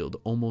energy field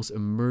almost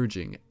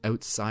emerging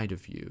outside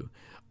of you.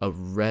 A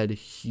red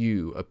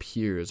hue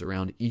appears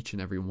around each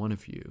and every one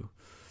of you.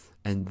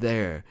 And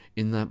there,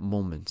 in that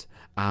moment,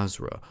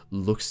 Azra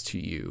looks to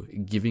you,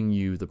 giving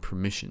you the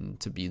permission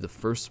to be the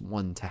first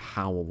one to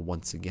howl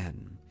once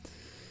again,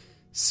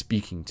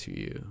 speaking to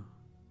you.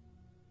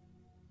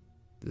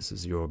 This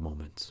is your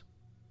moment.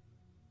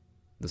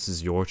 This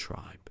is your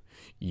tribe.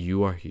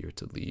 You are here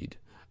to lead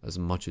as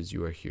much as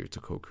you are here to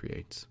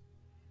co-create.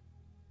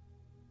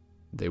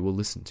 They will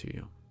listen to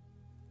you.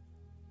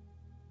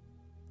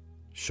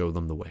 Show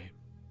them the way.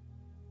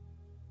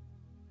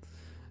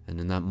 And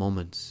in that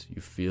moment,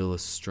 you feel a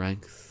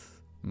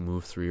strength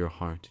move through your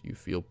heart. You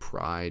feel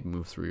pride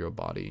move through your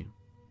body.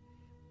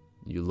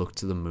 You look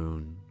to the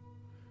moon.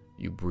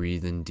 You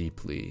breathe in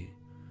deeply.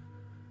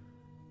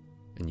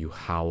 And you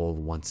howl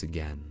once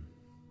again.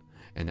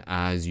 And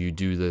as you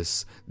do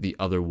this, the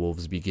other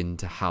wolves begin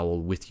to howl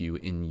with you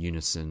in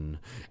unison.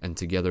 And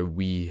together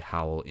we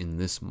howl in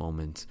this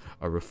moment,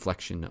 a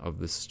reflection of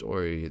this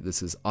story.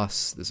 This is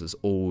us. This has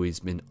always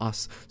been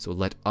us. So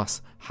let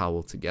us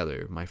howl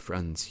together, my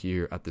friends,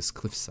 here at this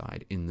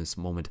cliffside in this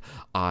moment.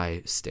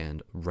 I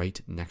stand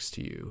right next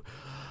to you.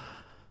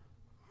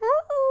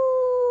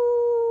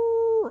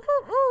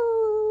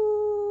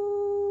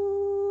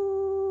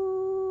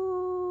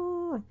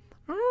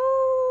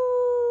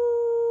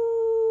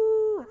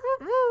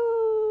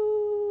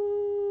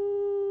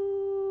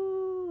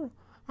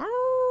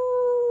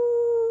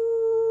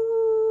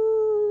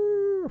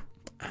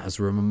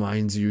 Azra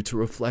reminds you to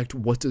reflect,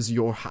 what does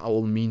your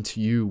howl mean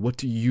to you? What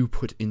do you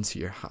put into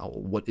your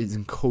howl? What is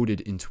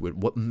encoded into it?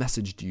 What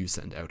message do you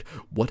send out?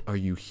 What are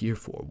you here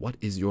for? What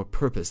is your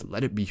purpose?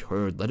 Let it be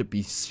heard. Let it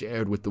be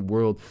shared with the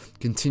world.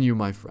 Continue,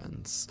 my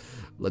friends.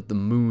 Let the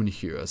moon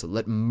hear us.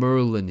 Let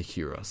Merlin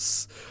hear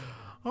us.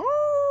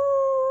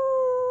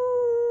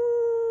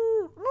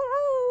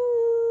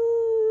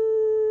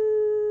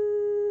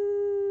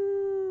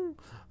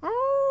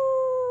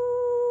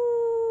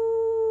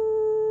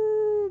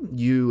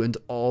 You and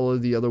all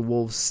of the other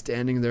wolves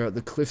standing there at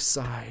the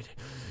cliffside.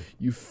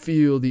 You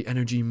feel the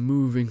energy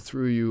moving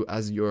through you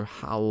as your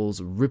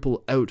howls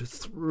ripple out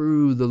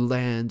through the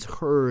land,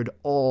 heard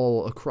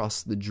all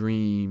across the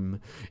dream,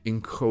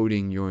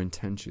 encoding your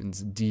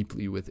intentions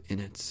deeply within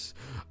it.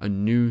 A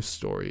new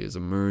story is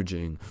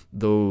emerging,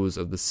 those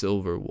of the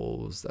silver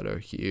wolves that are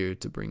here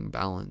to bring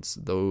balance,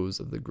 those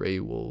of the gray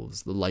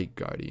wolves, the light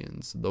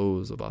guardians,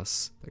 those of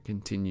us that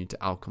continue to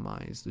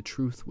alchemize the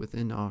truth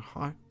within our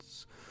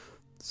hearts,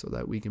 so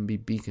that we can be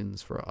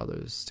beacons for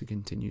others to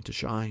continue to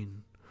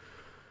shine.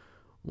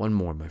 One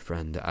more, my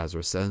friend,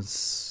 Azra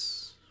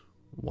says.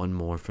 One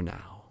more for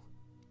now.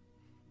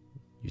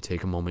 You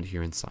take a moment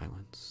here in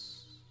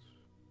silence.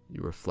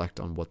 You reflect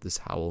on what this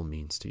howl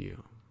means to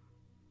you.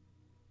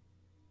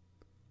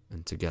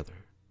 And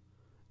together,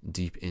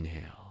 deep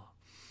inhale.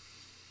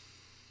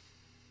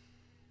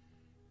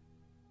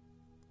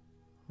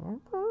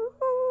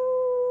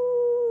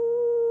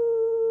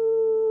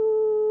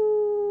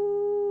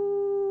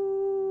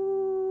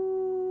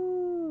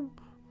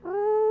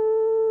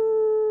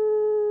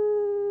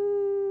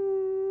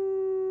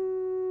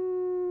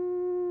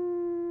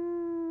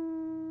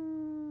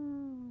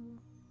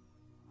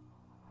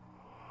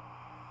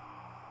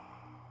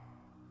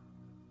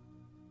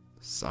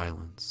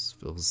 Silence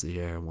fills the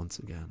air once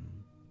again.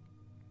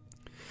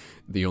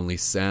 The only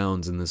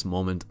sounds in this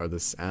moment are the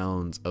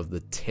sounds of the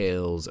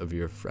tails of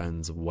your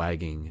friends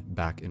wagging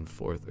back and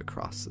forth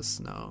across the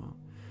snow.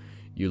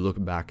 You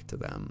look back to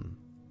them.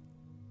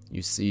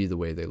 You see the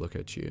way they look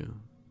at you.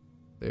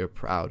 They are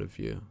proud of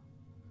you,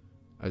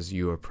 as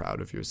you are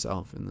proud of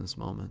yourself in this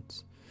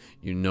moment.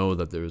 You know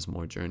that there is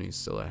more journey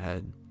still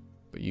ahead,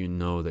 but you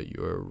know that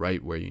you are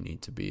right where you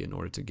need to be in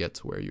order to get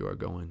to where you are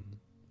going.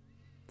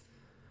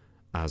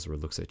 Azra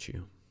looks at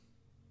you.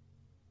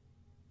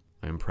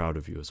 I am proud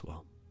of you as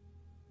well.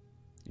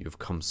 You have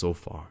come so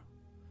far.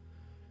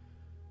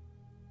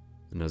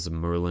 And as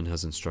Merlin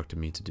has instructed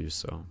me to do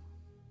so,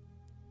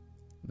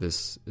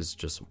 this is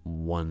just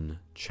one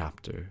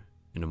chapter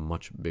in a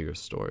much bigger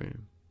story.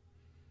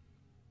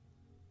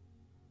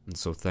 And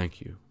so thank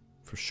you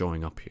for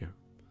showing up here.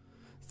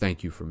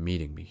 Thank you for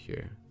meeting me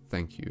here.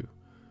 Thank you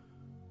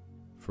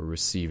for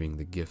receiving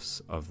the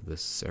gifts of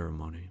this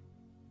ceremony.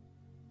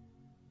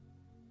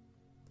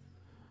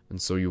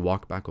 And so you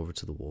walk back over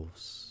to the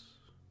wolves.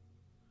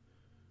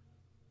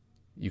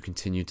 You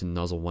continue to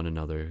nuzzle one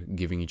another,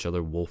 giving each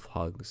other wolf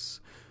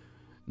hugs,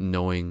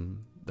 knowing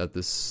that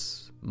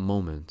this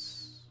moment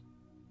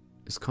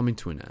is coming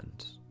to an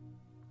end.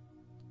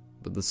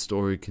 But the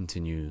story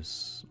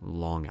continues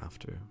long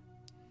after.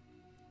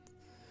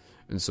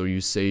 And so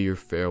you say your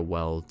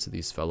farewell to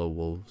these fellow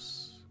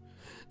wolves,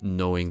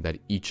 knowing that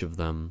each of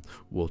them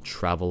will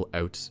travel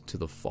out to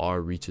the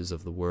far reaches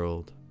of the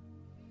world,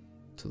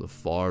 to the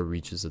far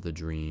reaches of the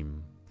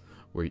dream,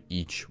 where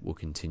each will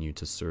continue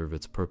to serve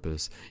its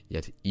purpose,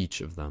 yet each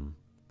of them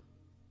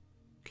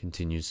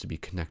continues to be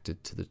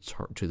connected to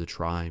the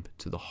tribe,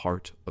 to the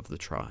heart of the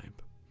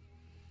tribe.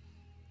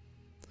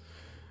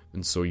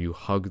 And so you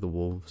hug the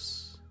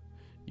wolves,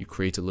 you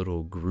create a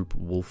little group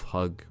wolf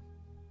hug,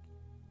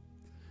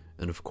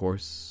 and of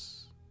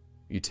course,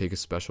 you take a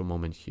special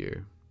moment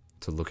here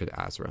to look at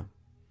Azra.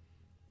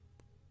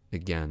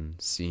 Again,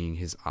 seeing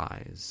his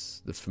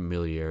eyes, the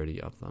familiarity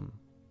of them.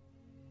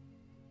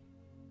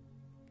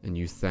 And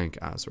you thank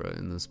Azra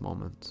in this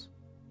moment,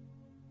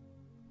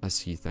 as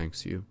he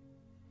thanks you.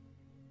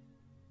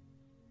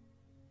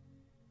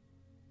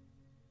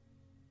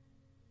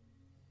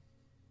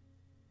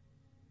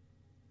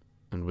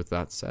 And with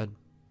that said,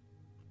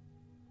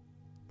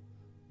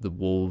 the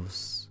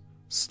wolves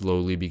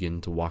slowly begin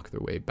to walk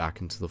their way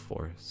back into the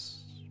forest.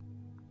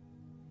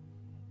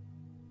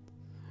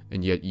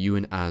 And yet you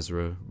and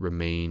Azra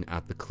remain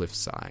at the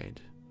cliffside,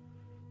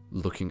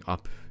 looking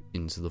up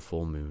into the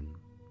full moon.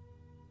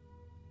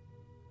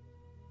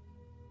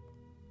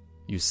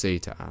 You say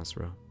to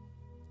Azra,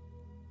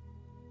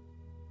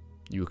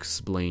 you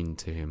explain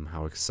to him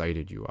how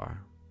excited you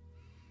are,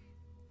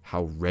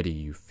 how ready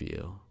you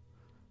feel,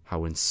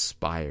 how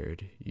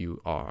inspired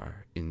you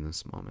are in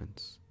this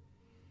moment.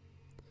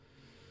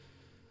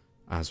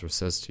 Azra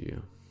says to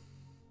you,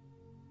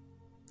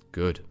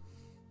 good.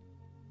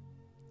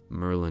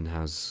 Merlin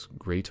has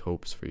great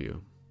hopes for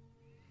you,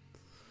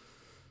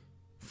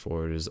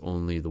 for it is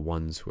only the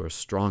ones who are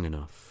strong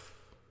enough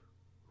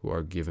who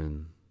are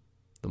given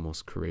the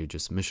most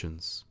courageous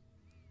missions.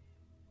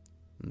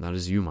 And that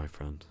is you, my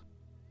friend.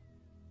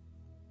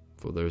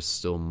 For there is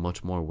still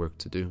much more work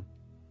to do.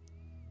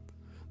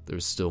 There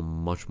is still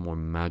much more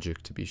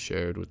magic to be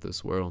shared with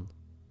this world.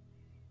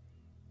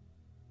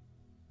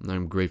 And I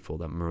am grateful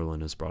that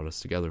Merlin has brought us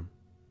together.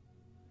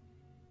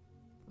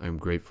 I am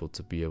grateful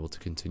to be able to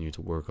continue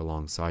to work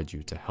alongside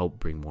you to help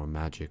bring more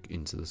magic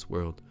into this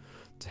world,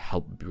 to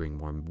help bring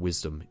more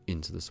wisdom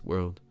into this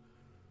world.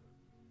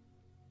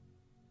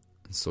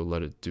 And so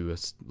let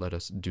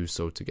us do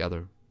so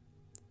together,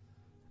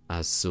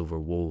 as silver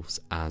wolves,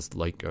 as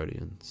light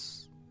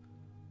guardians.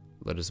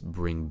 Let us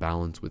bring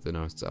balance within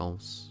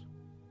ourselves,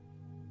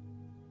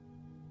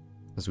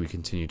 as we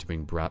continue to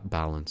bring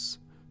balance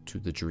to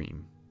the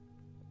dream.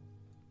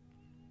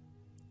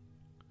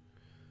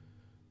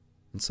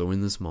 And so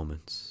in this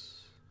moment,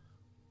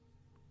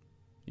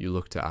 you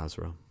look to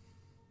Azra,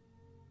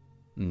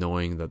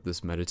 knowing that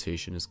this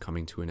meditation is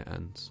coming to an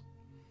end.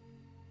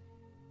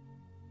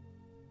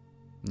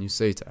 And you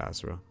say to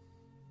Azra,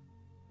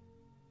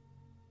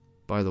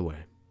 by the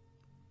way,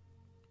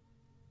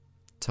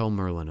 tell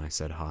Merlin I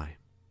said hi.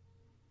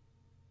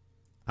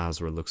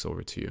 Azra looks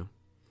over to you,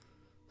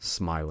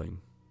 smiling,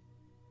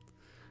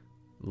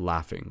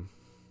 laughing.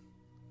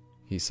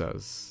 He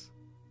says,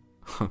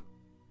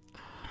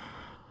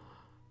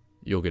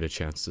 you'll get a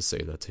chance to say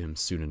that to him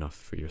soon enough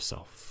for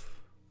yourself.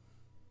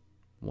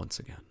 Once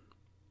again.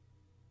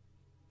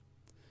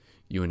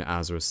 You and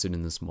Azra sit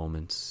in this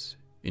moment,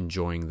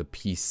 enjoying the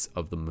peace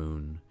of the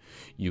moon.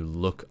 You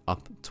look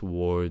up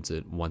towards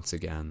it once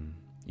again.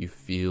 You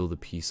feel the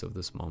peace of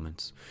this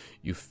moment.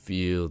 You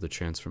feel the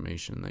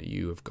transformation that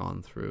you have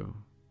gone through.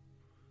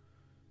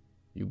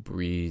 You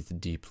breathe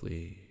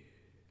deeply.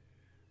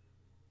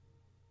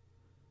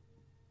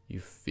 You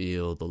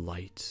feel the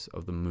light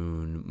of the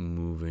moon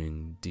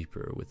moving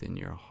deeper within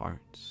your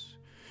heart.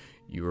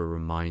 You are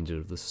reminded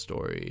of the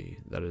story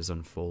that is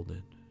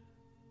unfolded.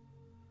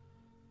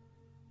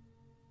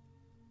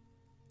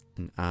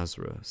 And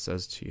Azra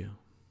says to you,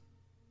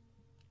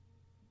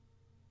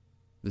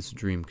 this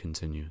dream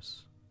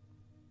continues.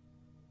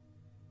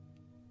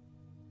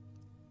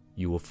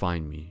 You will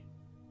find me.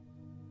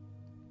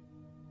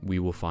 We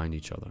will find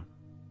each other.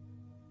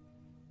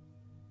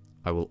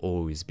 I will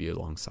always be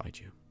alongside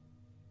you.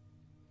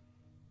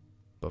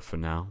 But for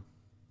now,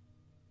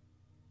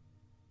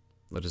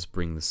 let us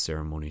bring this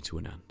ceremony to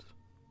an end.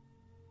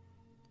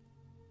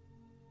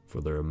 For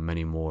there are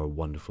many more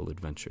wonderful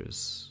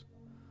adventures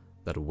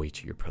that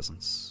await your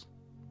presence,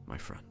 my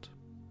friend.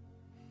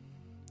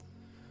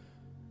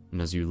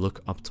 And as you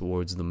look up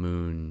towards the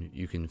moon,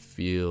 you can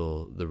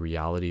feel the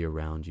reality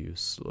around you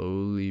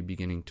slowly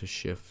beginning to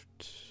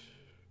shift,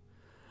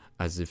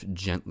 as if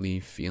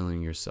gently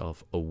feeling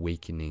yourself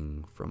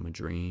awakening from a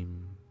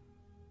dream.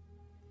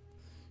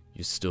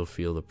 You still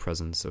feel the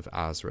presence of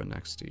Azra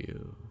next to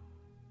you,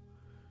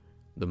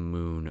 the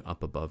moon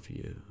up above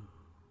you,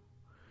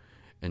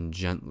 and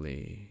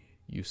gently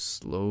you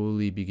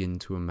slowly begin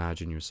to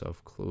imagine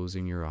yourself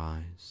closing your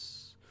eyes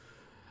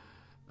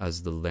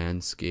as the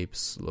landscape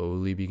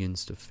slowly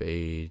begins to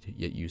fade,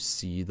 yet you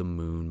see the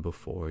moon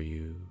before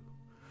you,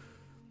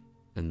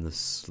 and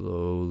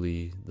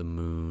slowly the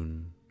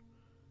moon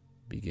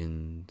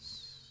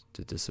begins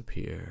to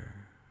disappear.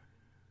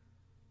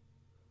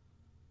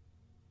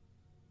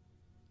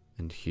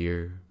 And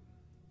here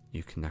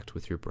you connect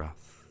with your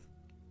breath.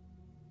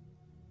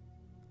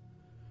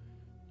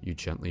 You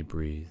gently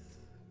breathe,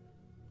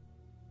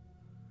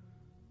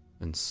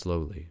 and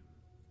slowly,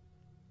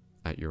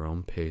 at your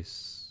own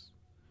pace,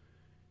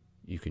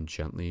 you can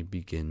gently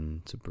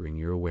begin to bring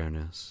your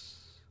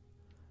awareness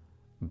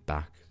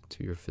back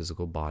to your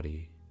physical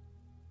body,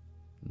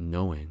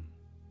 knowing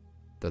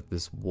that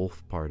this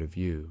wolf part of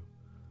you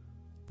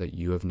that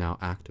you have now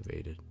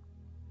activated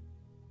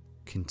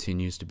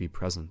continues to be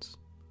present,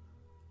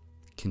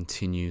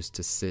 continues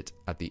to sit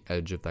at the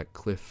edge of that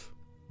cliff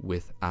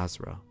with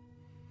Azra,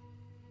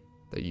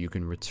 that you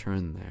can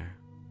return there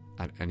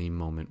at any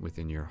moment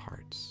within your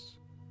hearts.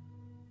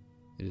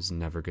 It is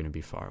never going to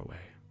be far away.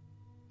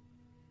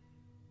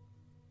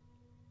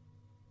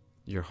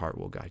 Your heart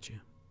will guide you.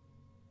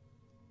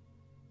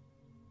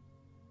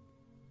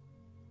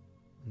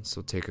 And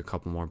so take a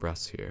couple more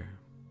breaths here.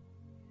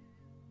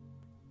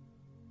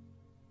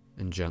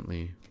 And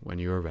gently, when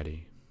you are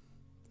ready,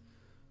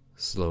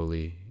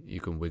 slowly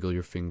you can wiggle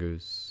your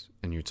fingers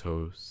and your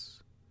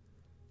toes.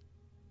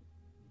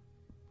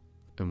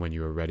 And when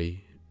you are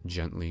ready,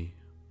 gently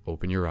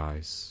open your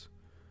eyes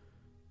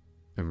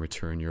and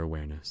return your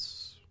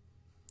awareness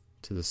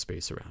to the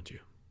space around you.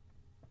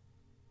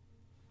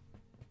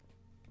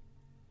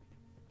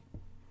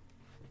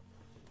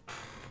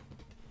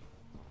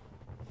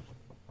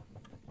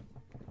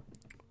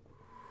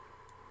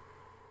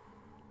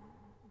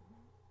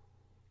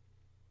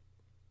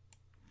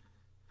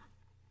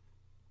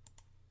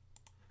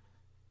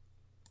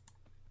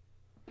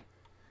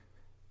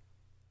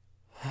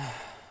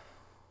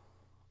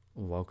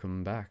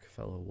 Welcome back,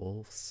 fellow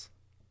wolves.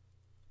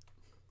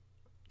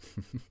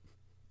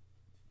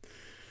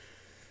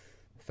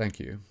 Thank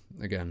you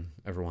again,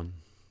 everyone,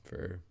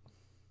 for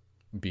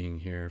being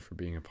here, for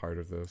being a part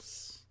of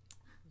this,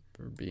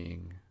 for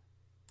being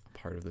a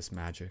part of this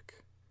magic.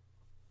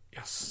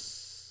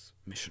 Yes,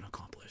 mission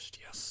accomplished.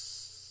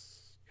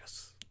 Yes,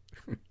 yes.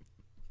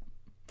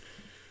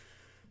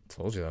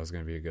 Told you that was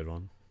going to be a good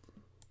one.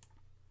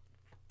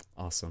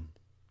 Awesome.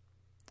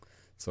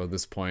 So at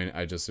this point,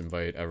 I just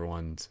invite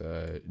everyone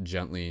to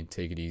gently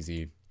take it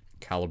easy,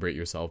 calibrate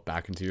yourself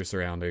back into your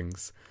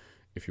surroundings.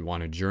 If you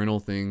want to journal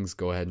things,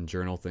 go ahead and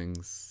journal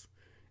things.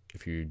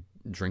 If you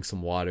drink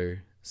some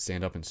water,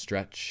 stand up and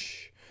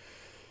stretch.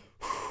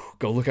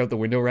 Go look out the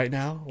window right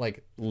now.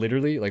 Like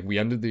literally, like we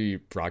ended the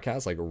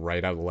broadcast like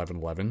right at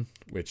 11:11,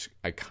 which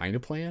I kind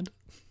of planned.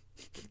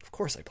 Of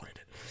course I planned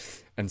it.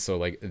 And so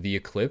like the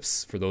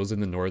eclipse for those in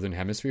the northern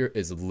hemisphere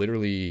is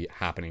literally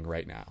happening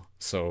right now.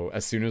 So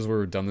as soon as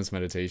we're done this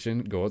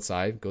meditation, go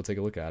outside, go take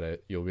a look at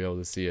it. You'll be able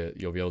to see it.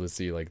 You'll be able to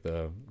see like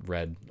the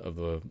red of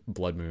the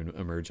blood moon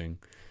emerging,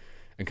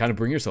 and kind of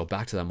bring yourself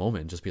back to that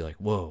moment. Just be like,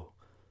 whoa,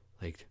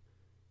 like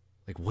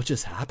what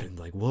just happened?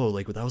 Like, whoa,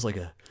 like that was like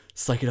a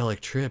psychedelic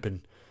trip,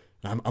 and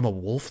I'm a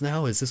wolf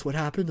now. Is this what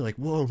happened? Like,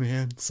 whoa,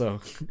 man.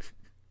 So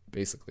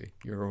basically,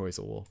 you're always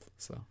a wolf.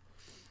 So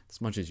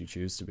as much as you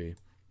choose to be.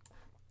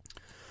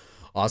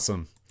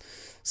 Awesome.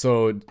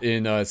 So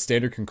in a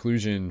standard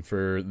conclusion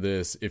for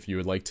this, if you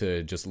would like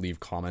to just leave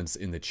comments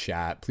in the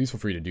chat, please feel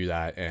free to do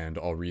that, and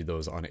I'll read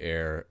those on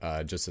air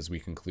just as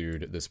we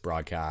conclude this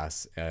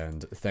broadcast.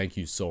 And thank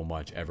you so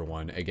much,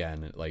 everyone.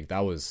 Again, like that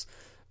was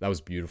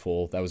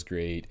beautiful. That was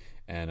great.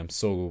 And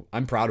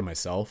I'm proud of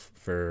myself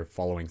for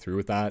following through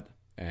with that.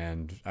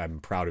 And I'm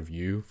proud of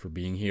you for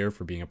being here,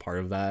 for being a part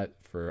of that,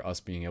 for us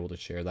being able to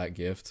share that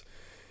gift.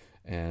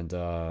 And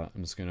I'm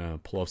just gonna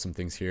pull up some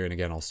things here, and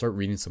again I'll start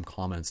reading some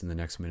comments in the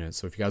next minute,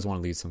 so if you guys want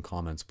to leave some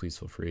comments, please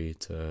feel free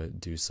to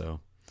do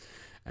so,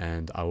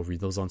 and I will read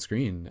those on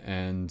screen.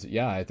 And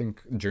yeah, I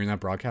think during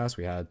that broadcast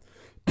we had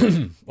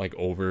like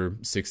over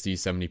 60,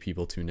 70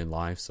 people tuned in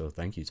live. So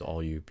thank you to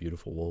all you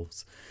beautiful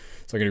wolves.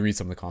 So I'm going to read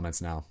some of the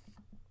comments now.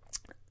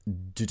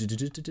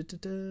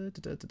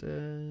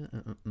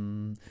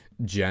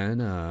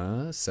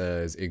 Jenna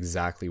says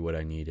exactly what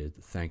I needed.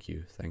 Thank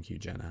you,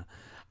 Jenna.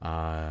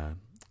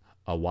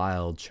 A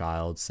Wild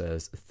Child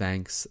says,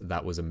 thanks,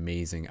 that was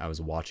amazing. I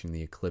was watching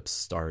the eclipse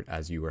start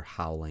as you were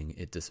howling,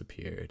 it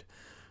disappeared.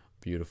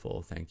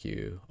 Beautiful. Thank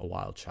you, A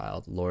Wild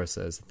Child. Laura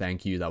says,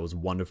 thank you. That was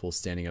wonderful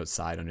standing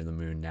outside under the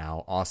moon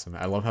now. Awesome.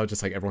 I love how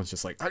just like everyone's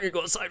just like, I can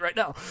go outside right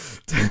now.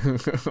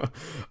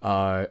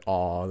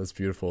 Oh, that's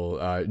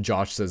beautiful.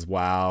 Josh says,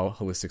 wow.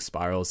 Holistic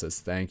Spiral says,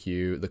 thank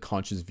you. The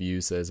Conscious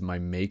View says, my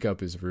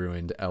makeup is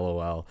ruined.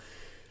 LOL.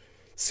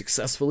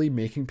 Successfully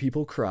making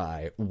people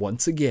cry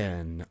once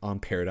again on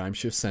Paradigm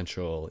Shift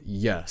Central.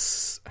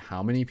 Yes.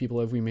 How many people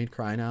have we made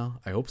cry now?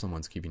 I hope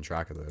someone's keeping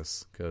track of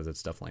this because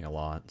it's definitely a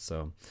lot.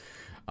 So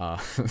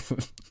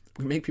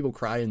we make people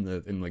cry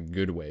in like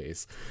good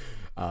ways.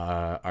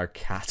 Our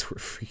cats were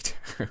freaked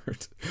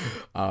out.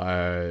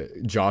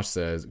 Josh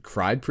says,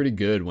 cried pretty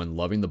good when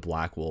loving the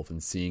Black Wolf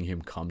and seeing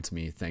him come to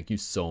me. Thank you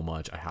so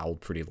much. I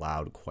howled pretty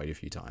loud quite a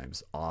few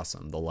times.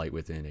 Awesome. The Light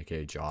Within,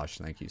 aka Josh.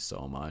 Thank you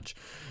so much.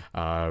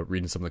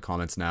 Reading some of the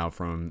comments now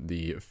from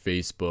the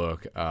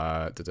Facebook.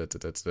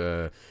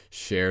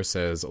 Cher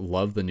says,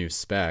 love the new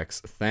specs.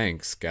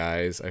 Thanks,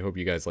 guys. I hope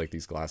you guys like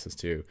these glasses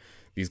too.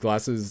 These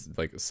glasses,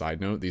 like, side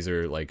note, these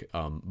are like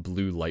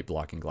blue light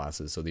blocking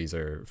glasses. So these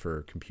are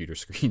for computer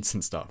screens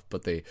and stuff,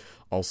 but they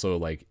also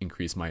like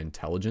increase my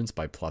intelligence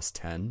by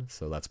 +10.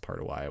 So that's part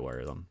of why I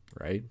wear them,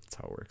 right? That's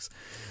how it works.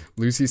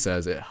 Lucy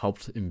says, it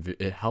helped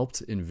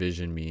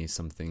envision me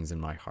some things in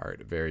my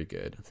heart. Very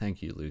good.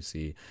 Thank you,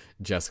 Lucy.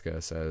 Jessica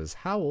says,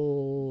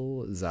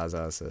 howl.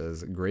 Zaza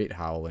says, great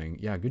howling.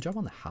 Yeah, good job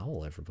on the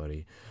howl,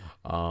 everybody.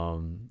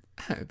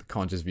 The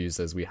Conscious View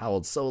says, we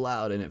howled so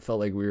loud and it felt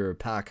like we were a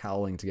pack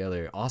howling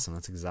together. Awesome.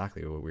 That's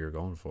exactly what we were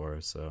going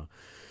for. So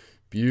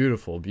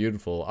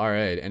beautiful. All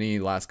right, any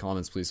last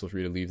comments, please feel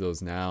free to leave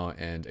those now.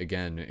 And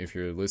again, if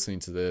you're listening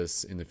to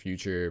this in the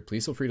future,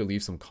 please feel free to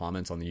leave some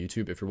comments on the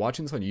YouTube. If you're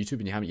watching this on YouTube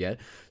and you haven't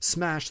yet,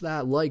 smash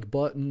that like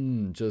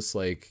button. Just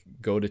like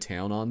go to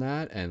town on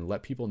that and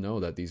let people know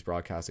that these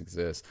broadcasts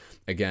exist.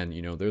 Again,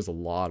 you know, there's a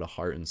lot of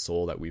heart and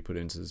soul that we put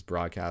into this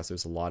broadcast.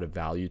 There's a lot of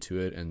value to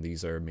it, and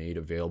these are made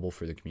available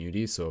for the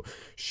community. So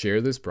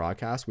share this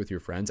broadcast with your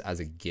friends as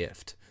a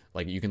gift.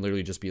 Like, you can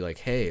literally just be like,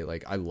 hey,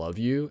 like, I love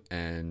you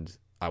and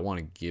I want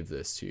to give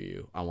this to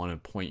you. I want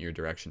to point your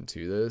direction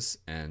to this.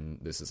 And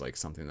this is like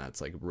something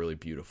that's like really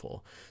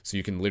beautiful. So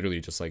you can literally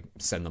just like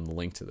send them the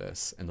link to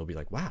this and they'll be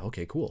like, wow,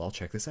 okay, cool. I'll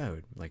check this out.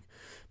 Like,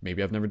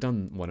 maybe I've never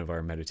done one of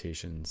our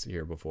meditations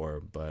here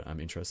before, but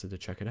I'm interested to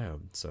check it out.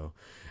 So,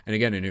 and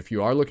again, and if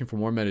you are looking for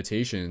more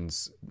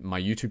meditations,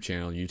 my YouTube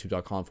channel,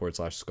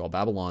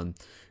 youtube.com/SkullBabylon,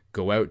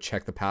 go out,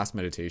 check the past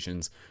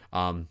meditations.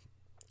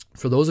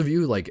 For those of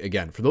you, like,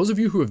 again, for those of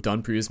you who have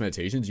done previous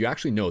meditations, you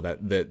actually know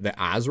that the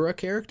Azra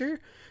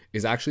character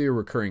is actually a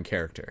recurring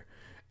character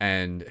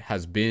and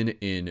has been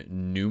in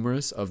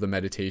numerous of the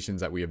meditations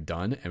that we have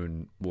done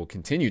and will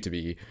continue to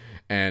be.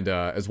 And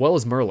as well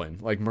as Merlin.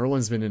 Like,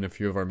 Merlin's been in a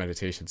few of our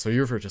meditations. So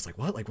you're just like,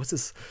 what? Like, what's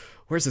this?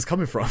 Where's this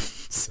coming from?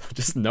 So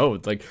just know,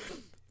 like,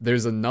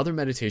 there's another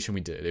meditation we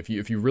did. If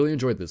you really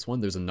enjoyed this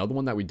one, there's another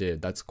one that we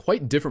did that's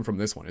quite different from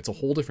this one. It's a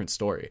whole different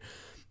story.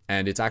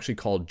 And it's actually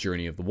called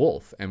Journey of the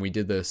Wolf. And we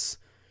did this,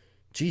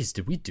 geez,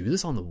 did we do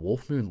this on the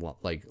Wolf Moon?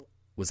 Like,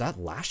 was that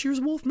last year's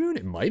Wolf Moon?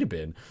 It might have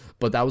been.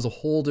 But that was a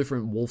whole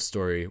different wolf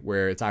story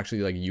where it's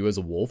actually like you as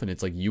a wolf, and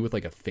it's like you with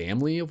like a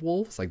family of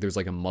wolves. Like, there's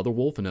like a mother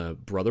wolf and a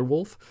brother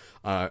wolf,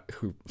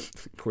 who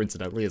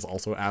coincidentally is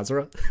also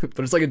Azra. But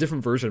it's like a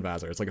different version of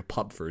Azra. It's like a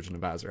pup version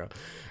of Azra.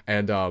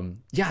 And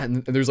yeah,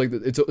 and there's like,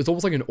 it's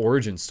almost like an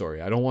origin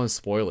story. I don't want to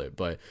spoil it,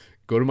 but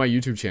go to my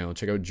YouTube channel,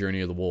 check out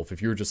Journey of the Wolf.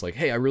 If you were just like,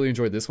 hey, I really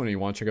enjoyed this one and you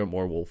want to check out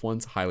more wolf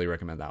ones, highly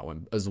recommend that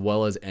one, as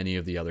well as any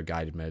of the other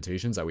guided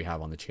meditations that we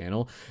have on the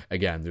channel.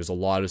 Again, there's a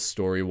lot of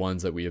story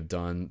ones that we have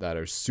done that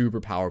are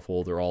super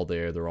powerful. They're all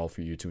there. They're all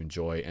for you to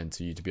enjoy and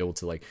to you to be able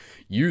to like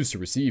use, to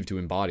receive, to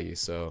embody.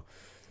 So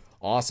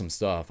awesome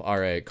stuff. All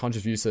right.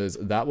 Conscious View says,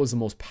 that was the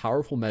most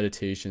powerful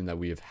meditation that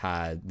we have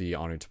had the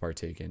honor to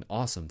partake in.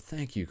 Awesome.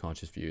 Thank you,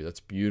 Conscious View.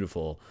 That's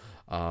beautiful.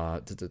 Oh,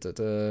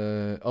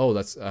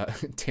 that's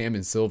Tam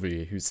and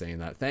Sylvie who's saying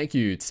that. Thank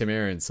you,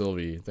 Tamara and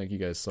Sylvie. Thank you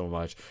guys so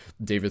much.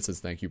 David says,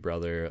 thank you,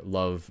 brother.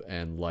 Love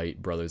and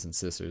light, brothers and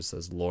sisters,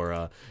 says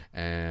Laura.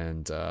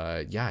 And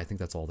yeah, I think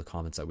that's all the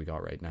comments that we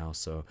got right now.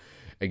 So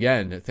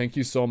again, thank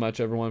you so much,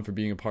 everyone, for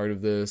being a part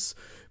of this.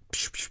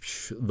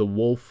 The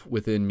wolf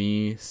within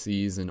me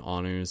sees and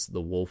honors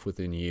the wolf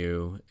within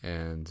you.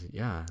 And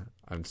yeah,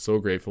 I'm so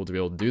grateful to be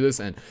able to do this.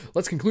 And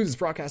let's conclude this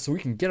broadcast so we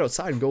can get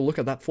outside and go look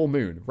at that full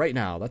moon right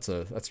now. That's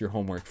your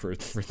homework for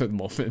the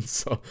moment.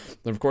 So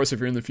of course, if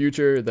you're in the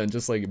future, then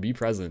just like be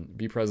present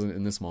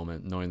in this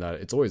moment, knowing that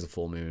it's always a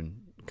full moon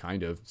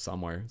kind of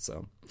somewhere.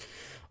 So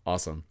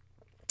awesome.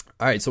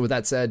 All right, so with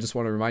that said, just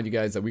want to remind you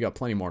guys that we got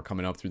plenty more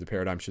coming up through the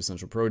Paradigm Shift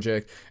Central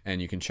project,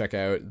 and you can check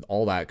out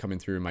all that coming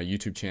through my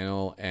YouTube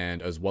channel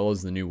and as well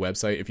as the new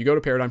website. If you go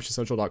to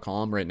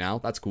paradigmshiftcentral.com right now,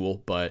 that's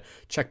cool, but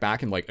check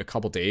back in like a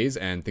couple days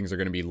and things are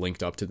going to be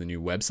linked up to the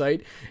new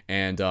website.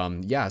 And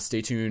yeah,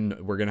 stay tuned.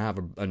 We're going to have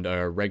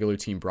a regular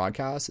team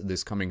broadcast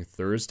this coming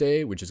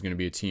Thursday, which is going to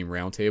be a team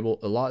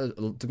roundtable. They're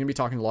going to be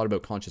talking a lot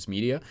about conscious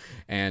media,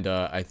 and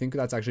I think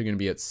that's actually going to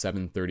be at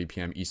 7:30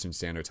 p.m. Eastern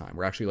Standard Time.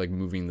 We're actually like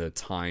moving the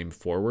time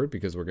forward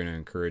because we're going to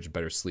encourage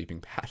better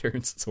sleeping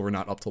patterns, so we're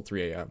not up till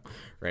 3 a.m.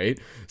 right?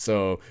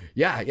 So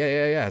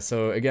yeah.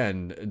 So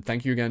again,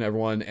 thank you again,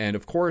 everyone. And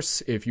of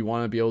course, if you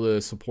want to be able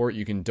to support,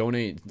 you can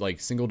donate.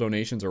 Like single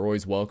donations are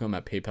always welcome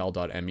at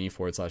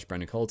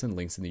paypal.me/Brendan Culleton.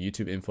 Links in the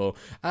YouTube info,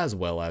 as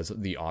well as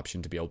the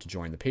option to be able to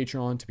join the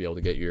Patreon to be able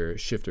to get your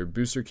Shifter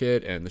Booster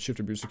Kit. And the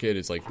Shifter Booster Kit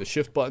is like the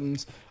shift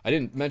buttons. I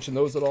didn't mention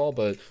those at all,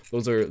 but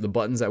those are the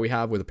buttons that we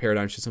have with the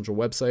Paradigm Shift Central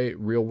website.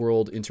 Real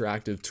world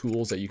interactive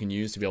tools that you can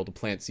use to be able to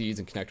plant seeds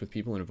and connect with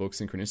people and evoke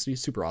synchronicity.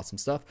 Super awesome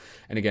stuff.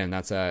 And again,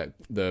 that's at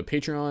the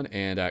Patreon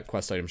and at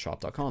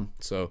questitemshop.com.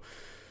 So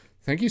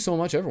thank you so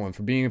much, everyone,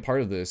 for being a part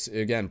of this.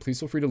 Again, please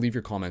feel free to leave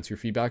your comments. Your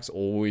feedback's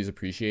always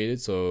appreciated.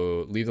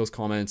 So leave those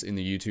comments in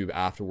the YouTube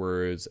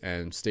afterwards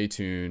and stay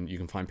tuned. You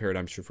can find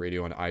Paradigm Shift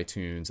Radio on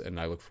iTunes, and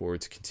I look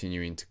forward to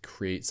continuing to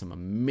create some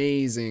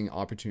amazing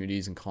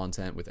opportunities and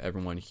content with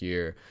everyone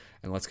here.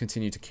 And let's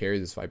continue to carry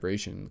this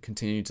vibration,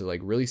 continue to like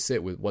really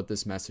sit with what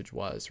this message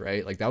was,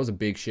 right? Like that was a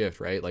big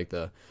shift, right? Like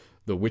the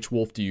which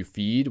wolf do you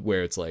feed,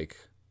 where it's like,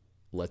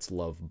 let's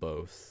love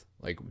both.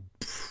 Like,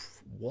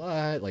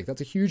 what? Like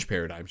that's a huge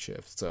paradigm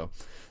shift. So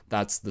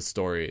that's the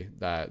story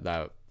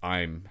that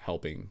I'm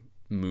helping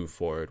move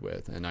forward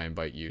with, and I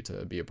invite you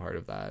to be a part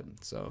of that.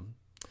 So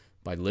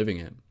by living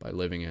it.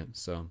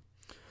 So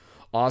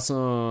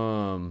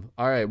awesome.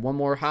 All right, one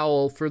more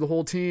howl for the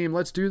whole team.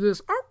 Let's do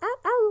this.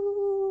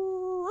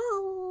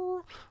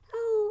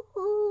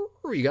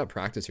 You got to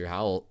practice your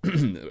howl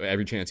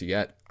every chance you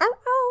get.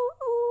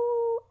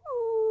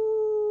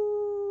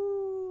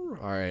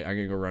 All right, I'm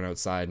going to go run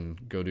outside and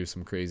go do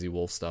some crazy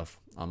wolf stuff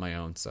on my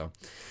own. So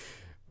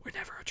we're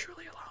never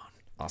truly alone.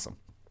 Awesome.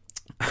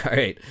 All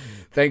right.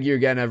 Thank you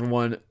again,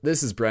 everyone.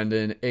 This is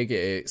Brendan,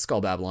 a.k.a.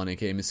 Skull Babylon,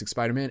 a.k.a. Mystic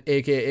Spider-Man,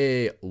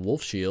 a.k.a.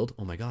 Wolf Shield.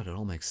 Oh my God, it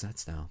all makes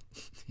sense now.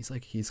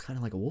 He's kind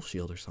of like a wolf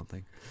shield or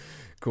something.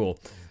 Cool.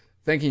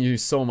 Thanking you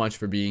so much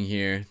for being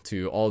here,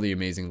 to all the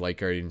amazing Light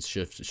Guardians,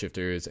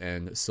 shifters,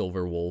 and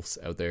Silver Wolves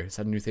out there. Is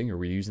that a new thing? Are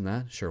we using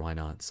that? Sure, why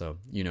not? So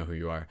you know who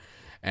you are.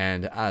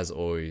 And as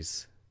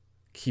always,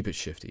 keep it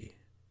shifty,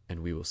 and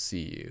we will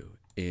see you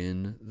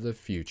in the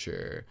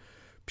future.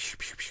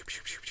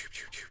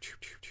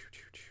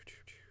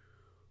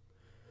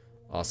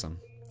 Awesome.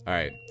 All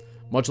right.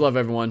 Much love,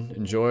 everyone.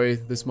 Enjoy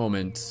this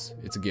moment.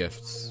 It's a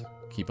gift.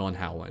 Keep on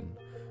howling.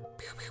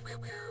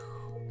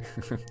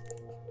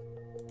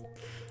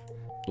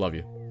 Love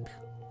you.